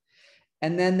today.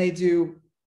 And then they do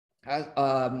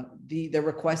the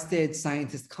requested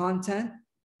scientist content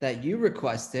that you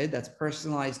requested that's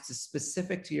personalized to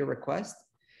specific to your request.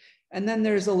 And then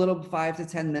there's a little 5 to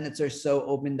 10 minutes or so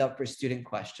opened up for student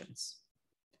questions.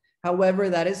 However,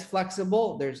 that is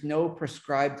flexible. There's no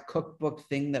prescribed cookbook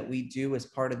thing that we do as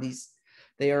part of these.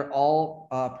 They are all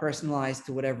personalized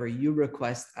to whatever you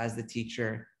request as the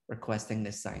teacher requesting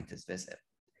this scientist visit.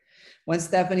 When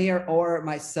Stephanie or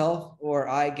myself or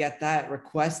I get that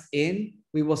request in,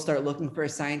 we will start looking for a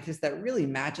scientist that really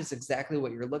matches exactly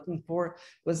what you're looking for.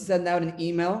 We'll send out an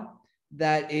email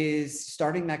that is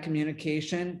starting that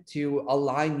communication to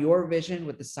align your vision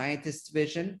with the scientist's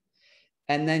vision.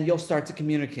 And then you'll start to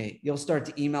communicate. You'll start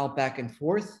to email back and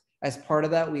forth. As part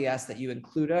of that, we ask that you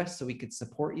include us so we could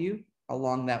support you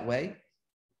along that way.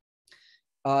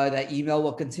 That email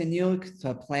will continue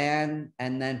to plan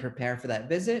and then prepare for that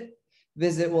visit.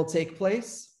 Visit will take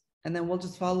place, and then we'll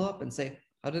just follow up and say,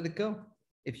 how did it go?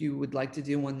 If you would like to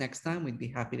do one next time, we'd be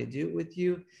happy to do it with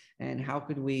you. And how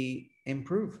could we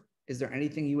improve? Is there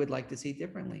anything you would like to see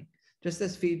differently? Just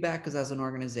as feedback, because as an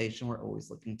organization, we're always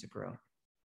looking to grow.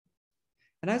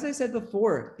 And as I said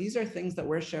before, these are things that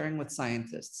we're sharing with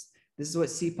scientists. This is what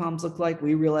CPOMs look like.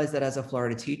 We realize that as a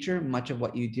Florida teacher, much of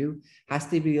what you do has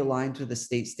to be aligned to the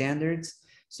state standards.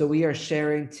 So we are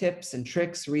sharing tips and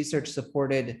tricks, research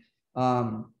supported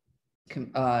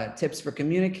tips for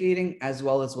communicating, as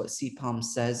well as what CPOM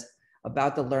says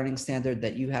about the learning standard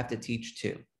that you have to teach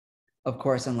to. Of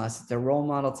course, unless it's a role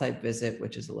model type visit,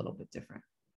 which is a little bit different.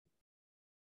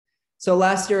 So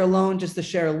last year alone, just to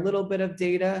share a little bit of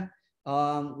data,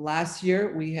 last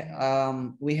year we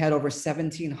had over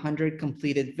 1,700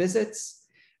 completed visits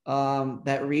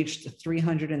that reached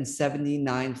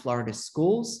 379 Florida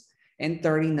schools and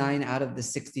 39 out of the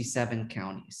 67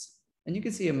 counties. And you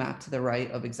can see a map to the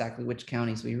right of exactly which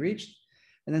counties we reached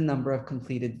and the number of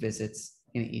completed visits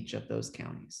in each of those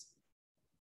counties.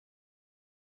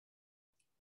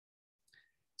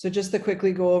 So just to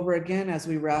quickly go over again, as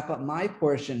we wrap up my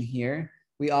portion here,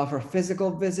 we offer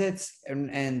physical visits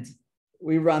and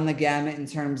we run the gamut in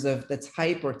terms of the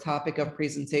type or topic of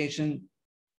presentation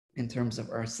in terms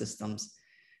of our systems.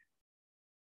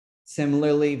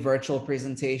 Similarly, virtual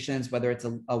presentations, whether it's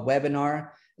a webinar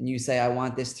and you say, I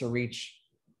want this to reach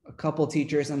a couple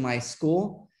teachers in my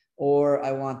school, or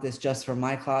I want this just for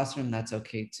my classroom, that's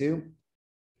okay too.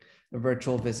 The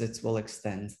virtual visits will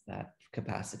extend that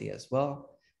capacity as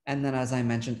well. And then, as I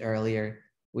mentioned earlier,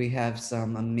 we have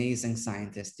some amazing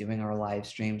scientists doing our live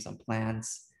streams on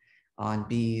plants, on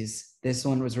bees. This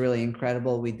one was really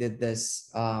incredible. We did this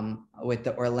with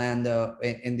the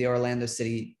in the Orlando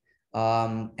City,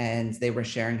 and they were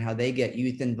sharing how they get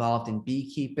youth involved in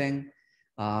beekeeping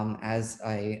as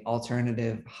an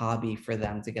alternative hobby for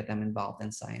them to get them involved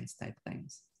in science type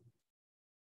things.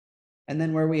 And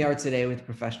then where we are today with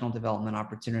professional development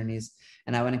opportunities.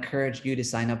 And I would encourage you to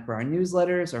sign up for our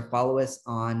newsletters or follow us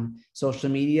on social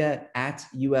media at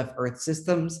UF Earth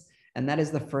Systems. And that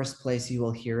is the first place you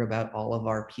will hear about all of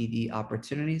our PD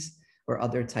opportunities or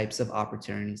other types of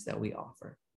opportunities that we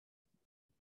offer.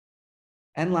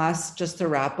 And last, just to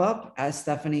wrap up, as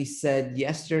Stephanie said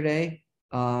yesterday,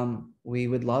 we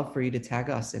would love for you to tag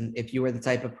us. And if you are the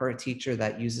type of teacher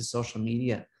that uses social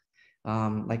media,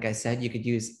 like I said, you could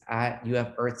use at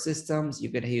UF Earth Systems, you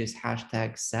could use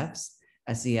hashtag SEFS,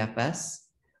 SEFS,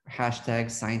 or hashtag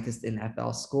scientist in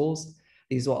FL schools.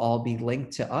 These will all be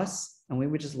linked to us. And we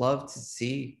would just love to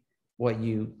see what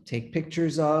you take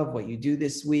pictures of, what you do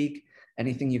this week,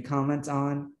 anything you comment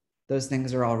on. Those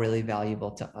things are all really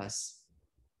valuable to us.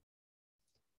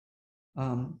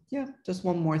 Yeah, just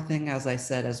one more thing, as I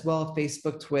said as well,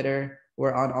 Facebook, Twitter,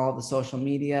 we're on all the social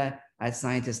media at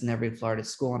Scientists in Every Florida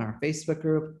School on our Facebook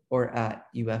group or at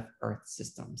UF Earth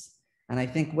Systems. And I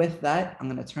think with that, I'm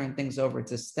going to turn things over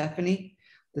to Stephanie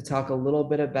to talk a little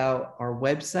bit about our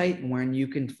website and where you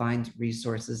can find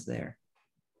resources there.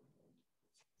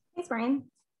 Thanks, Brian.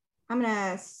 I'm going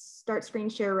to start screen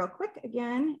share real quick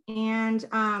again. And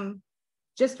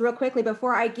just real quickly,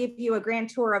 before I give you a grand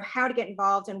tour of how to get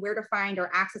involved and where to find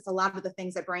or access a lot of the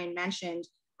things that Brian mentioned,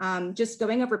 just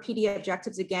going over PD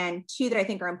objectives again, two that I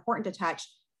think are important to touch.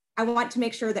 I want to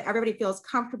make sure that everybody feels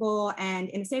comfortable and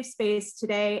in a safe space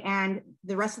today and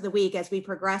the rest of the week as we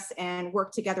progress and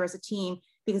work together as a team,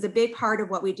 because a big part of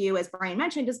what we do, as Brian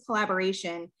mentioned, is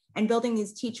collaboration and building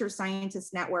these teacher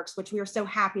scientist networks, which we are so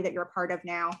happy that you're a part of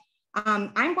now.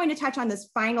 I'm going to touch on this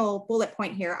final bullet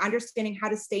point here, understanding how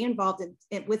to stay involved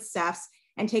with SEFs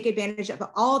and take advantage of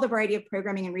all the variety of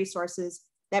programming and resources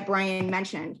that Brian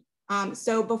mentioned.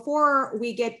 So before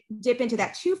we dip into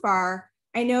that too far,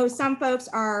 I know some folks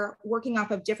are working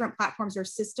off of different platforms or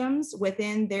systems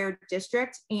within their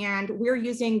district, and we're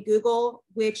using Google,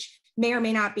 which may or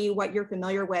may not be what you're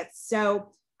familiar with. So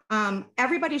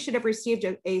everybody should have received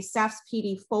a SEFs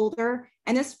PD folder,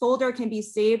 and this folder can be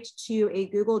saved to a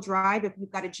Google Drive if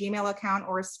you've got a Gmail account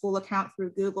or a school account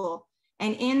through Google.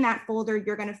 And in that folder,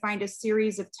 you're going to find a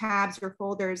series of tabs or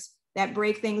folders that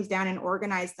break things down and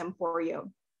organize them for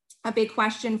you. A big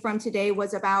question from today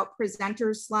was about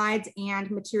presenters, slides,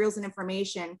 and materials and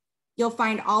information. You'll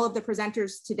find all of the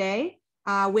presenters today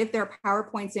with their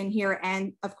PowerPoints in here.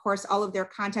 And of course, all of their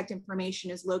contact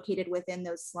information is located within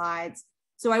those slides.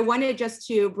 So I wanted just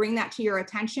to bring that to your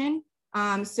attention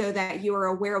so that you are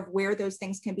aware of where those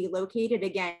things can be located.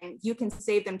 Again, you can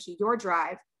save them to your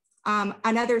drive.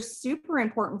 Another super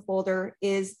important folder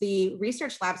is the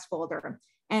Research Labs folder.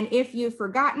 And if you've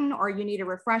forgotten or you need a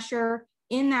refresher,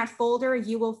 in that folder,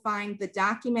 you will find the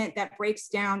document that breaks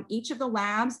down each of the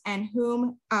labs and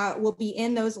whom will be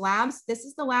in those labs. This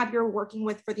is the lab you're working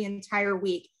with for the entire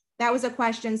week. That was a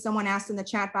question someone asked in the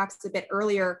chat box a bit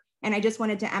earlier, and I just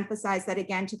wanted to emphasize that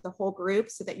again to the whole group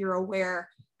so that you're aware.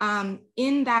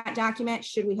 In that document,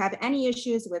 should we have any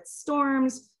issues with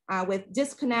storms, with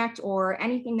disconnect, or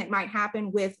anything that might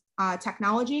happen with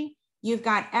technology, you've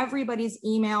got everybody's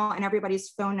email and everybody's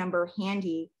phone number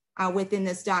handy within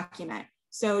this document.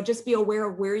 So just be aware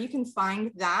of where you can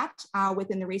find that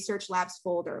within the Research Labs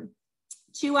folder.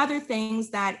 Two other things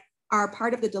that are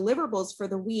part of the deliverables for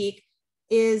the week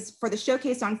is for the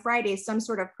showcase on Friday, some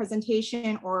sort of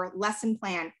presentation or lesson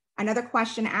plan. Another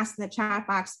question asked in the chat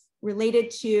box related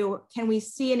to, can we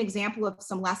see an example of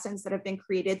some lessons that have been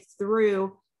created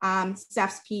through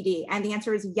CEF's PD? And the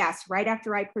answer is yes. Right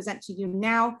after I present to you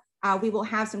now, we will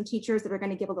have some teachers that are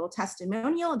going to give a little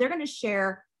testimonial. They're going to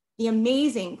share the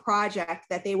amazing project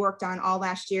that they worked on all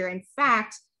last year. In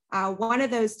fact, one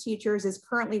of those teachers is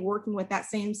currently working with that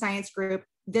same science group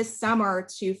this summer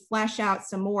to flesh out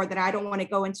some more that I don't want to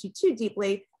go into too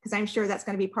deeply, because I'm sure that's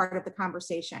going to be part of the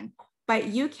conversation. But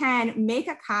you can make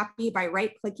a copy by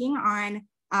right-clicking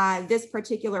on this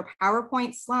particular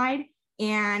PowerPoint slide,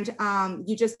 and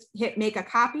you just hit make a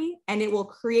copy, and it will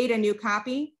create a new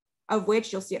copy, of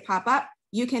which you'll see it pop up.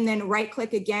 You can then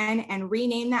right-click again and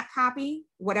rename that copy,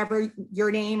 whatever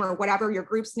your name or whatever your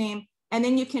group's name, and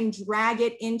then you can drag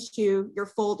it into your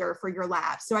folder for your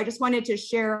lab. So I just wanted to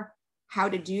share how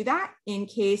to do that in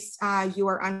case you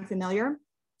are unfamiliar.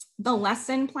 The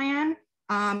lesson plan,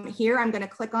 here I'm going to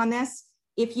click on this.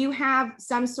 If you have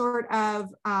some sort of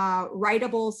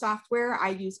writable software, I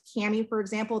use Kami, for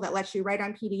example, that lets you write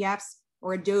on PDFs,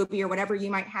 or Adobe or whatever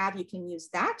you might have, you can use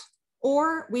that.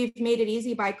 Or we've made it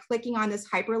easy by clicking on this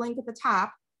hyperlink at the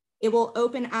top. It will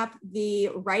open up the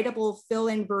writable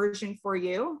fill-in version for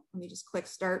you. Let me just click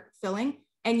start filling,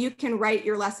 and you can write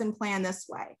your lesson plan this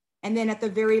way. And then at the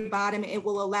very bottom, it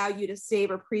will allow you to save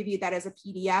or preview that as a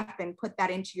PDF and put that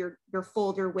into your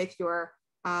folder with your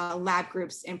lab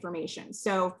group's information.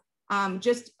 So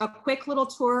just a quick little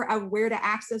tour of where to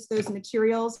access those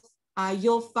materials.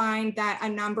 You'll find that a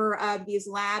number of these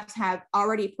labs have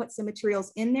already put some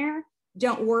materials in there.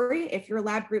 Don't worry if your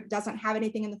lab group doesn't have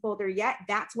anything in the folder yet,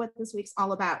 that's what this week's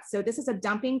all about. So this is a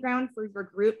dumping ground for your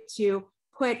group to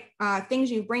put things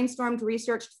you've brainstormed,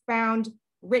 researched, found,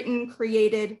 written,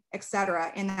 created,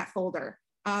 etc. in that folder.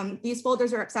 These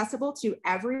folders are accessible to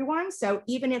everyone. So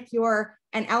even if you're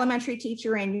an elementary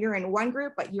teacher and you're in one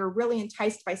group, but you're really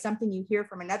enticed by something you hear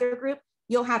from another group,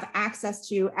 you'll have access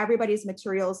to everybody's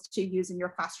materials to use in your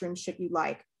classroom should you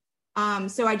like.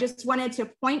 So I just wanted to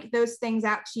point those things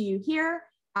out to you here.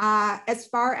 As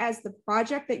far as the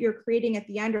project that you're creating at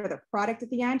the end or the product at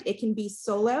the end, it can be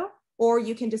solo, or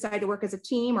you can decide to work as a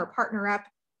team or partner up.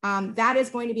 That is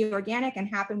going to be organic and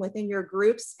happen within your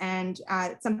groups, and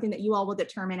it's something that you all will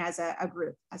determine as a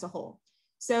group, as a whole.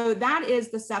 So that is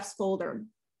the CEF's folder.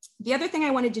 The other thing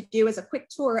I wanted to do is a quick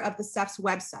tour of the CEF's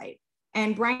website.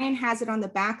 And Brian has it on the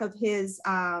back of his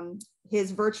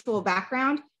virtual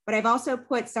background, but I've also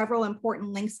put several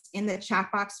important links in the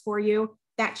chat box for you.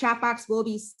 That chat box will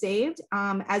be saved,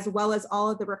 as well as all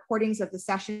of the recordings of the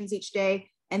sessions each day,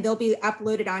 and they'll be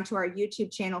uploaded onto our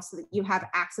YouTube channel so that you have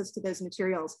access to those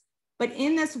materials. But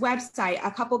in this website,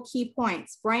 a couple key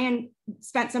points. Brian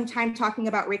spent some time talking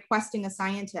about requesting a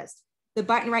scientist. The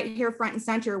button right here, front and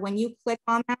center, when you click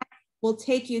on that, will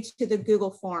take you to the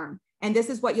Google form. And this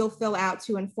is what you'll fill out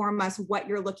to inform us what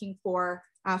you're looking for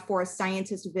a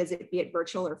scientist visit, be it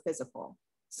virtual or physical.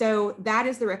 So that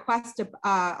is the request of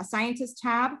a scientist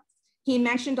tab. He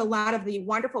mentioned a lot of the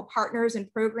wonderful partners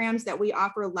and programs that we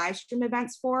offer live stream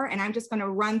events for. And I'm just going to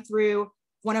run through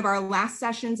one of our last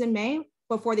sessions in May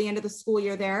before the end of the school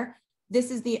year there.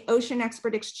 This is the Ocean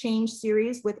Expert Exchange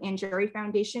series with Angeri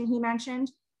Foundation he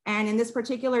mentioned. And in this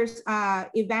particular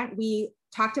event, we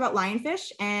talked about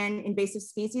lionfish and invasive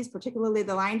species, particularly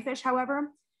the lionfish.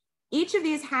 However, each of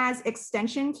these has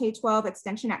extension, K-12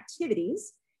 extension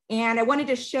activities. And I wanted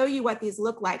to show you what these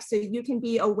look like so you can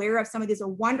be aware of some of these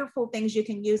wonderful things you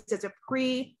can use as a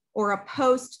pre or a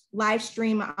post live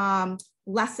stream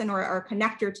lesson or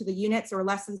connector to the units or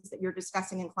lessons that you're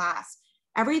discussing in class.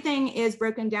 Everything is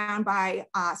broken down by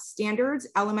standards,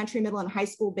 elementary, middle, and high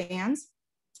school bands.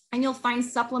 And you'll find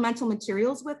supplemental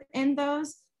materials within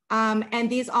those. And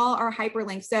these all are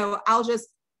hyperlinked. So I'll just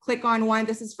click on one.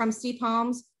 This is from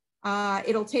CPalms.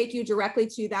 It'll take you directly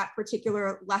to that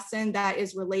particular lesson that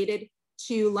is related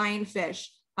to lionfish.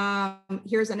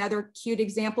 Here's another cute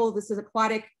example. This is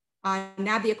aquatic,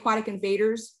 NAB the Aquatic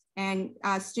Invaders, and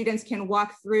students can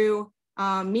walk through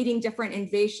meeting different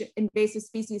invasive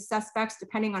species suspects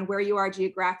depending on where you are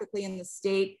geographically in the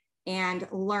state, and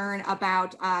learn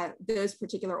about those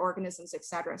particular organisms, et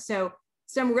cetera. So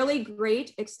some really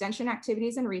great extension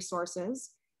activities and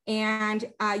resources. And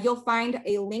you'll find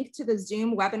a link to the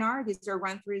Zoom webinar. These are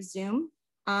run through Zoom.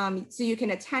 So you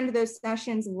can attend those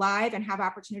sessions live and have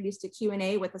opportunities to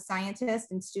Q&A with a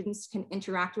scientist, and students can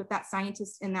interact with that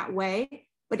scientist in that way.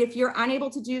 But if you're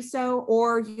unable to do so,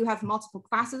 or you have multiple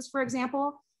classes, for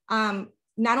example,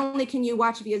 not only can you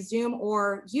watch via Zoom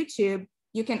or YouTube,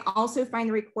 you can also find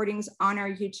the recordings on our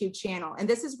YouTube channel. And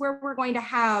this is where we're going to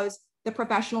house the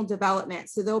professional development.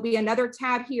 So there'll be another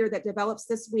tab here that develops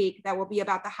this week that will be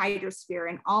about the Hydrosphere,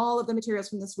 and all of the materials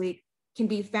from this week can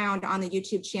be found on the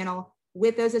YouTube channel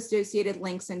with those associated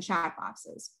links and chat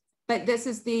boxes. But this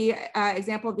is the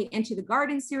example of the Into the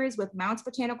Garden series with Mounts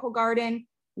Botanical Garden.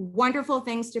 Wonderful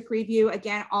things to preview.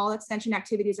 Again, all extension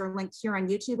activities are linked here on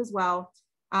YouTube as well.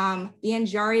 The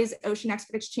Anjari's Ocean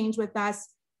Expert Exchange with us.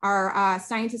 Our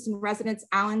scientist in residence,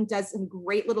 Alan, does a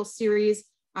great little series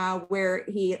where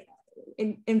he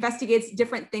investigates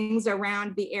different things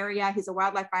around the area. He's a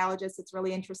wildlife biologist. It's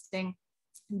really interesting.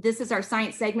 This is our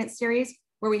science segment series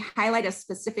where we highlight a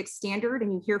specific standard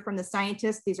and you hear from the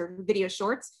scientists. These are video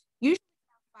shorts, usually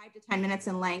 5 to 10 minutes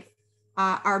in length.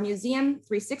 Our Museum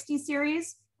 360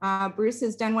 series, Bruce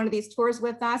has done one of these tours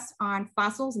with us on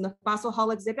fossils in the Fossil Hall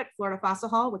exhibit, Florida Fossil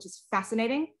Hall, which is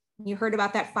fascinating. You heard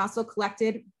about that fossil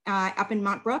collected up in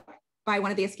Montbrook by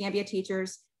one of the Escambia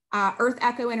teachers. Earth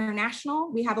Echo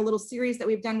International, we have a little series that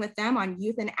we've done with them on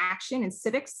youth in action and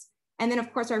civics. And then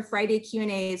of course our Friday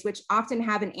Q&As, which often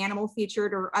have an animal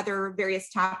featured or other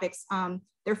various topics.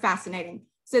 They're fascinating.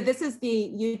 So this is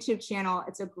the YouTube channel.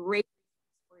 It's a great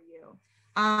for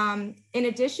you. In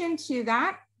addition to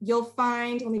that, you'll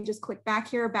find, let me just click back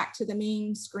here, back to the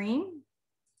main screen.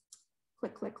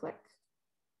 Click, click, click.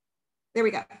 There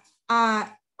we go.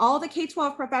 All the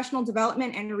K-12 professional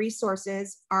development and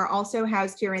resources are also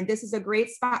housed here. And this is a great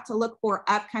spot to look for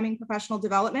upcoming professional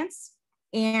developments.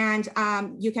 And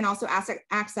you can also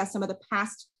access some of the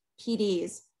past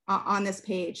PDs on this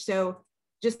page. So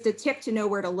just a tip to know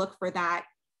where to look for that.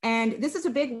 And this is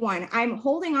a big one. I'm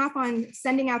holding off on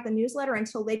sending out the newsletter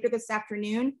until later this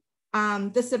afternoon.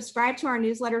 The subscribe to our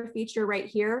newsletter feature right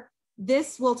here.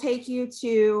 This will take you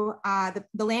to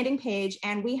the landing page,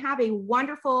 and we have a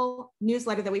wonderful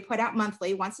newsletter that we put out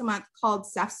monthly, once a month, called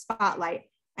CEF Spotlight.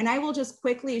 And I will just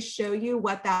quickly show you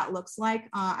what that looks like.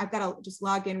 I've got to just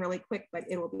log in really quick, but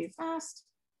it will be fast.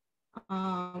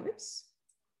 Oops.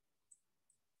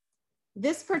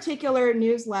 This particular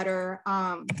newsletter,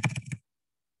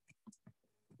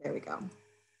 there we go.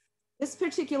 This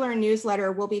particular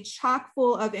newsletter will be chock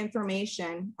full of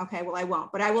information. Okay, well, I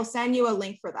won't, but I will send you a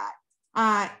link for that.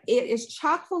 It is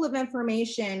chock full of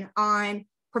information on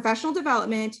professional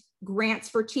development, grants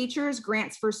for teachers,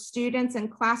 grants for students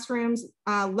and classrooms,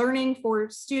 learning for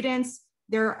students.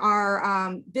 There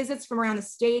are visits from around the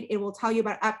state. It will tell you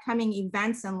about upcoming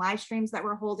events and live streams that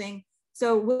we're holding.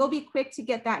 So we'll be quick to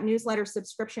get that newsletter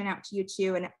subscription out to you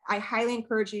too. And I highly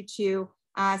encourage you to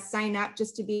sign up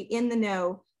just to be in the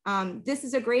know. This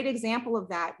is a great example of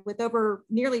that. With over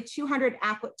nearly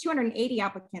 280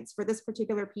 applicants for this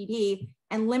particular PD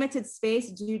and limited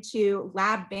space due to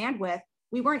lab bandwidth,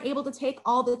 we weren't able to take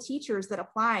all the teachers that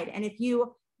applied. And if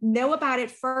you know about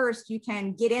it first, you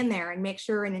can get in there and make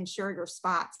sure and ensure your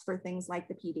spots for things like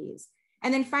the PDs.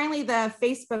 And then finally, the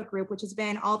Facebook group, which has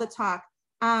been all the talk.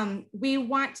 We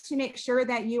want to make sure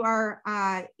that you are,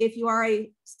 if you are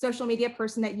a social media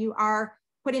person, that you are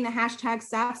putting the hashtag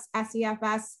CEFS,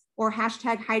 SEFS, or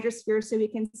hashtag Hydrosphere, so we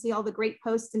can see all the great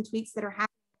posts and tweets that are happening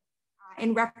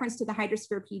in reference to the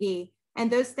Hydrosphere PD. And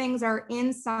those things are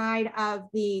inside of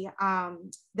the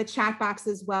chat box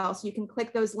as well. So you can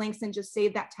click those links and just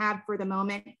save that tab for the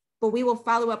moment, but we will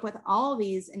follow up with all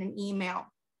these in an email.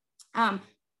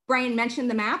 Brian mentioned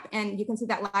the map, and you can see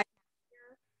that live.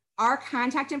 Our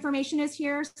contact information is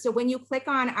here. So when you click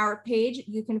on our page,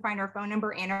 you can find our phone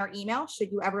number and our email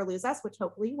should you ever lose us, which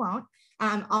hopefully you won't.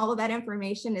 All of that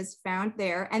information is found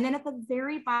there. And then at the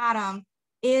very bottom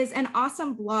is an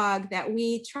awesome blog that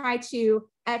we try to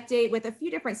update with a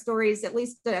few different stories, at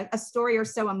least a story or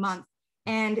so a month.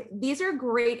 And these are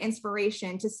great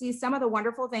inspiration to see some of the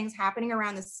wonderful things happening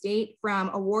around the state,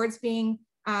 from awards being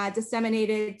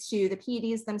disseminated to the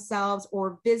PDs themselves,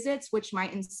 or visits which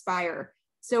might inspire.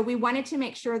 So we wanted to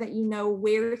make sure that you know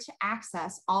where to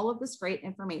access all of this great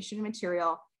information and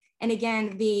material. And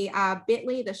again, the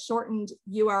bit.ly, the shortened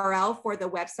URL for the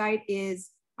website,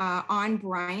 is on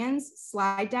Brian's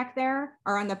slide deck there,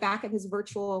 or on the back of his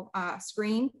virtual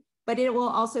screen, but it will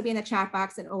also be in the chat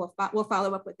box, and we'll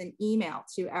follow up with an email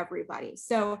to everybody.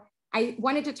 So I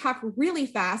wanted to talk really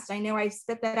fast. I know I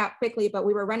spit that out quickly, but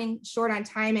we were running short on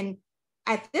time. And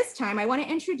at this time, I want to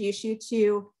introduce you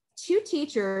to two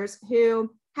teachers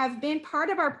who have been part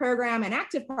of our program, an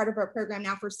active part of our program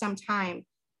now for some time.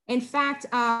 In fact,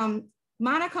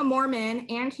 Monica Mormon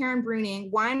and Karen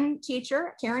Bruning, one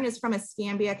teacher, Karen is from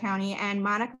Escambia County and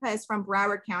Monica is from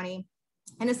Broward County.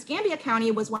 And Escambia County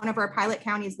was one of our pilot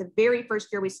counties the very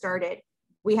first year we started.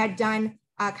 We had done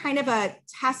kind of a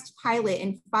test pilot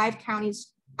in 5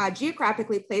 counties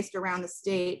geographically placed around the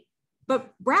state.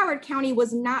 But Broward County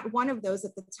was not one of those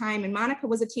at the time. And Monica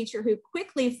was a teacher who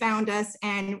quickly found us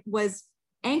and was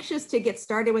anxious to get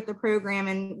started with the program.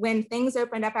 And when things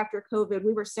opened up after COVID,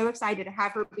 we were so excited to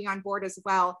have her be on board as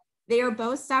well. They are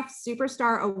both SAF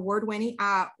Superstar Award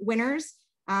winners.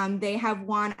 They have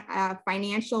won a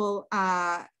financial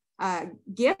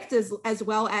gift as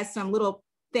well as some little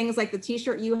things like the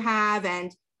t-shirt you have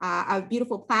and a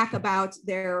beautiful plaque about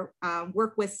their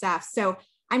work with SAF. So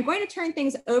I'm going to turn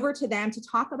things over to them to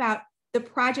talk about the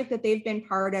project that they've been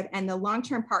part of and the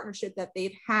long-term partnership that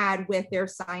they've had with their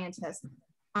scientists.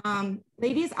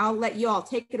 Ladies, I'll let you all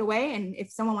take it away. And if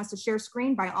someone wants to share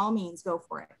screen, by all means, go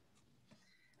for it.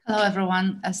 Hello,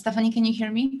 everyone. Stephanie, can you hear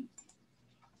me?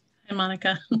 Hi,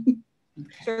 Monica.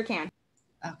 Sure can.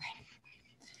 Okay.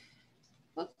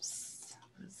 Whoops.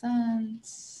 Present.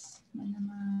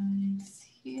 Minimize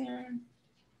here.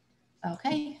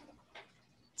 Okay.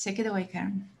 Take it away,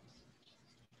 Karen.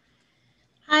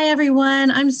 Hi, everyone.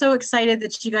 I'm so excited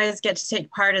that you guys get to take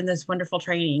part in this wonderful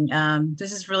training.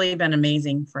 This has really been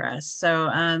amazing for us. So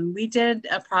we did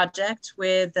a project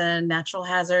with the Natural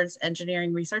Hazards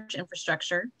Engineering Research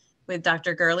Infrastructure with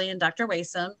Dr. Gurley and Dr.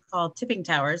 Waysome called Tipping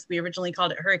Towers. We originally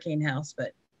called it Hurricane House,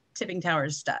 but Tipping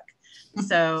Towers stuck.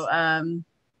 So,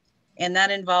 and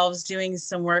that involves doing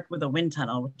some work with a wind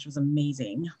tunnel, which was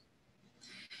amazing.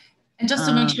 And just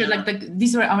to make sure, like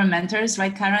these were our mentors,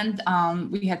 right, Karen?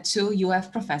 We had 2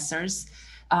 UF professors,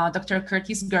 Dr.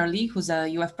 Curtis Gurley, who's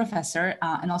a UF professor,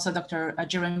 and also Dr.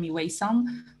 Jeremy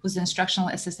Waysome, who's an instructional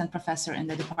assistant professor in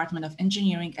the Department of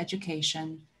Engineering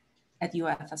Education at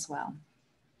UF as well.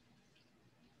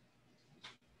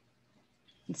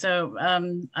 So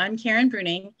I'm Karen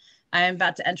Bruning. I'm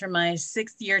about to enter my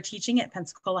 6th year teaching at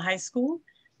Pensacola High School.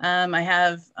 I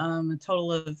have a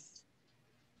total of,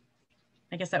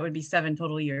 I guess that would be 7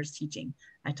 total years teaching.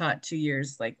 I taught 2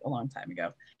 years like a long time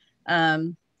ago.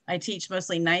 I teach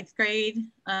mostly 9th grade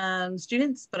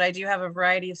students, but I do have a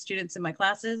variety of students in my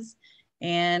classes,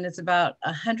 and it's about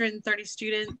 130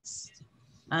 students.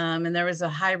 And there was a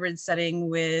hybrid setting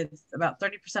with about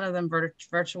 30% of them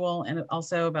virtual, and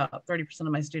also about 30%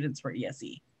 of my students were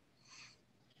ESE.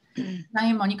 I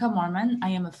am Monica Mormon. I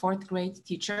am a 4th grade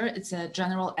teacher. It's a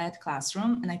general ed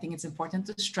classroom, and I think it's important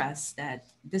to stress that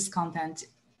this content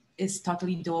is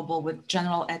totally doable with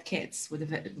general ed kids with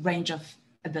a range of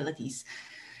abilities.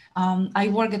 I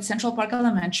work at Central Park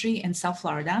Elementary in South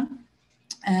Florida.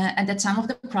 At the time of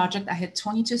the project, I had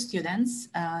 22 students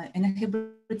in a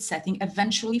hybrid setting.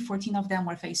 Eventually, 14 of them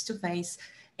were face-to-face,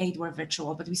 8 were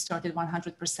virtual, but we started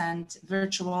 100%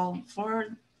 virtual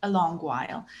for a long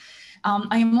while.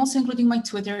 I am also including my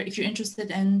Twitter if you're interested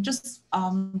in just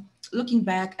looking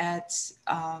back at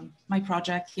my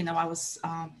project. You know, I was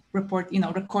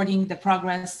recording the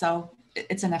progress, so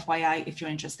it's an FYI if you're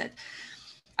interested.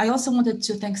 I also wanted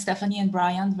to thank Stephanie and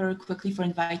Brian very quickly for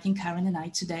inviting Karen and I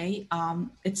today.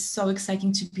 It's so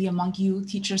exciting to be among you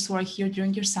teachers who are here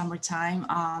during your summertime.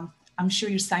 I'm sure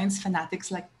you're science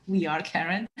fanatics like we are,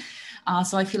 Karen.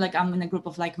 So I feel like I'm in a group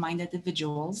of like-minded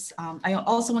individuals. I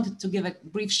also wanted to give a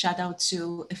brief shout out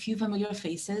to a few familiar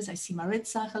faces. I see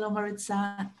Maritza, hello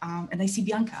Maritza, and I see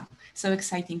Bianca. So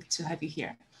exciting to have you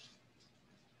here.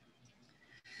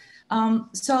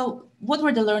 So what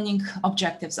were the learning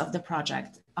objectives of the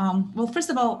project? Well,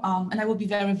 first of all, and I will be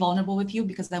very vulnerable with you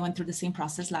because I went through the same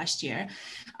process last year.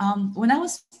 When I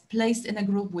was placed in a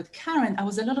group with Karen, I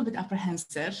was a little bit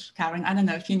apprehensive. Karen, I don't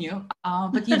know if you knew,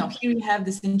 but you know, here you have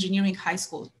this engineering high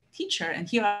school teacher, and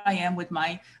here I am with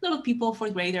my little people,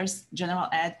 4th graders, general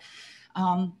ed.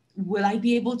 Will I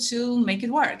be able to make it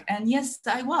work? And yes,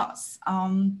 I was.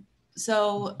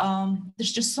 So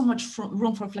there's just so much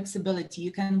room for flexibility.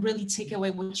 You can really take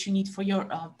away what you need for your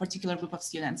particular group of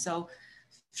students. So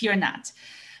fear not.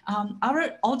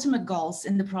 Our ultimate goals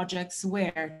in the projects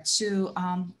were to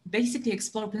basically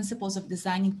explore principles of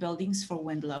designing buildings for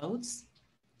wind loads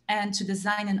and to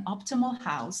design an optimal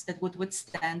house that would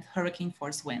withstand hurricane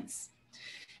force winds.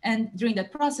 And during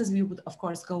that process, we would, of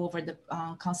course, go over the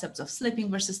concepts of slipping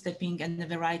versus tipping and a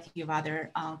variety of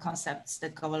other concepts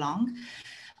that go along.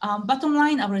 Bottom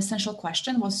line, our essential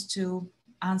question was to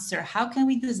answer, how can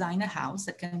we design a house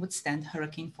that can withstand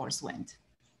hurricane force wind?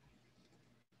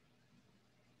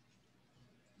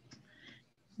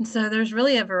 So there's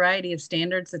really a variety of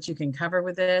standards that you can cover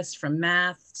with this, from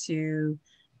math to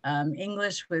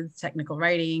English with technical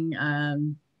writing.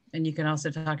 And you can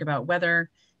also talk about weather.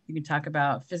 You can talk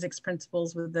about physics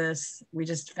principles with this. We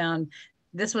just found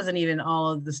this wasn't even all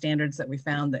of the standards that we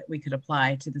found that we could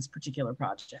apply to this particular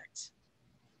project.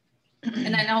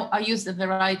 And I know I used a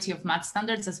variety of math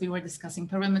standards as we were discussing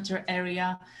perimeter,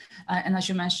 area, and as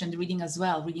you mentioned, reading as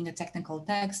well, reading a technical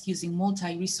text, using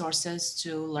multi-resources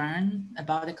to learn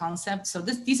about a concept. So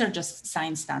these are just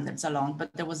science standards alone,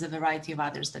 but there was a variety of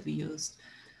others that we used.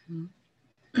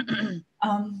 And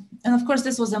of course,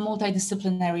 this was a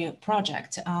multidisciplinary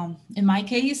project. In my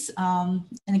case, and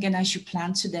again, as you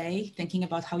plan today, thinking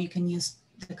about how you can use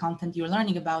the content you're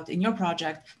learning about in your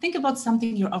project, think about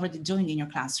something you're already doing in your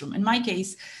classroom. In my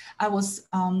case, I was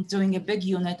doing a big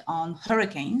unit on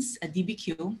hurricanes at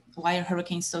DBQ. Why are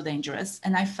hurricanes so dangerous?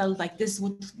 And I felt like this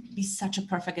would be such a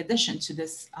perfect addition to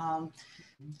this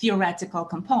theoretical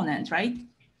component, right?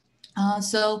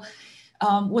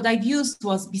 What I've used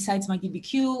was, besides my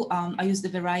DBQ, I used a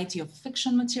variety of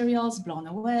fiction materials, Blown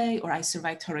Away, or I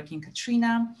Survived Hurricane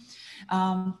Katrina.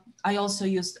 I also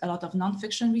used a lot of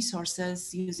nonfiction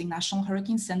resources using National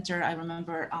Hurricane Center. I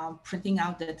remember printing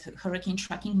out that hurricane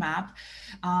tracking map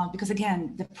because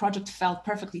again, the project felt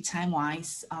perfectly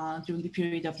time-wise during the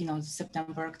period of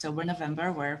September, October,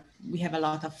 November, where we have a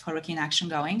lot of hurricane action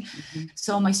going. Mm-hmm.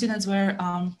 So my students were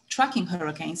tracking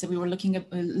hurricanes, and we were looking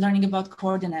at learning about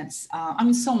coordinates. I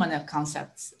mean, so many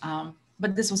concepts.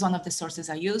 But this was one of the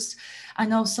sources I used. I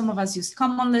know some of us used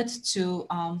CommonLit to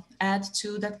add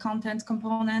to that content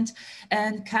component.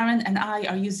 And Karen and I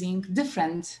are using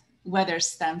different weather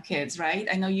STEM kits, right?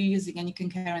 I know you're using, and you can,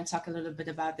 Karen, talk a little bit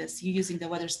about this. You're using the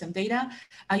weather STEM data.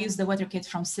 I use the weather kit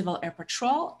from Civil Air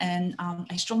Patrol, and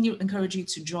I strongly encourage you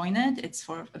to join it. It's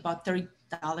for about $30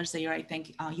 a year, I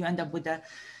think. You end up with a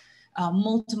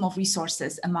multiple of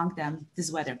resources, among them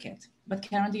this weather kit. But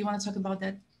Karen, do you want to talk about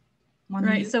that?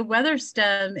 Right. So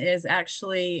WeatherStem is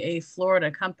actually a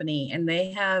Florida company, and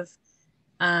they have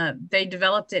they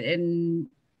developed it in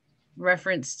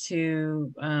reference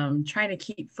to trying to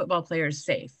keep football players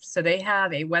safe. So they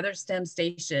have a WeatherStem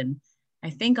station,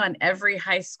 I think, on every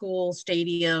high school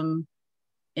stadium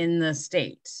in the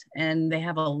state, and they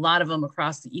have a lot of them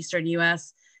across the eastern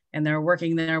U.S. and they're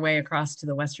working their way across to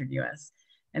the western U.S.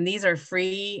 And these are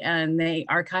free, and they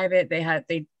archive it.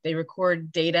 They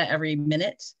record data every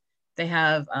minute. They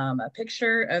have a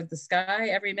picture of the sky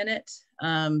every minute,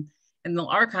 and they'll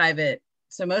archive it.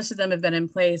 So most of them have been in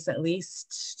place at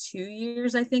least 2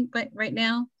 years, I think, right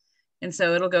now. And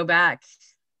so it'll go back.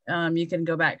 You can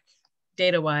go back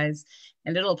data-wise,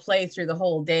 and it'll play through the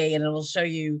whole day, and it'll show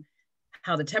you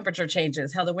how the temperature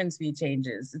changes, how the wind speed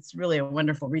changes. It's really a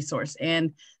wonderful resource.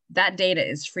 And that data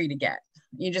is free to get.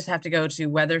 You just have to go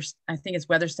to I think it's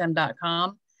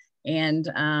weatherstem.com,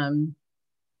 and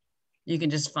you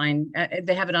can just find,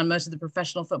 they have it on most of the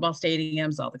professional football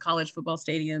stadiums, all the college football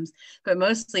stadiums, but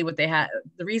mostly what they had,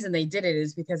 the reason they did it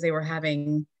is because they were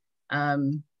having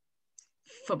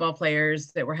football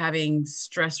players that were having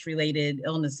stress-related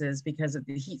illnesses because of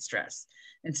the heat stress.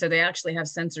 And so they actually have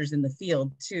sensors in the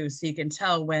field too. So you can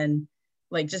tell when,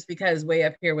 like, just because way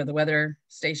up here where the weather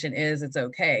station is, it's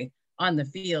okay. On the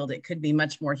field, it could be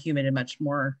much more humid and much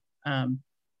more,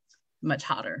 much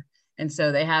hotter. And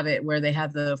so they have it where they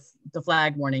have the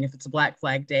flag warning. If it's a black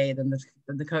flag day, then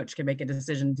the coach can make a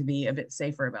decision to be a bit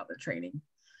safer about their training.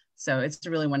 So it's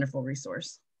a really wonderful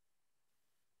resource.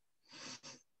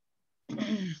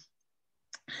 And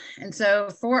so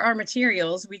for our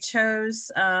materials, we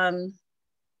chose,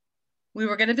 we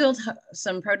were going to build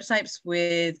some prototypes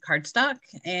with cardstock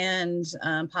and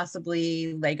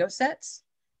possibly Lego sets.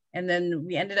 And then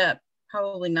we ended up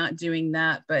probably not doing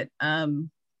that, but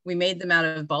we made them out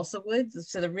of balsa wood.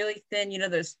 So the really thin, you know,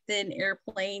 those thin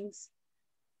airplanes,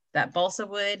 that balsa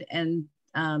wood, and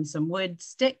some wood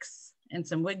sticks and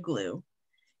some wood glue.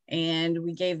 And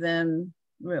we gave them,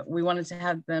 we wanted to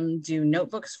have them do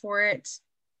notebooks for it,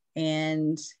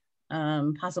 and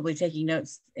possibly taking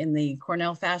notes in the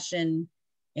Cornell fashion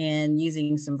and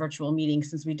using some virtual meetings,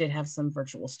 since we did have some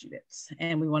virtual students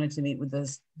and we wanted to meet with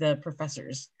the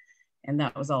professors, and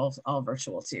that was all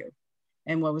virtual too.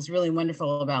 And what was really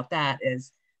wonderful about that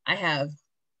is I have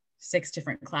 6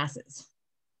 different classes.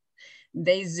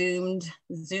 They zoomed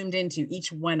into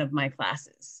each one of my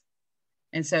classes.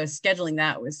 And so scheduling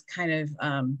that was kind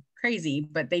of crazy,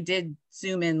 but they did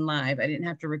zoom in live. I didn't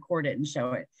have to record it and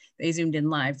show it. They zoomed in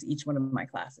live to each one of my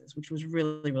classes, which was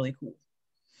really, really cool.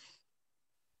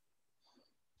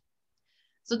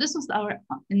 So this was our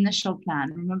initial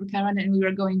plan. Remember, Karen, and we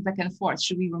were going back and forth.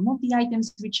 Should we remove the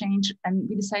items we changed? And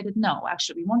we decided no,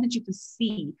 actually, we wanted you to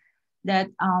see that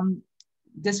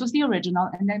this was the original.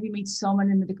 And then we made so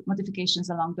many modifications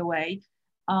along the way,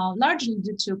 largely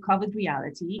due to COVID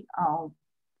reality.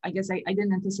 I guess I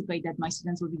didn't anticipate that my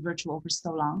students would be virtual for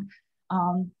so long.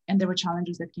 And there were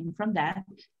challenges that came from that.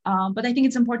 But I think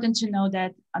it's important to know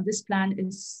that this plan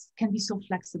can be so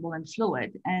flexible and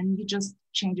fluid, and you just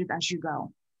change it as you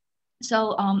go.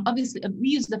 So obviously, we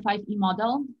use the 5E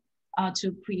model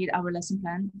to create our lesson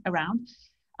plan around.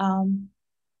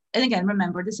 And again,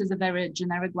 remember, this is a very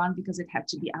generic one because it had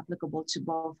to be applicable to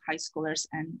both high schoolers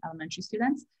and elementary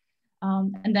students.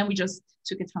 And then we just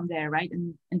took it from there, right,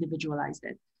 and individualized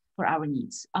it for our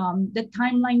needs. The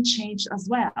timeline changed as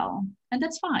well, and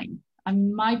that's fine. I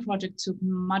mean, my project took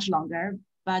much longer,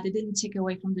 but it didn't take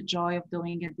away from the joy of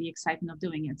doing it, the excitement of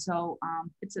doing it. So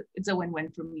it's a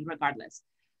win-win for me regardless.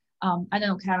 I don't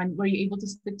know, Karen, were you able to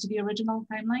stick to the original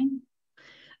timeline?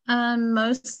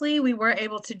 Mostly we were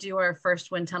able to do our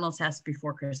first wind tunnel test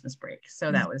before Christmas break.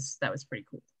 So that was pretty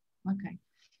cool. Okay.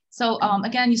 So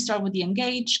again, you start with the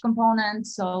engage component.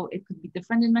 So it could be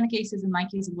different in many cases. In my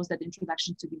case, it was that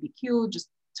introduction to BBQ, just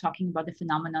talking about the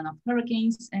phenomenon of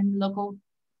hurricanes in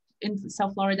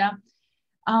South Florida.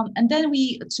 And then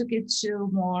we took it to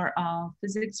more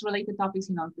physics related topics,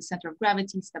 you know, the center of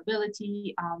gravity,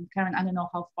 stability. Karen, I don't know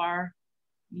how far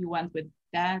you went with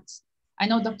that. I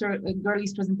know Dr.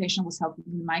 Gurley's presentation was helpful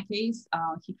in my case.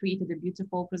 He created a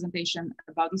beautiful presentation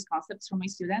about these concepts for my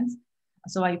students.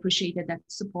 So I appreciated that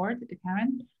support,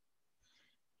 Karen.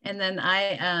 And then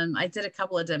I did a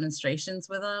couple of demonstrations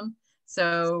with them.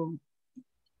 So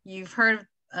you've heard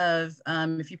of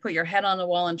if you put your head on the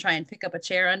wall and try and pick up a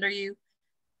chair under you,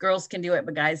 girls can do it,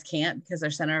 but guys can't because their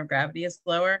center of gravity is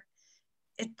lower.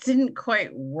 It didn't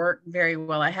quite work very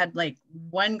well. I had like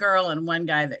one girl and one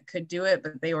guy that could do it,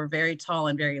 but they were very tall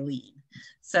and very lean.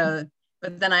 So,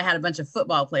 but then I had a bunch of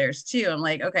football players too. I'm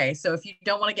like, okay, so if you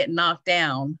don't want to get knocked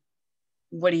down,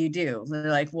 what do you do? They're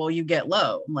like, well, you get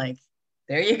low. I'm like,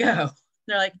 there you go.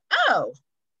 They're like, oh.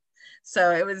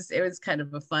 So it was kind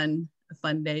of a fun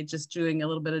day, just doing a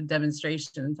little bit of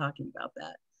demonstration and talking about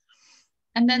that.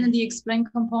 And then in the explain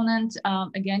component,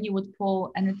 again, you would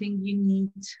pull anything you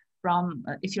need from,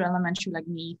 if you're elementary like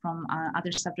me, from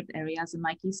other subject areas. In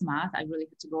my case, math, I really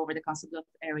had to go over the concept of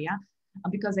area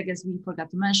because I guess we forgot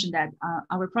to mention that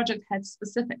our project had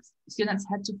specifics. Students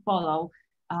had to follow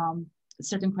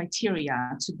certain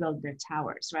criteria to build their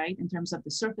towers, right? In terms of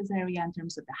the surface area, in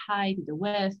terms of the height, the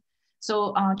width.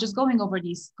 So just going over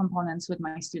these components with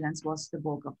my students was the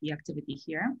bulk of the activity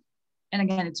here. And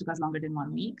again, it took us longer than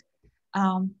 1 week.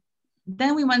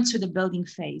 Then we went to the building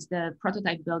phase, the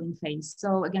prototype building phase.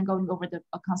 So again, going over the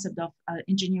concept of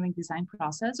engineering design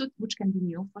process, which can be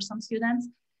new for some students.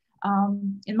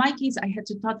 In my case, I had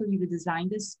to totally redesign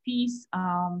this piece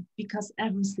because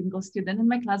every single student in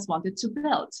my class wanted to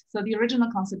build. So the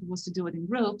original concept was to do it in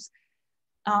groups.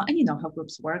 And you know how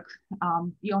groups work.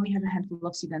 You only have a handful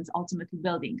of students ultimately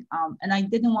building. And I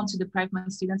didn't want to deprive my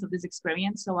students of this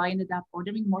experience. So I ended up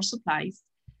ordering more supplies,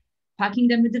 packing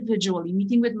them individually,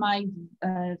 meeting with my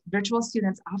virtual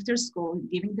students after school,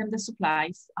 giving them the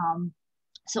supplies.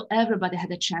 So everybody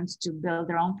had a chance to build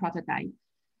their own prototype.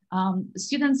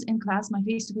 Students in class, my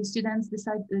face-to-face students,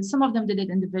 decided, some of them did it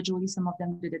individually, some of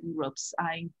them did it in groups.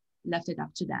 I left it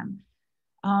up to them.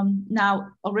 Now,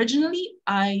 originally,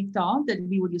 I thought that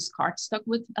we would use cardstock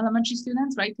with elementary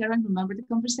students, right, Karen? Remember the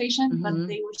conversation? Mm-hmm. But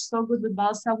they were so good with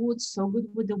balsa wood, so good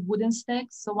with the wooden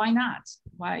sticks. So why not?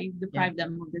 Why deprive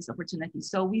them of this opportunity?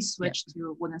 So we switched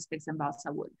to wooden sticks and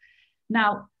balsa wood.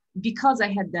 Now, because I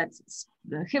had that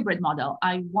hybrid model,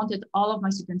 I wanted all of my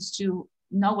students to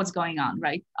know what's going on,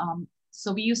 right?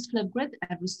 So we used Flipgrid.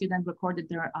 Every student recorded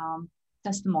their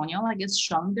testimonial, I guess,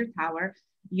 showing their tower,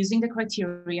 using the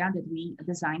criteria that we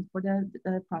designed for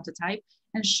the prototype,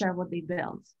 and share what they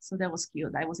built. So that was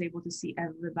cute. I was able to see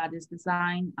everybody's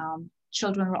design.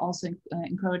 Children were also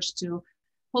encouraged to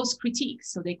post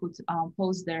critiques, so they could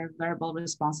post their verbal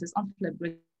responses on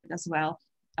Flipgrid as well,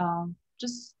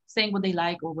 just saying what they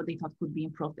like or what they thought could be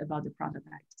improved about the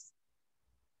prototypes.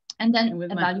 And then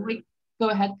evaluate. Go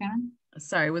ahead, Karen.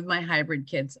 Sorry, with my hybrid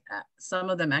kids,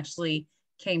 some of them actually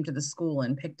came to the school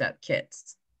and picked up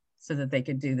kits so that they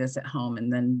could do this at home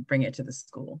and then bring it to the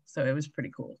school. So it was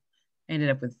pretty cool. I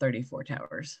ended up with 34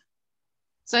 towers.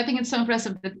 So I think it's so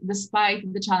impressive that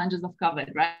despite the challenges of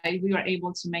COVID, right, we were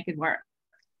able to make it work.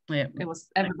 Yeah. It was,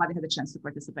 everybody had a chance to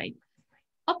participate.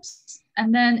 Oops.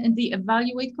 And then in the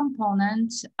evaluate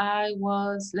component, I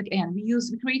was like, and we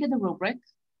created a rubric,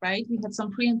 right? We had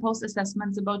some pre and post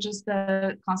assessments about just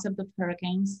the concept of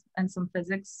hurricanes and some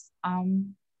physics.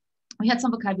 We had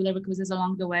some vocabulary quizzes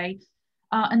along the way.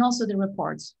 And also the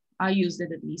reports. I used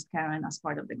it at least, Karen, as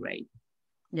part of the grade.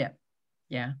 Yeah,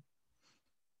 yeah.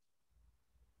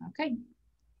 Okay.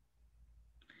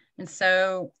 And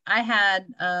so I had,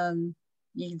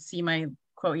 you can see my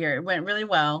quote here, it went really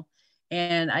well.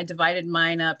 And I divided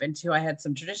mine up into, I had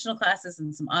some traditional classes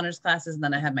and some honors classes, and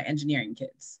then I had my engineering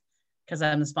kids because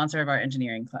I'm the sponsor of our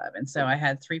engineering club. And so I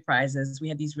had 3 prizes. We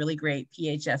had these really great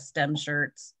PHS STEM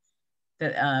shirts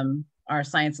that our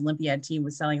Science Olympiad team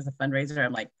was selling as a fundraiser.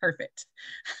 I'm like, perfect.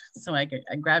 So I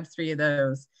grabbed 3 of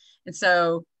those. And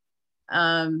so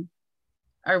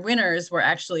our winners were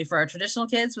actually, for our traditional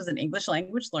kids, was an English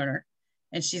language learner.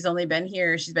 And she's been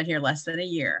here less than a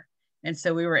year. And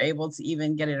so we were able to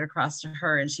even get it across to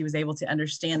her, and she was able to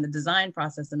understand the design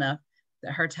process enough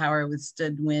that her tower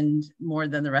withstood wind more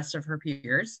than the rest of her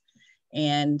peers.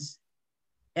 And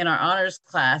in our honors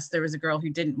class, there was a girl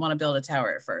who didn't want to build a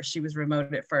tower at first. She was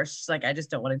remote at first. She's like, I just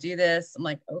don't want to do this. I'm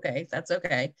like, okay, that's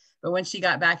okay. But when she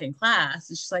got back in class,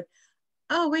 she's like,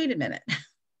 oh, wait a minute.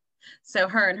 So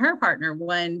her and her partner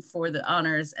won for the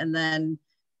honors. And then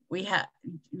we had,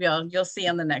 you'll see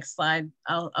on the next slide,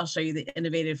 I'll show you the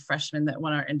innovative freshman that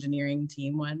won. Our engineering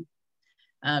team won.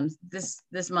 This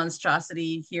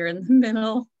monstrosity here in the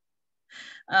middle,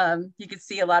 you can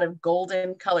see a lot of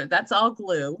golden color. That's all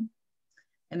glue.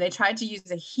 And they tried to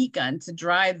use a heat gun to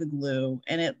dry the glue,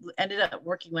 and it ended up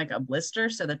working like a blister.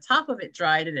 So the top of it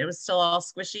dried and it was still all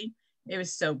squishy. It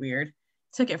was so weird.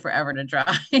 Took it forever to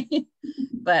dry.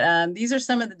 But these are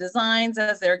some of the designs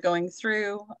as they're going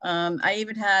through. I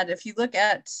even had, if you look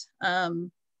at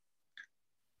the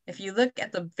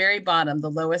very bottom, the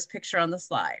lowest picture on the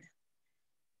slide,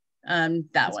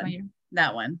 that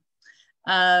one.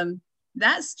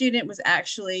 That student was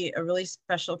actually a really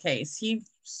special case. He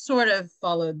sort of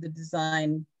followed the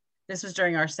design. This was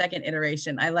during our second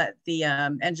iteration. I let the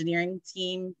engineering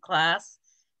team class,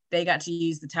 they got to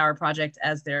use the tower project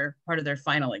as their part of their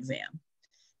final exam.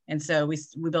 And so we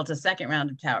built a second round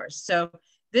of towers. So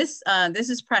this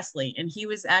is Presley, and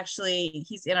he's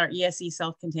in our ESE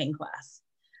self-contained class,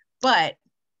 but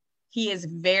he is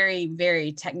very,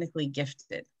 very technically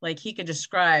gifted. Like, he could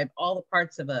describe all the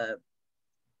parts of a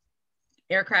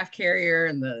aircraft carrier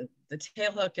and the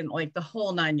tail hook and like the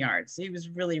whole 9 yards. He was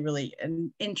really, really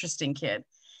an interesting kid.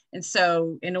 And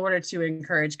so in order to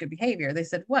encourage good behavior, they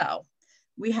said, well,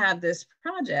 we have this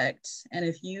project, and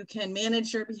if you can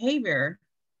manage your behavior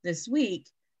this week,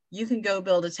 you can go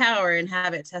build a tower and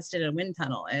have it tested in a wind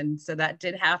tunnel. And so that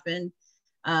did happen.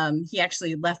 He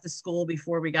actually left the school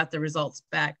before we got the results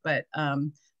back, but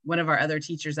one of our other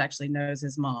teachers actually knows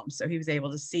his mom. So he was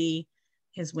able to see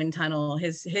his wind tunnel,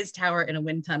 his tower in a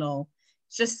wind tunnel.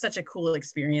 It's just such a cool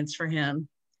experience for him.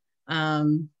 But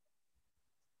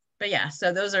yeah,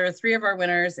 so those are 3 of our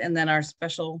winners, and then our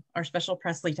special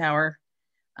Presley tower.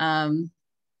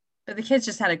 But the kids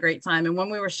just had a great time. And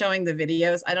when we were showing the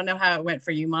videos, I don't know how it went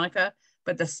for you, Monica,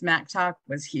 but the smack talk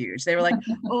was huge. They were like,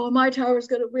 oh, my tower's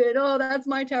gonna win. Oh, that's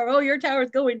my tower. Oh, your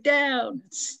tower's going down.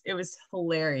 It was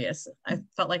hilarious. I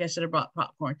felt like I should have brought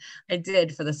popcorn. I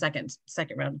did for the second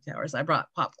round of towers. I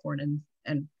brought popcorn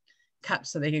and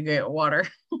cups so they could get water.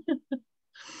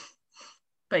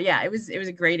 But yeah, it was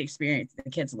a great experience.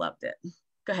 The kids loved it.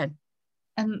 Go ahead.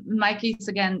 And my case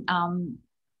again,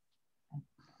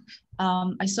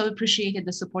 I so appreciated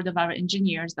the support of our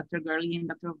engineers, Dr. Gurley and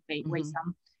Dr.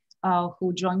 Waysam,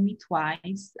 who joined me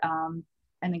twice.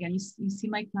 And again, you see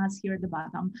my class here at the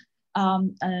bottom.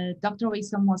 Dr.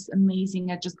 Waysam was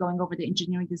amazing at just going over the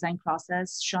engineering design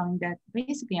process, showing that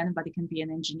basically anybody can be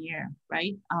an engineer,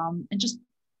 right? And just,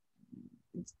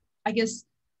 I guess,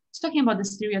 talking about the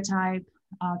stereotype,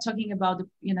 talking about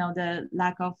the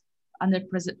lack of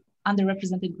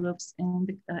underrepresented groups in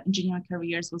the engineering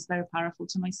careers was very powerful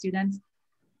to my students.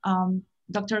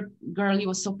 Dr. Gurley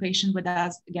was so patient with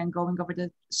us, again, going over the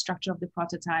structure of the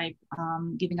prototype,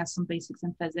 giving us some basics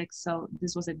in physics. So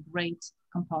this was a great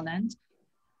component.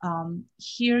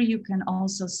 Here you can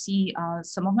also see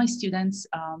some of my students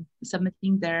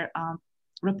submitting their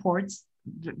reports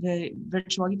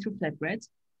virtually through Flipgrid.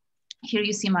 Here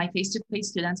you see my face-to-face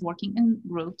students working in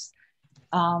groups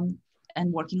and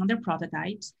working on their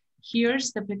prototypes.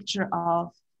 Here's the picture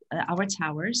of our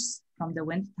towers from the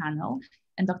wind tunnel,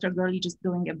 and Dr. Gurley just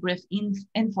doing a brief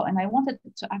info. And I wanted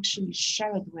to actually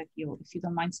share it with you, if you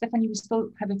don't mind. Stephanie, we still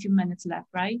have a few minutes left,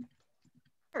 right?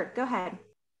 Sure, go ahead.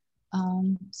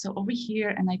 So over here,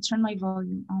 and I turn my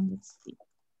volume on, let's see.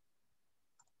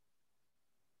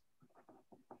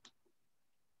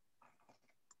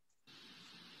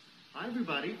 Hi,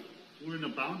 everybody. We're in the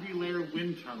boundary layer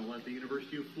wind tunnel at the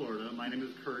University of Florida. My name is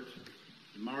Kurt,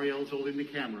 and Marielle's holding the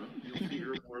camera. You'll see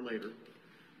her more later.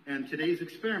 And today's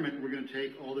experiment, we're going to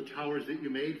take all the towers that you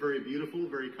made, very beautiful,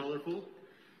 very colorful,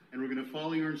 and we're going to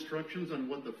follow your instructions on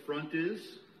what the front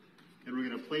is, and we're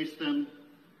going to place them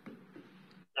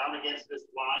down against this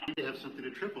line to have something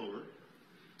to trip over.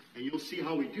 And you'll see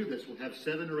how we do this. We'll have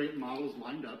 7 or 8 models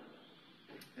lined up,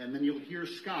 and then you'll hear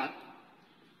Scott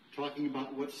talking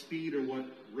about what speed or what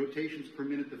rotations per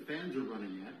minute the fans are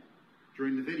running at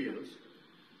during the videos.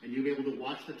 And you'll be able to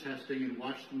watch the testing and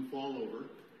watch them fall over,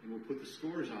 and we'll put the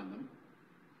scores on them.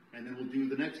 And then we'll do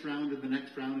the next round and the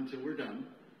next round until we're done.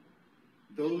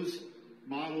 Those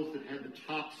models that had the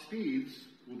top speeds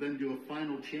will then do a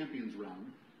final champions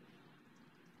round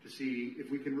to see if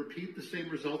we can repeat the same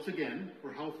results again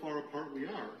or how far apart we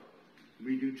are.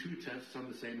 We do 2 tests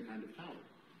on the same kind of tower.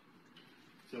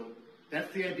 So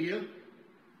that's the idea.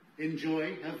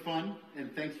 Enjoy, have fun,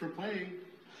 and thanks for playing.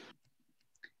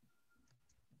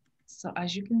 So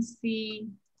as you can see,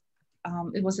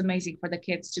 it was amazing for the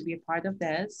kids to be a part of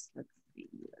this. Let's see,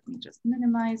 let me just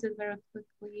minimize it very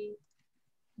quickly.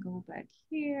 Go back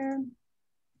here.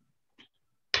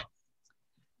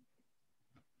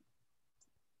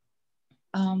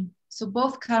 So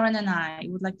both Karen and I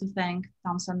would like to thank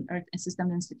Thomson Earth and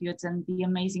Systems Institute and the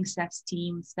amazing STEPS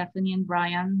team, Stephanie and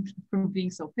Brian, for being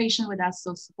so patient with us,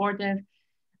 so supportive.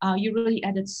 You really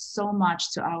added so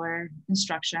much to our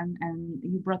instruction, and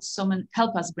you brought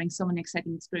help us bring so many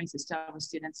exciting experiences to our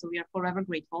students. So we are forever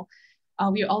grateful.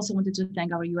 We also wanted to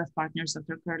thank our UF partners,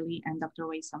 Dr. Curley and Dr.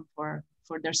 Waysam, for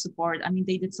their support. I mean,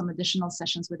 they did some additional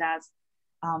sessions with us.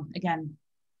 Again,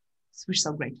 we're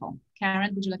so grateful.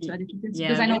 Karen, would you like to add anything? Yeah,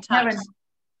 because I know Karen,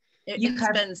 it's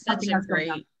been such a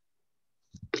great.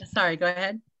 Sorry, go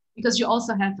ahead. Because you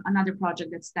also have another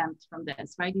project that stemmed from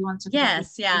this, right? Do you want to?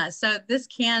 Yes, yeah. So this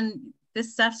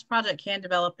SEFS project can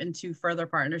develop into further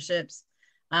partnerships.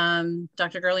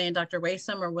 Dr. Gurley and Dr.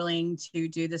 Waysam are willing to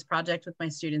do this project with my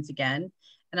students again.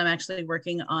 And I'm actually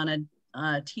working on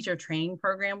a teacher training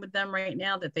program with them right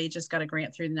now that they just got a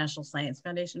grant through the National Science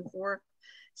Foundation for.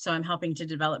 So I'm helping to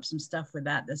develop some stuff with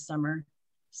that this summer.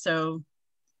 So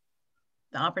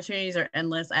the opportunities are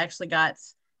endless. I actually got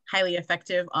highly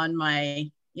effective on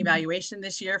my evaluation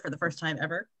this year for the first time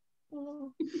ever.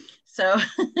 So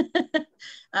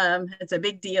it's a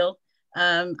big deal.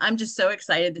 I'm just so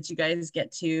excited that you guys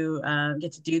get to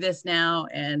do this now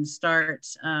and start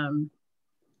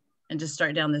just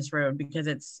start down this road, because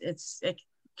it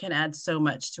can add so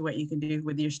much to what you can do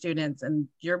with your students, and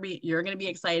you're going to be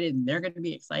excited and they're going to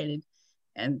be excited,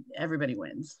 and everybody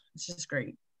wins. It's just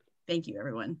great. Thank you,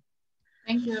 everyone.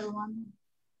 Thank you, everyone.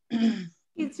 Thank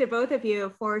you to both of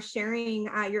you for sharing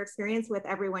your experience with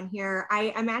everyone here.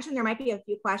 I imagine there might be a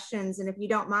few questions, and if you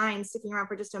don't mind sticking around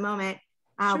for just a moment,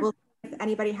 Sure. We'll see if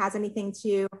anybody has anything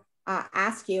to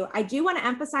ask you. I do want to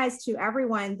emphasize to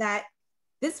everyone that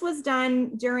this was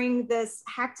done during this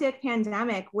hectic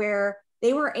pandemic where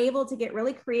they were able to get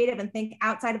really creative and think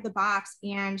outside of the box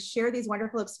and share these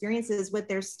wonderful experiences with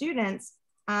their students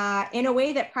in a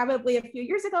way that probably a few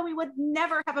years ago we would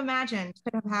never have imagined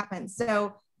could have happened.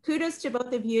 So kudos to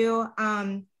both of you.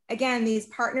 Again, these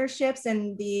partnerships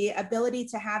and the ability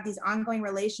to have these ongoing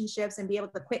relationships and be able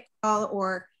to quick call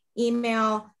or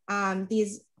email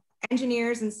these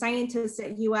engineers and scientists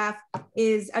at UF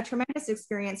is a tremendous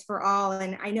experience for all.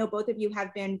 And I know both of you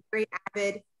have been very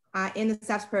avid in the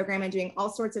SEPS program and doing all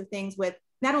sorts of things with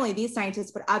not only these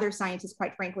scientists, but other scientists,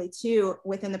 quite frankly, too,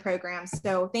 within the program.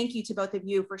 So thank you to both of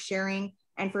you for sharing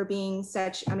and for being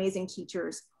such amazing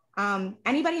teachers.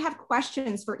 Anybody have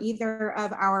questions for either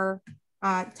of our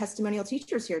testimonial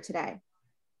teachers here today?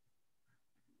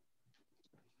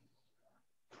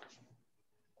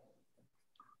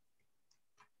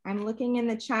 I'm looking in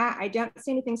the chat. I don't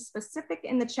see anything specific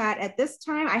in the chat at this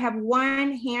time. I have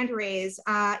one hand raised.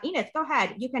 Enid, go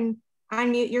ahead. You can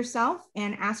unmute yourself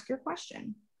and ask your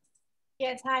question.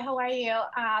 Yes, hi, how are you?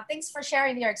 Thanks for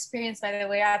sharing your experience, by the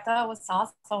way. I thought it was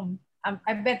awesome.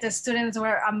 I bet the students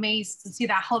were amazed to see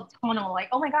that whole tunnel, like,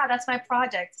 oh my God, that's my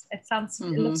project. It sounds,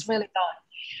 it looks really good.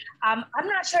 I'm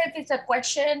not sure if it's a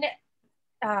question,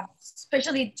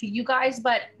 especially to you guys,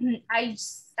 but I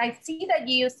see that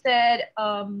you said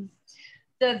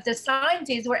the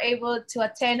scientists were able to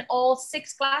attend all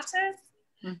 6 classes.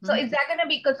 So is that going to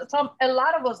be, because a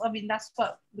lot of us, I mean, that's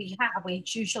what we have. We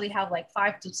usually have like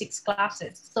 5 to 6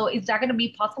 classes. So is that going to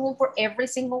be possible for every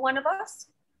single one of us?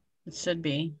 It should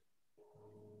be.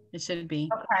 It should be.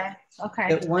 Okay. Okay.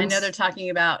 I know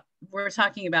we're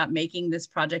talking about making this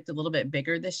project a little bit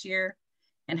bigger this year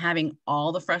and having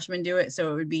all the freshmen do it.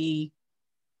 So it would be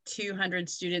 200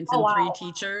 students and 3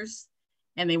 teachers.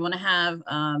 And they want to have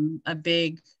a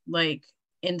big, like,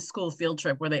 in-school field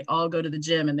trip where they all go to the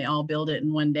gym and they all build it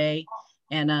in one day.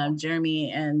 And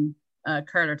Jeremy and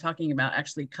Kurt are talking about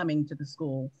actually coming to the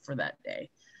school for that day.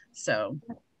 So.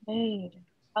 Great.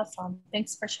 Awesome.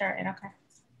 Thanks for sharing. Okay.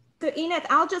 So Enid,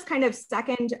 I'll just kind of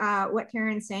second what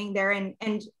Karen's saying there.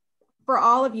 And for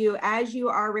all of you, as you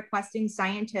are requesting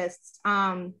scientists,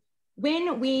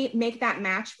 when we make that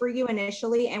match for you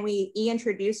initially and we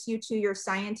introduce you to your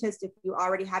scientist, if you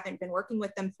already haven't been working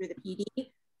with them through the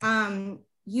PD,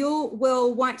 you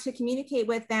will want to communicate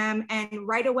with them and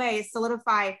right away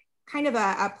solidify kind of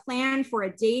a plan for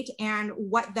a date and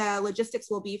what the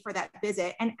logistics will be for that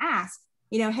visit, and ask,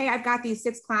 you know, hey, I've got these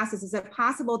 6 classes. Is it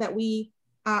possible that we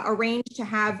arrange to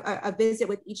have a visit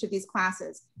with each of these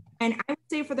classes? And I would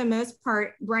say for the most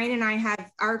part, Brian and I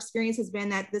have, our experience has been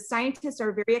that the scientists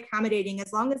are very accommodating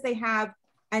as long as they have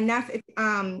enough,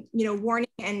 you know, warning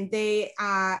and they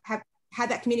have had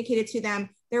that communicated to them.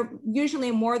 They're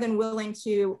usually more than willing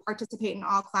to participate in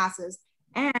all classes.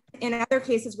 And in other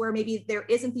cases where maybe there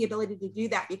isn't the ability to do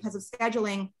that because of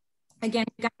scheduling, again,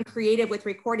 we've gotten creative with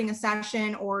recording a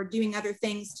session or doing other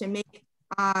things to make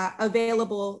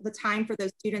available the time for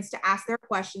those students to ask their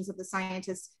questions of the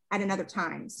scientists at another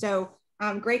time. So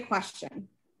great question.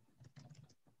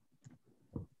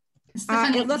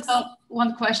 Stephanie, it looks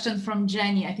one question from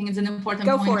Jenny. I think it's an important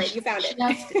point. Go for it, you found it.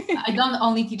 I don't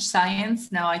only teach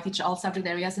science, no, I teach all subject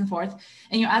areas in 4th.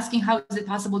 And you're asking how is it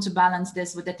possible to balance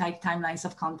this with the tight timelines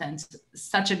of content?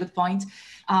 Such a good point.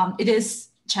 It is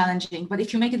challenging, but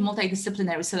if you make it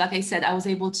multidisciplinary, so like I said, I was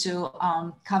able to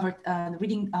cover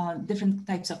reading different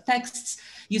types of texts,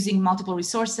 using multiple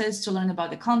resources to learn about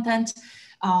the content,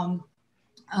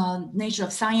 nature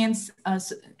of science,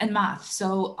 and math.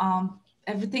 So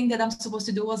everything that I'm supposed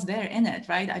to do was there in it,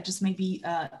 right? I just maybe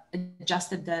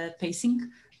adjusted the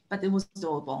pacing, but it was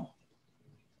doable.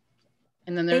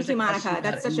 And then there's Thank you, Monica.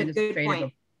 That's such a good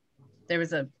point. There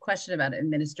was a question about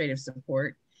administrative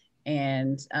support,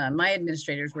 and my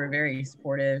administrators were very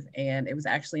supportive, and it was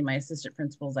actually my assistant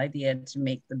principal's idea to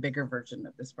make the bigger version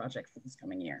of this project for this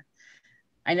coming year.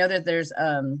 I know that there's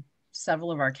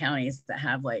several of our counties that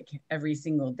have like every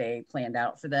single day planned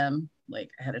out for them like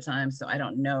ahead of time. So I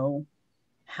don't know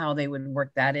how they would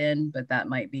work that in, but that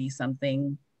might be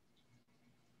something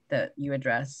that you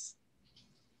address.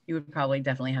 You would probably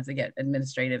definitely have to get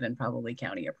administrative and probably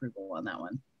county approval on that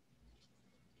one.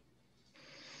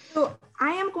 So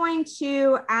I am going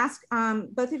to ask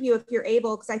both of you if you're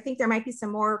able, because I think there might be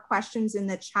some more questions in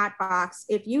the chat box.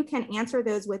 If you can answer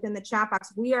those within the chat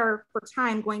box, we are for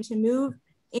time going to move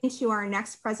into our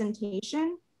next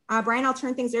presentation. Brian, I'll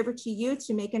turn things over to you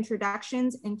to make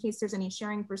introductions. In case there's any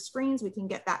sharing for screens, we can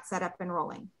get that set up and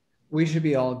rolling. We should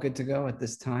be all good to go at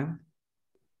this time.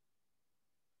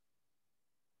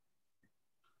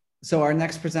 So our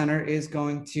next presenter is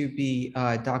going to be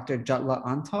Dr. Jutla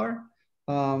Antar,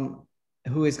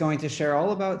 who is going to share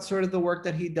all about sort of the work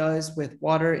that he does with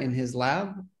water in his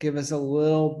lab, give us a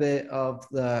little bit of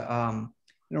the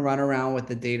run around with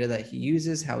the data that he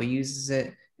uses, how he uses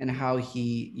it, and how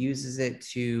he uses it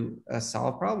to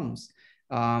solve problems.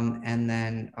 And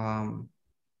then,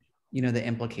 the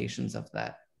implications of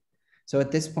that. So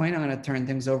at this point, I'm going to turn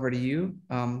things over to you.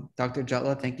 Dr.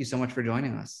 Jutla, thank you so much for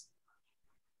joining us.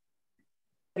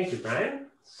 Thank you, Brian.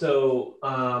 So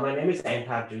my name is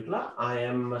Antar Jutla. I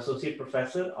am Associate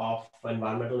Professor of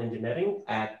Environmental Engineering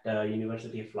at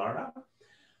University of Florida.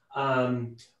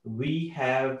 We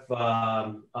have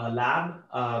a lab.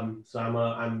 So I'm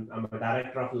a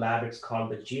director of a lab. It's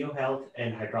called the GeoHealth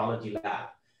and Hydrology Lab.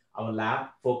 Our lab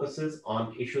focuses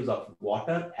on issues of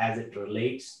water as it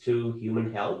relates to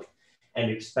human health, and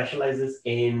it specializes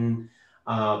in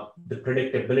the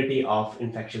predictability of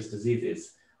infectious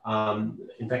diseases.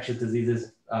 Infectious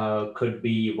diseases could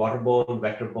be waterborne,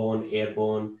 vector-borne,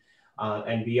 airborne,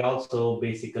 and we also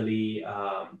basically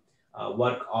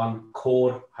work on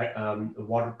core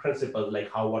water principles,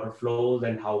 like how water flows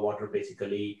and how water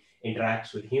basically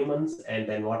interacts with humans, and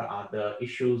then what are the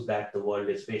issues that the world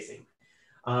is facing.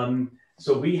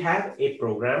 So we have a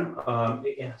program.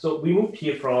 So we moved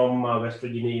here from West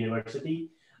Virginia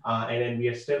University, and then we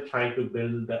are still trying to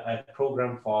build a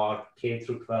program for K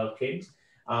through 12 kids.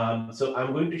 So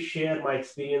I'm going to share my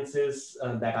experiences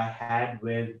that I had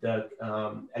with the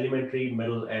elementary,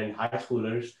 middle, and high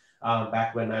schoolers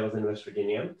back when I was in West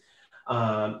Virginia.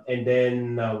 And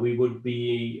then we would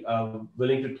be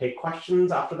willing to take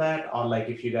questions after that, or like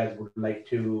if you guys would like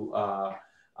to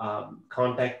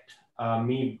contact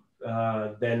me,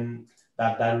 then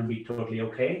that would be totally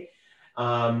okay.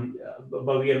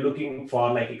 But we are looking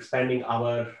for like expanding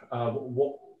our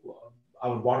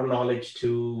water knowledge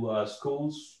to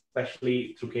schools,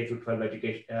 especially through K through 12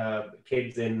 education,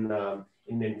 kids in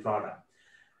Florida.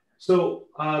 So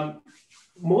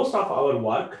most of our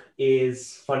work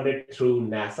is funded through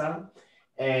NASA.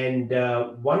 And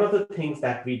one of the things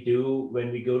that we do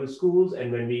when we go to schools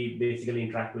and when we basically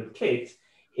interact with kids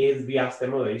is we ask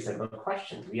them a very simple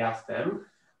question. We ask them,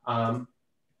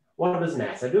 what does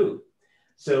NASA do?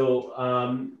 So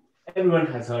everyone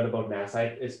has heard about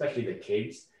NASA, especially the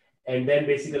kids. And then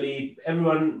basically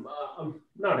everyone,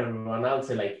 not everyone, I'll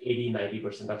say like 80,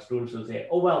 90% of students will say,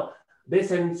 oh, well, they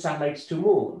send satellites to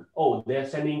moon. Oh, they're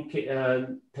sending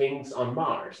things on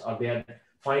Mars, or they're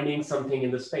finding something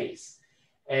in the space.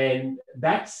 And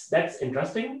that's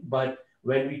interesting. But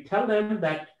when we tell them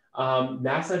that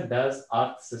NASA does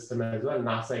Earth system as well,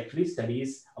 NASA actually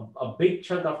studies, a big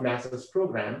chunk of NASA's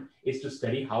program is to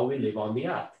study how we live on the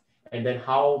Earth. And then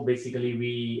how basically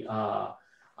we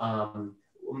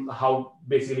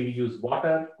use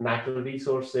water, natural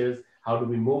resources, how do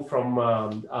we move from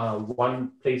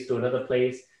one place to another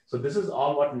place. So this is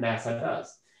all what NASA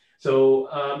does. So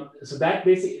so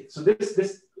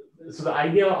the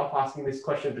idea of asking this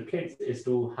question to kids is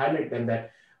to highlight them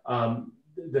that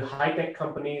the high-tech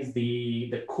companies,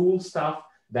 the cool stuff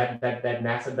that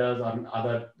NASA does or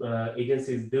other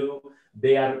agencies do,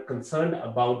 they are concerned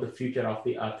about the future of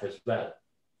the Earth as well.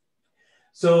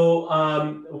 So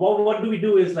what do we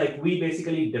do is like we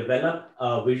basically develop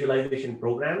visualization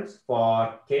programs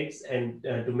for kids and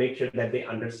to make sure that they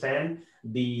understand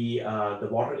the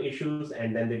water issues,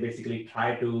 and then they basically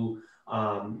try to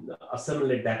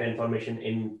assimilate that information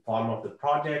in form of the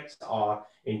projects or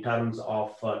in terms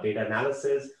of data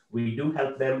analysis. We do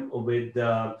help them with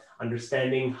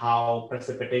understanding how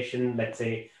precipitation, let's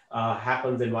say,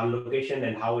 happens in one location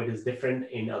and how it is different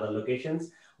in other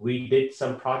locations. We did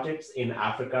some projects in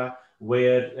Africa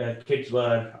where kids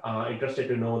were interested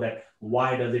to know that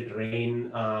why does it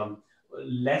rain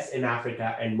less in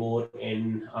Africa and more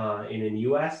in the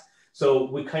US. So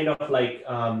we kind of like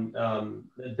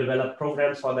develop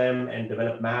programs for them and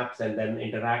develop maps and then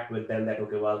interact with them that,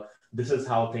 okay, well, this is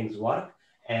how things work.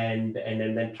 And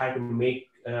then try to make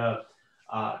a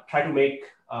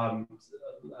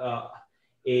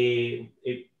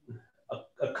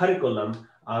curriculum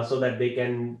so that they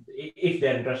can, if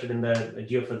they're interested in the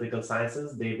geophysical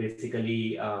sciences, they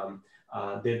basically,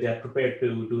 they're prepared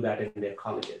to do that in their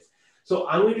colleges. So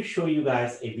I'm going to show you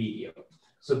guys a video.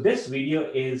 So this video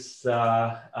is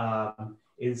on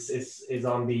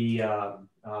the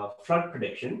flood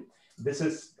prediction. This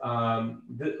is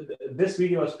this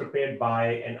video was prepared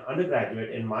by an undergraduate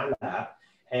in my lab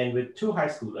and with 2 high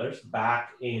schoolers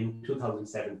back in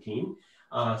 2017.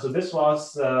 So this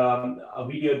was a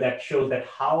video that shows that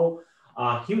how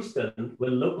Houston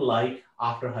will look like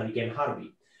after Hurricane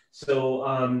Harvey. So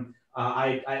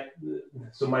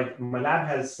so my lab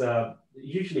has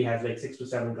usually has like 6 to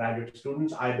 7 graduate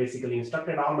students. I basically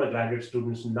instructed all my graduate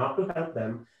students not to help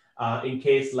them in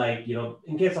case like,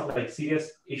 in case of like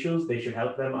serious issues, they should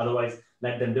help them. Otherwise,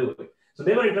 let them do it. So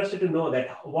they were interested to know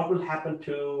that what will happen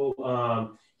to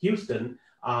Houston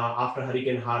after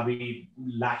Hurricane Harvey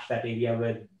lashed that area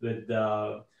with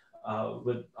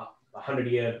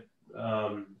 100-year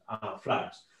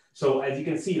floods. So as you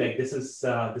can see, like this is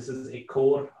a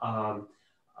core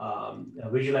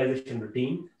visualization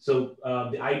routine. So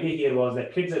the idea here was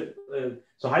that kids,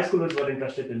 so high schoolers were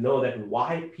interested to know that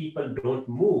why people don't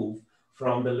move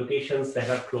from the locations that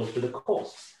are close to the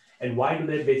coast, and why do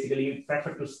they basically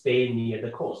prefer to stay near the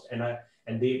coast. And I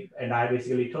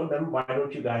basically told them, why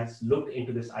don't you guys look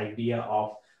into this idea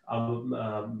of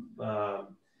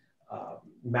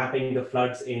mapping the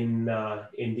floods in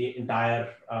the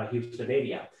entire Houston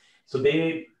area. So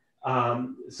they,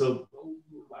 so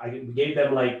I gave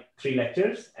them like 3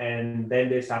 lectures, and then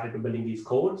they started to building these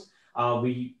codes.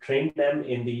 We trained them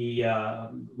in the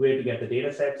where to get the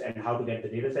data sets and how to get the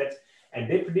data sets. And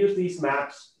they produced these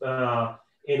maps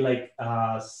in like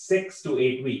 6 to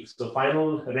 8 weeks. So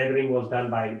final rendering was done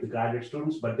by the graduate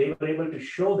students, but they were able to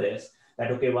show this,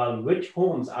 that, okay, well, which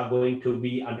homes are going to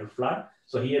be under flood.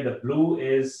 So here the blue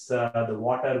is the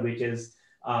water, which is,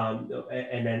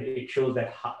 and then it shows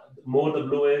that the more the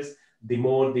blue is, the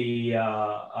more the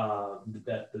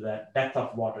depth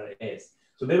of water is.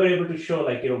 So they were able to show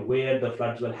like, where the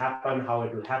floods will happen, how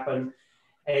it will happen.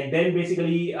 And then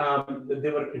basically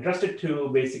they were interested to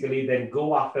basically then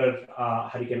go after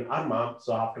Hurricane Irma.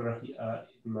 So after,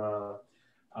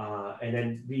 and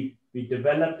then we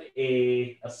developed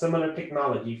a similar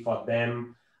technology for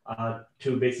them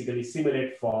to basically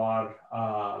simulate for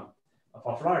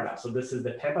Florida. So this is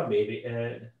the Tampa Bay.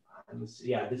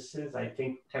 Yeah, this is, I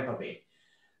think, Tampa Bay.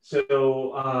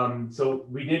 So so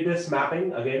we did this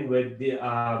mapping again with the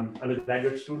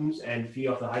undergraduate students and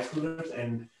few of the high schoolers,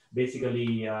 and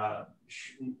basically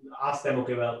ask them,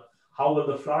 okay, well, how will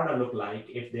the Florida look like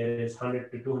if there is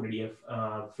 100 to 200 year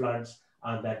floods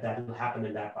that will happen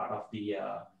in that part of the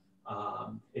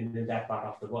in that part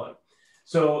of the world.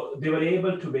 So they were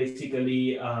able to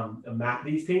basically map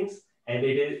these things And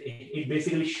it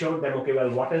basically showed them, okay,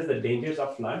 well, what is the dangers of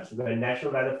floods? When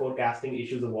National Weather Forecasting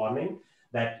issues a warning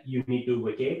that you need to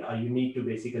vacate or you need to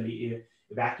basically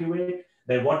evacuate,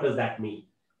 then what does that mean?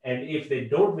 And if they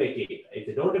don't vacate, if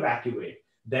they don't evacuate,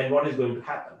 then what is going to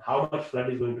happen? How much flood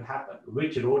is going to happen?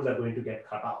 Which roads are going to get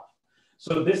cut off?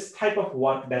 So this type of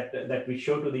work that we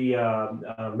show to the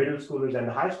middle schoolers and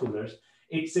the high schoolers,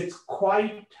 it's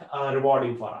quite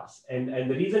rewarding for us. And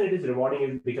the reason it is rewarding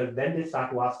is because then they start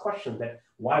to ask questions that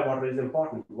why water is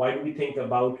important? Why do we think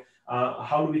about,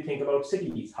 how do we think about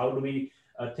cities? How do we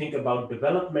think about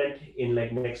development in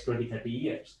like next 20, 30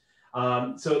 years?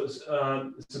 So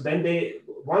then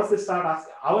once they start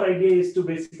asking, our idea is to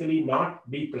basically not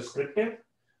be prescriptive,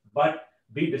 but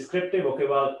be descriptive. Okay,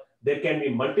 well, there can be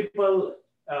multiple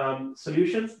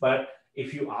solutions, but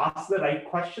if you ask the right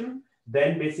question,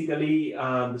 then basically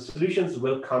the solutions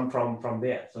will come from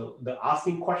there. So the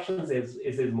asking questions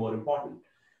is more important.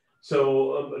 So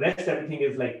rest everything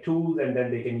is like tools, and then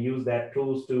they can use that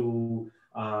tools to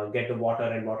get the water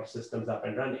and water systems up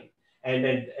and running. And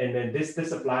then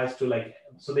this applies to like,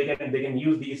 so they can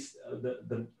use these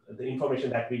the information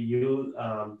that we use,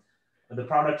 the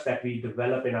products that we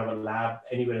develop in our lab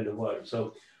anywhere in the world.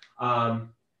 So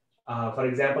for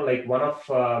example, like one of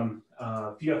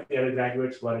few of the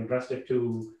undergraduates were interested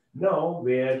to know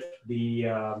where the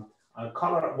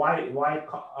cholera, why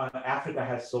Africa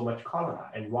has so much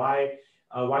cholera, and why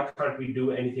can't we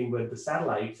do anything with the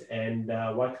satellites, and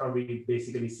why can't we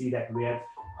basically see that we have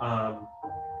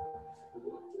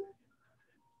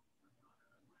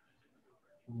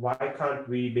why can't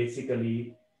we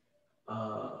basically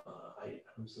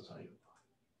I'm so sorry.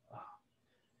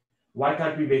 Why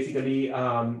can't we basically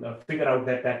figure out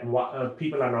that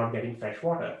people are not getting fresh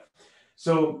water?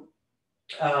 So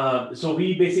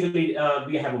we basically,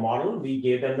 we have a model, we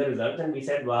gave them the results, and we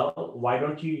said, well, why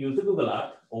don't you use the Google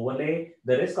Earth, overlay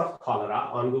the risk of cholera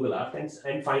on Google Earth,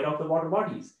 and find out the water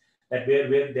bodies that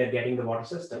where they're getting the water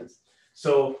systems.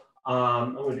 So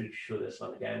I'm going to show this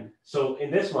one again. So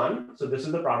in this one, so this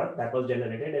is the product that was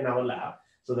generated in our lab.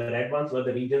 So the red ones were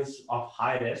the regions of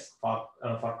high risk for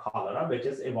cholera, which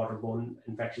is a waterborne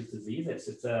infectious disease.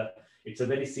 It's a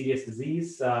very serious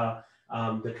disease.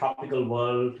 The tropical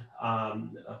world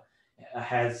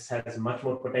has much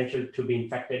more potential to be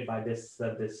infected by this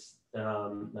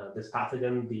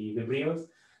pathogen, the Vibrios.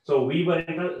 So they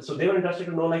were interested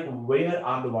to know, like, where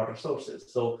are the water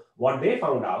sources? So what they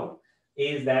found out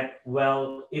is that,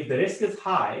 well, if the risk is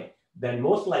high, then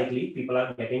most likely people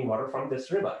are getting water from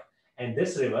this river. And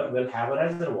this river will have a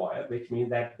reservoir, which means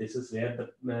that this is where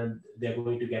they're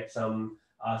going to get some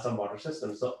water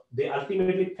systems. So they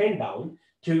ultimately pinned down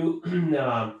to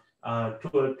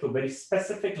a very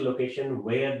specific location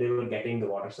where they were getting the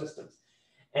water systems.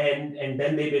 And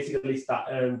then they basically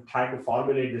tried to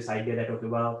formulate this idea that, okay,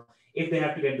 well, if they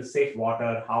have to get the safe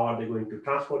water, how are they going to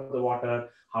transport the water?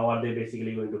 How are they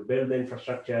basically going to build the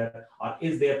infrastructure? Or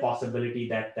is there a possibility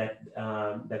that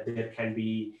there can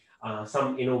be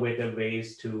some innovative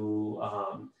ways to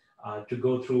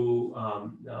go through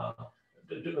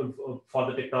for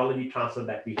the technology transfer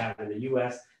that we have in the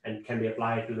US, and can be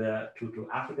applied to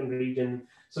African region?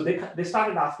 So they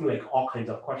started asking like all kinds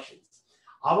of questions.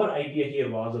 Our idea here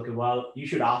was, okay, well, you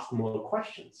should ask more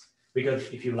questions, because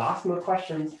if you ask more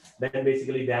questions, then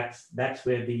basically that's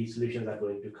where the solutions are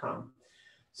going to come.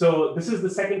 So this is the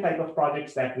second type of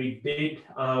projects that we did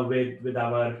with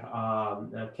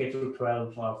our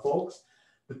K-12 folks.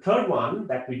 The third one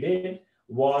that we did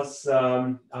was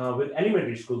with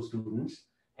elementary school students.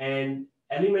 And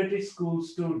elementary school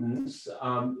students,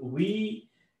 we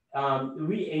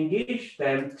engaged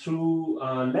them through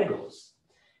Legos.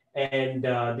 And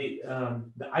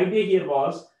the idea here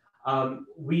was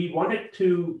we wanted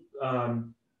to,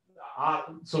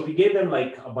 so we gave them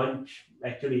like a bunch,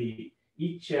 actually,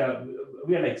 each,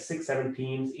 we had like 6-7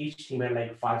 teams. Each team had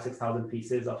like 5,000-6,000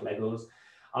 pieces of Legos,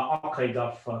 all kinds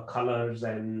of colors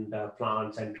and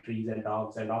plants and trees and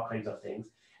dogs and all kinds of things.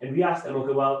 And we asked them,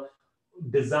 okay, well,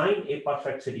 design a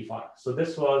perfect city for us. So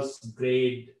this was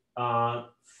grade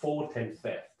 4th and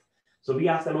 5th. So we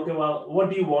asked them, okay, well,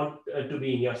 what do you want to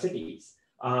be in your cities?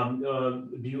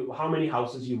 How many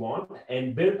houses you want,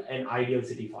 and build an ideal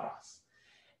city for us.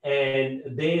 And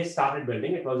they started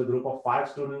building. It was a group of 5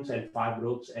 students and 5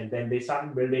 groups. And then they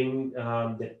started building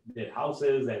their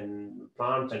houses and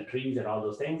plants and trees and all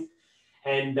those things.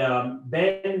 And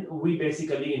then we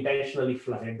basically intentionally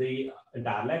flooded the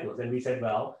entire Legos. And we said,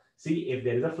 well, see, if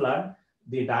there is a flood,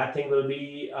 the entire thing will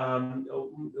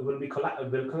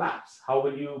collapse. How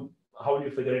will you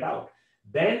figure it out?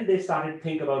 Then they started to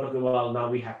think about, okay, well, now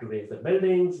we have to raise the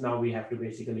buildings. Now we have to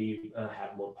basically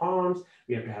have more ponds.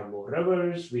 We have to have more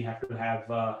rivers. We have to have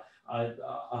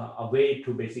a way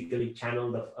to basically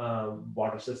channel the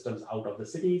water systems out of the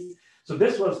cities. So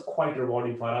this was quite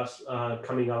rewarding for us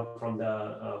coming out from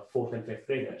the 4th and 5th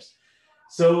graders.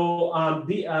 So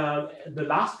the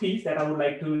last piece that I would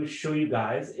like to show you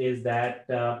guys is that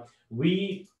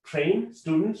we train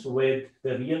students with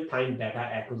the real-time data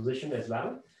acquisition as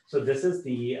well. So this is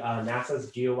the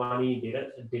NASA's Giovanni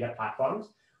data platforms.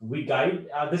 We guide,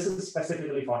 this is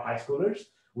specifically for high schoolers.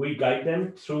 We guide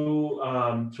them through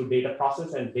data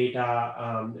process and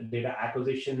data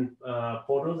acquisition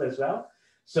portals as well.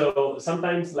 So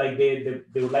sometimes like they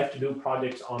would like to do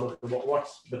projects on what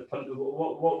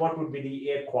would be the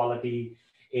air quality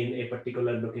in a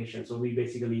particular location. So we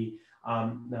basically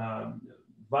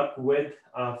work with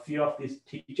a few of these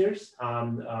teachers,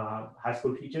 high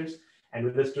school teachers, and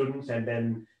with the students, and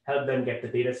then help them get the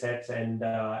data sets and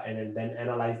then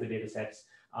analyze the data sets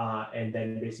and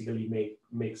then basically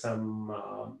make some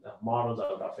models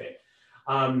out of it.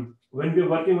 When we're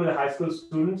working with the high school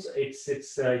students, it's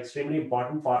extremely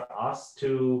important for us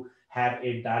to have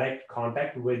a direct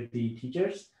contact with the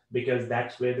teachers, because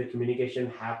that's where the communication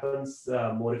happens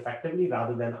more effectively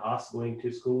rather than us going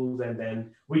to schools. And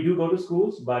then we do go to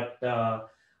schools, but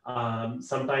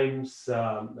sometimes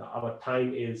our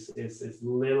time is a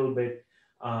little bit,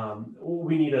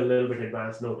 we need a little bit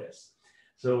advance notice.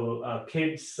 So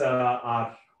kids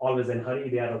are always in a hurry.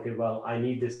 They are, okay, well, I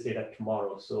need this data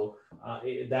tomorrow. So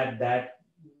that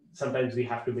sometimes we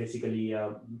have to basically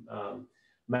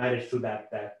manage through that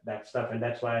stuff. And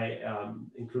that's why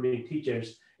including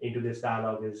teachers into this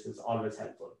dialogue is always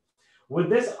helpful. With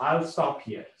this, I'll stop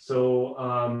here. So,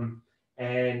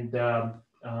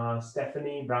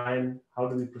 Stephanie, Brian, how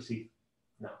do we proceed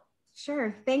now?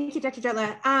 Sure. Thank you, Dr.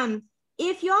 Jetla.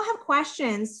 If you all have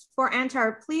questions for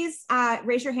Antar, please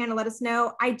raise your hand and let us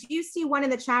know. I do see one in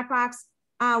the chat box.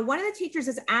 One of the teachers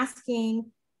is asking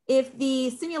if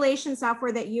the simulation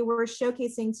software that you were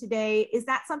showcasing today, is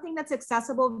that something that's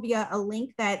accessible via a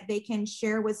link that they can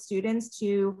share with students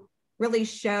to really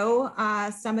show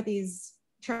some of these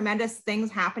tremendous things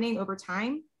happening over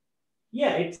time?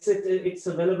 Yeah, it's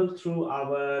available through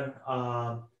our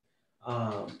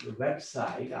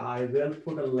website. I will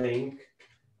put a link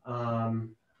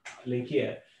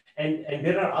here, and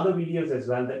there are other videos as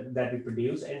well that we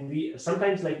produce, and we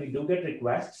sometimes like we do get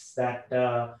requests that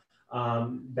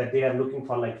that they are looking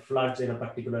for like floods in a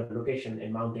particular location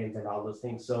in mountains and all those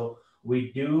things. So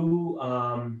we do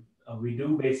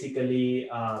basically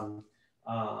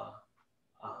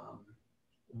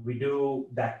we do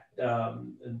that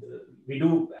we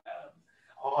do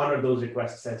honor those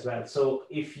requests as well. So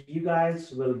if you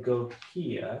guys will go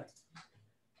here.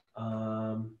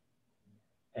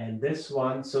 And this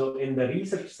one, so in the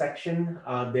research section,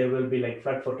 there will be like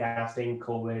flood forecasting,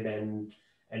 COVID,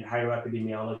 and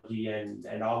hydroepidemiology,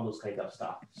 and all those kinds of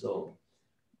stuff. So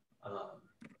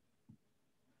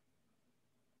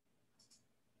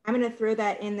I'm going to throw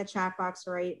that in the chat box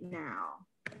right now.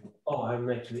 Oh, I'm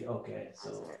actually, okay.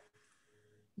 So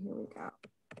here we go.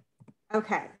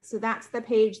 Okay, so that's the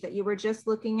page that you were just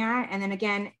looking at. And then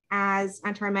again, as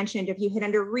Antar mentioned, if you hit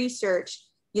under research,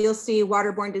 you'll see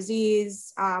waterborne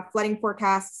disease, flooding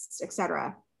forecasts,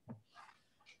 etc.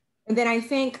 And then I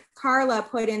think Carla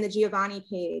put in the Giovanni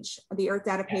page, the Earth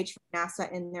data page from NASA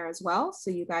in there as well.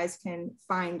 So you guys can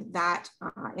find that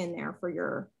in there for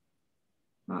your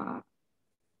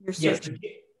search. Yes,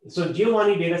 so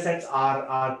Giovanni datasets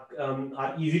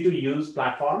are easy to use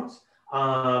platforms.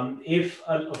 If,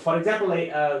 for example,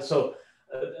 there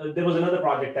was another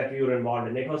project that we were involved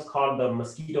in. It was called the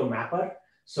Mosquito Mapper.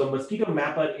 So Mosquito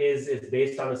Mapper is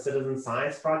based on a citizen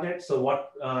science project. So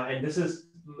what, and this was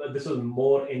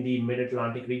more in the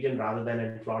mid-Atlantic region rather than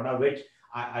in Florida, which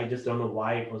I just don't know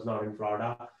why it was not in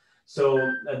Florida. So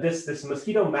this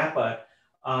Mosquito Mapper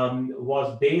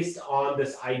was based on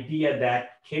this idea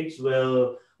that kids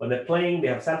will, when they're playing, they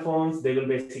have cell phones, they will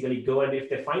basically go, and if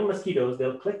they find mosquitoes,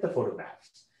 they'll click the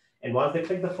photographs. And once they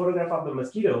click the photograph of the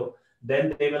mosquito,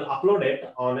 then they will upload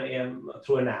it on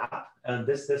through an app. And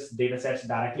this data set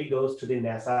directly goes to the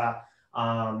NASA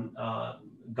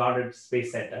Goddard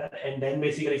Space Center. And then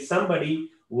basically somebody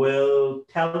will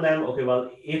tell them, okay, well,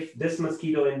 if this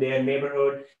mosquito in their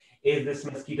neighborhood, is this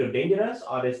mosquito dangerous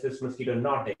or is this mosquito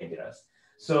not dangerous?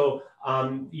 So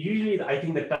usually I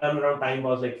think the turnaround time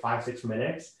was like 5-6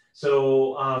 minutes.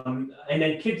 So, and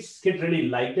then kids really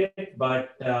liked it,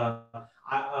 but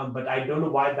I don't know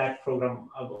why that program,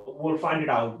 we'll find it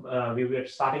out. We were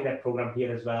starting that program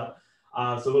here as well.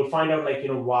 So we'll find out, like,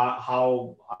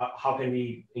 how can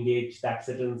we engage that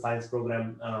citizen science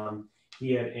program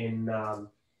here in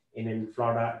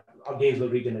Florida or Gainesville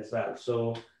region as well.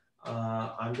 So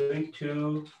I'm going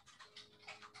to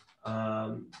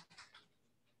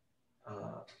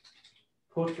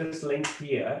put this link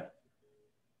here,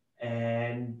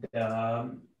 and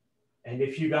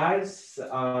if you guys,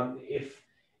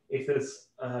 if there's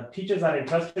teachers are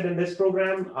interested in this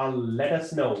program, let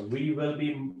us know. We will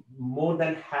be more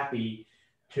than happy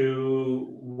to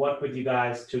work with you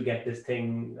guys to get this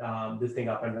thing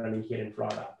up and running here in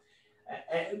Florida.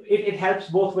 It helps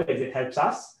both ways. It helps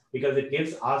us because it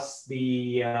gives us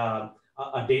the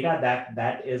a data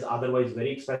that is otherwise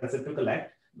very expensive to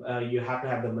collect. You have to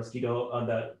have the mosquito,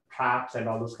 the traps and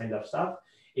all those kinds of stuff.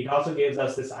 It also gives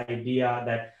us this idea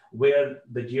that where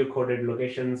the geocoded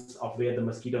locations of where the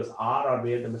mosquitoes are or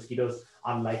where the mosquitoes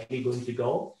are likely going to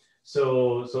go.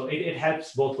 So it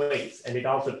helps both ways. And it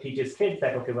also teaches kids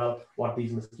that, okay, well, what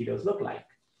these mosquitoes look like.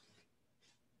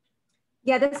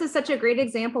 Yeah, this is such a great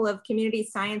example of community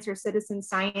science or citizen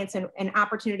science and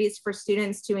opportunities for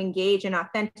students to engage in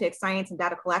authentic science and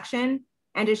data collection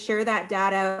and to share that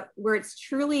data where it's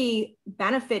truly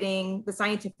benefiting the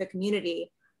scientific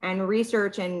community, and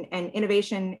research and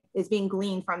innovation is being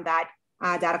gleaned from that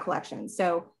data collection.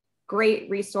 So great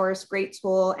resource, great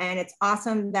tool. And it's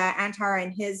awesome that Antar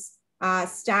and his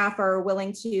staff are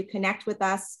willing to connect with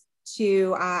us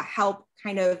to help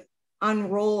kind of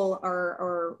unroll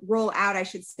or roll out, I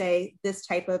should say, this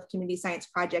type of community science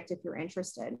project if you're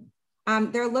interested.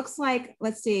 There looks like,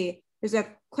 let's see, there's a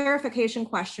clarification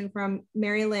question from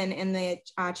Mary Lynn in the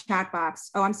chat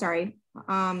box. Oh, I'm sorry.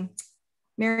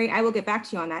 Mary, I will get back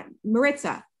to you on that.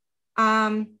 Maritza,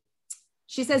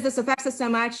 she says this affects us so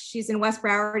much. She's in West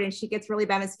Broward and she gets really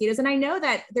bad mosquitoes. And I know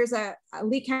that there's a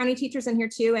Lee County teachers in here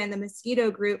too, and the mosquito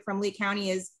group from Lee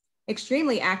County is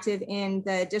extremely active in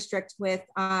the district with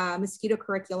mosquito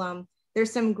curriculum.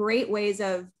 There's some great ways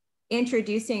of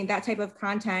introducing that type of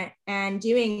content and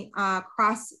doing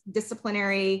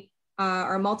cross-disciplinary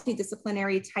or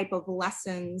multidisciplinary type of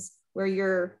lessons where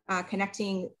you're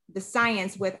connecting the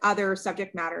science with other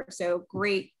subject matter. So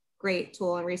great, great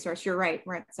tool and resource. You're right,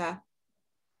 Maritza.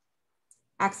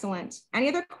 Excellent. Any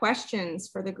other questions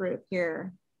for the group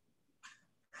here?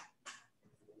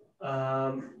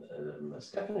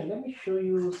 Stephanie, let me show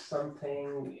you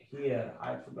something here.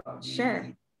 I forgot. Sure.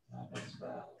 That as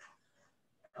well.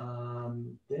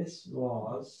 This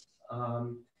was,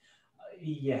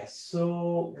 yes.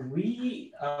 So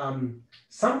we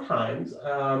sometimes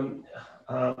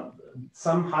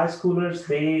some high schoolers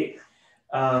they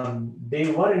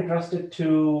were interested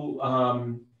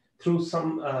to through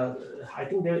some I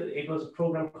think it was a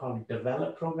program called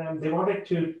Develop program. They wanted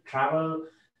to travel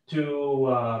to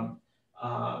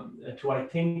I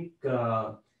think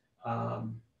to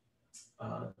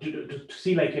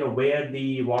see, like, where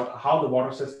the water, how the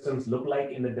water systems look like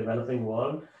in the developing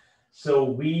world. So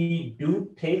we do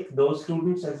take those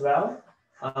students as well.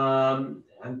 I'm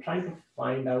trying to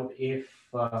find out if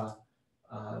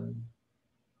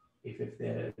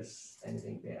there is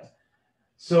anything there.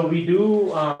 So we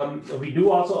do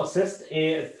also assist,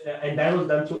 and that was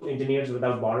done through Engineers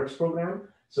Without Borders program.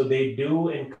 So they do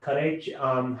encourage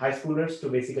high schoolers to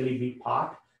basically be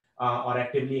part or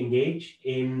actively engage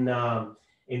in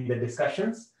the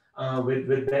discussions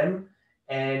with them,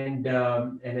 and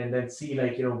then see,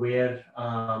 like, where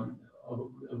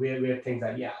things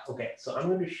are. Yeah. Okay. So I'm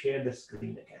going to share the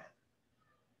screen again.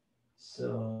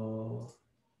 So.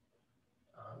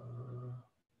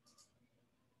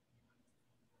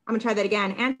 I'm gonna try that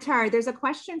again. Antar, there's a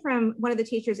question from one of the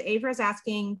teachers. Avra's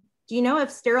asking, do you know if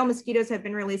sterile mosquitoes have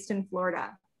been released in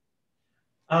Florida?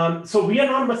 So we are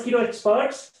not mosquito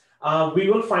experts. We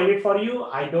will find it for you.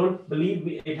 I don't believe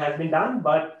it has been done,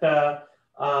 but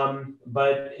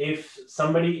if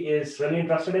somebody is really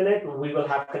interested in it, we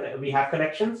have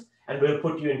connections, and we'll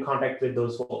put you in contact with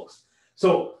those folks.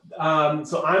 So I'm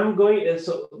going.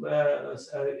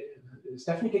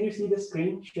 Stephanie, can you see the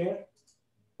screen share?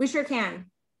 We sure can.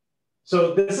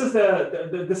 So this is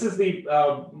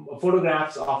the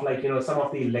photographs of, like, some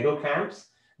of the Lego camps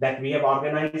that we have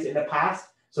organized in the past.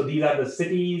 So these are the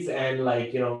cities, and,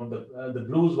 like, the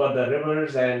blues were the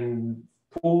rivers and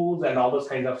pools and all those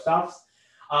kinds of stuff.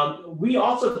 We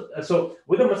also, so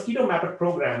with the Mosquito Mapper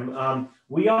program,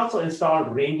 we also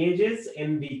installed rain gauges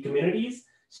in the communities.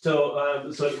 So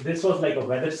this was like a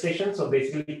weather station. So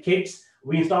basically, kids,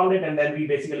 we installed it, and then we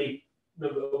basically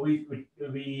we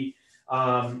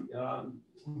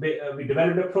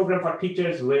developed a program for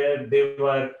teachers where they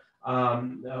were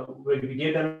we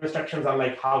gave them instructions on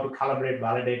like how to calibrate,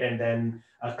 validate, and then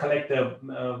collect the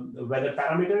weather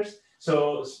parameters.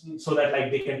 So that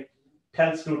like they can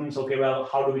tell students, okay, well,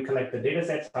 how do we collect the data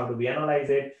sets? How do we analyze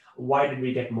it? Why did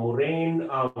we get more rain?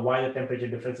 Why the temperature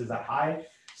differences are high?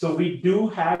 So we do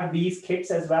have these kits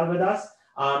as well with us.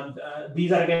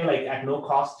 These are again like at no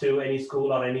cost to any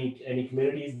school or any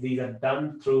communities. These are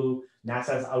done through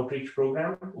NASA's outreach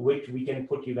program, which we can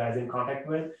put you guys in contact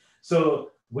with.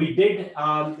 So we did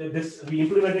we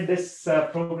implemented this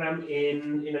program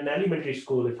in an elementary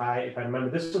school, if I remember.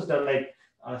 This was done like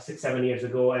 6-7 years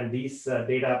ago, and these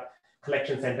data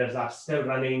collection centers are still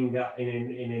running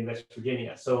in West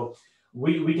Virginia. So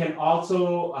we can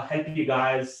also help you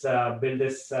guys build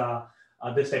this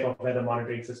this type of weather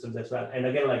monitoring systems as well. And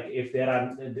again, like if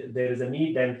there is a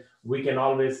need, then we can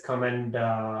always come and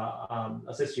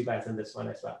assist you guys in this one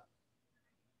as well.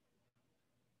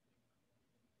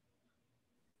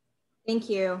 Thank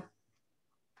you.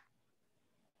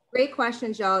 Great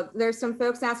questions, y'all. There's some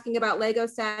folks asking about Lego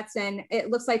sets, and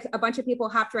it looks like a bunch of people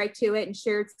hopped right to it and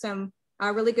shared some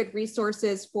really good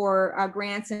resources for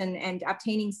grants and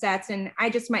obtaining sets. And I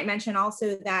just might mention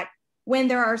also that when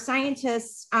there are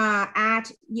scientists at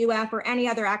UF or any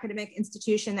other academic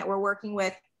institution that we're working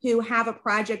with who have a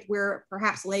project where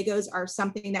perhaps Legos are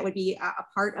something that would be a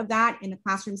part of that in the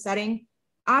classroom setting,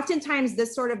 oftentimes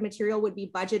this sort of material would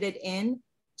be budgeted in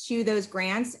to those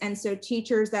grants. And so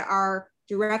teachers that are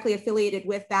directly affiliated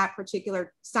with that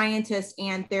particular scientist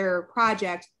and their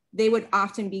project, they would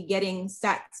often be getting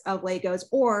sets of Legos.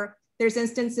 Or there's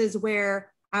instances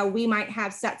where we might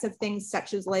have sets of things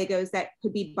such as Legos that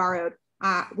could be borrowed.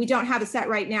 We don't have a set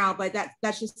right now, but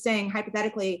that's just saying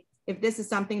hypothetically, if this is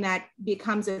something that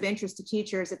becomes of interest to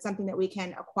teachers, it's something that we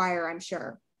can acquire, I'm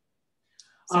sure.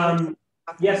 So,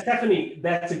 yes, Stephanie,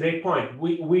 that's a great point.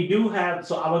 We do have,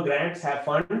 so our grants have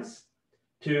funds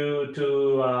to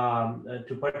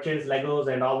purchase Legos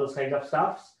and all those kinds of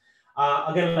stuff.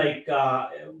 Again, like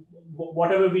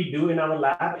whatever we do in our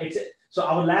lab, so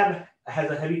our lab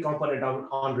has a heavy component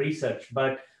on research,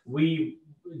 but we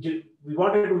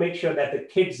wanted to make sure that the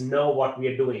kids know what we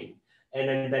are doing,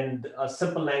 and then a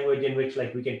simple language in which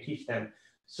like we can teach them.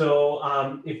 So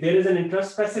if there is an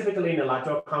interest specifically in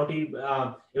Alachua County,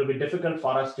 it'll be difficult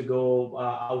for us to go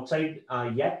outside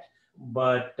yet,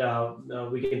 but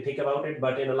we can think about it.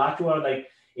 But in Alachua, like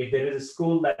if there is a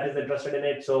school that is interested in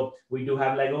it, so we do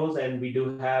have Legos and we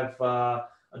do have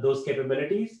those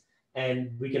capabilities,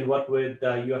 and we can work with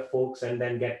UF folks and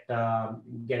then get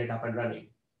it up and running.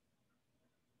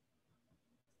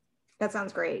 That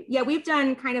sounds great. Yeah, we've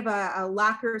done kind of a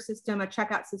locker system, a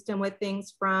checkout system with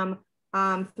things from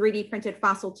 3D printed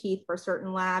fossil teeth for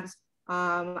certain labs.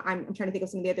 I'm trying to think of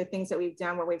some of the other things that we've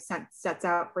done where we've sent sets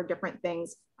out for different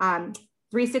things.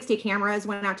 360 cameras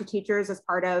went out to teachers as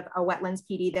part of a wetlands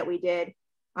PD that we did.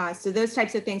 So those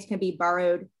types of things can be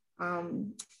borrowed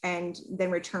and then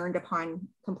returned upon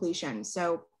completion.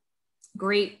 So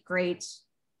great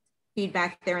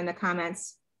feedback there in the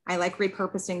comments. I like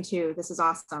repurposing too. This is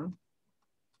awesome.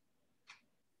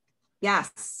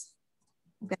 Yes,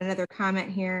 I've got another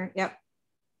comment here. Yep,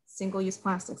 single-use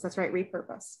plastics, that's right,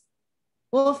 repurpose.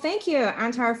 Well, thank you,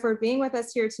 Antar, for being with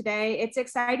us here today. It's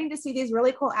exciting to see these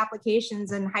really cool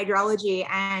applications in hydrology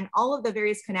and all of the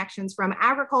various connections from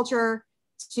agriculture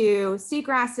to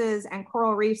seagrasses and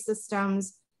coral reef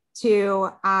systems to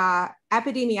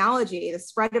epidemiology, the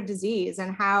spread of disease,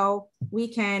 and how we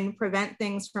can prevent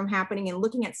things from happening, and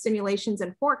looking at simulations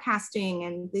and forecasting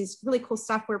and these really cool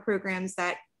software programs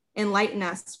that enlighten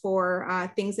us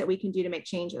for things that we can do to make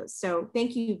changes. So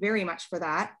thank you very much for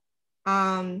that.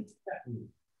 I'm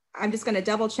just going to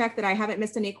double check that I haven't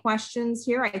missed any questions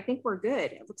here. I think we're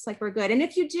good. It looks like we're good. And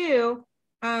if you do,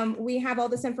 we have all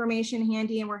this information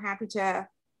handy and we're happy to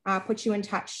put you in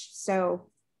touch. So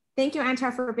thank you,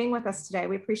 Antar, for being with us today.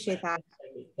 We appreciate that.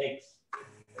 Thanks.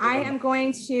 I am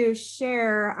going to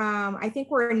share, I think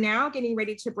we're now getting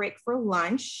ready to break for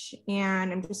lunch,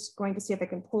 and I'm just going to see if I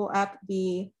can pull up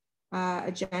the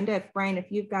agenda. If Brian, if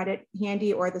you've got it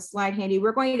handy or the slide handy,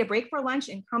 we're going to break for lunch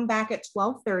and come back at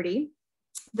 12:30.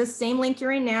 The same link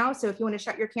you're in now. So if you want to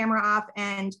shut your camera off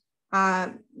and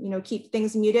keep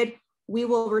things muted, we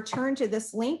will return to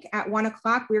this link at 1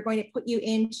 o'clock. We're going to put you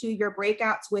into your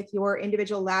breakouts with your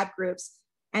individual lab groups.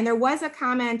 And there was a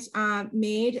comment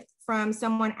made from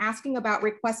someone asking about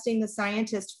requesting the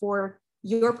scientist for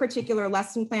your particular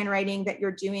lesson plan writing that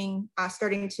you're doing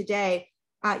starting today.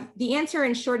 The answer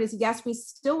in short is yes, we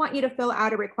still want you to fill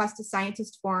out a request a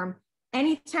scientist form.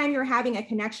 Anytime you're having a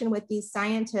connection with these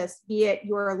scientists, be it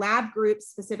your lab group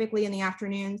specifically in the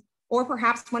afternoons, or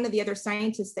perhaps one of the other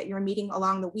scientists that you're meeting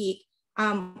along the week,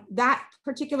 That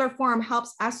particular form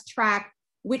helps us track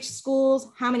which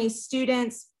schools, how many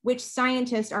students, which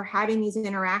scientists are having these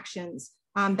interactions.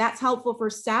 That's helpful for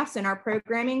staffs in our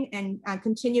programming and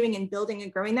continuing and building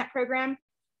and growing that program.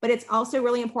 But it's also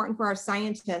really important for our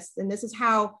scientists. And this is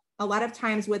how a lot of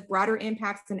times with broader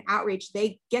impacts and outreach,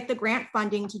 they get the grant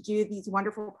funding to do these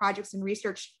wonderful projects and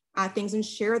research things and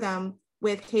share them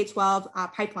with K-12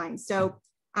 pipelines. So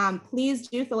please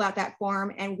do fill out that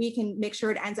form and we can make sure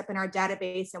it ends up in our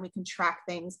database and we can track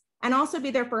things and also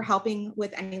be there for helping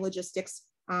with any logistics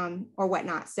or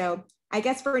whatnot. So I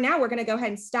guess for now, we're gonna go ahead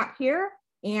and stop here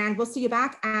and we'll see you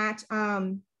back at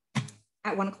 1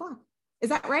 o'clock. Is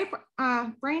that right,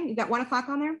 Brian? You got 1 o'clock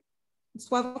on there? It's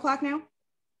 12 o'clock now?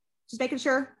 Just making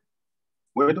sure.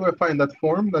 Where do I find that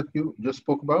form that you just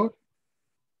spoke about?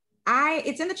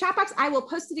 It's in the chat box. I will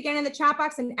post it again in the chat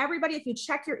box. And everybody, if you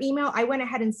check your email, I went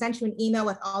ahead and sent you an email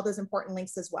with all those important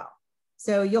links as well.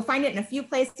 So you'll find it in a few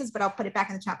places, but I'll put it back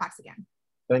in the chat box again.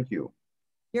 Thank you.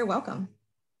 You're welcome.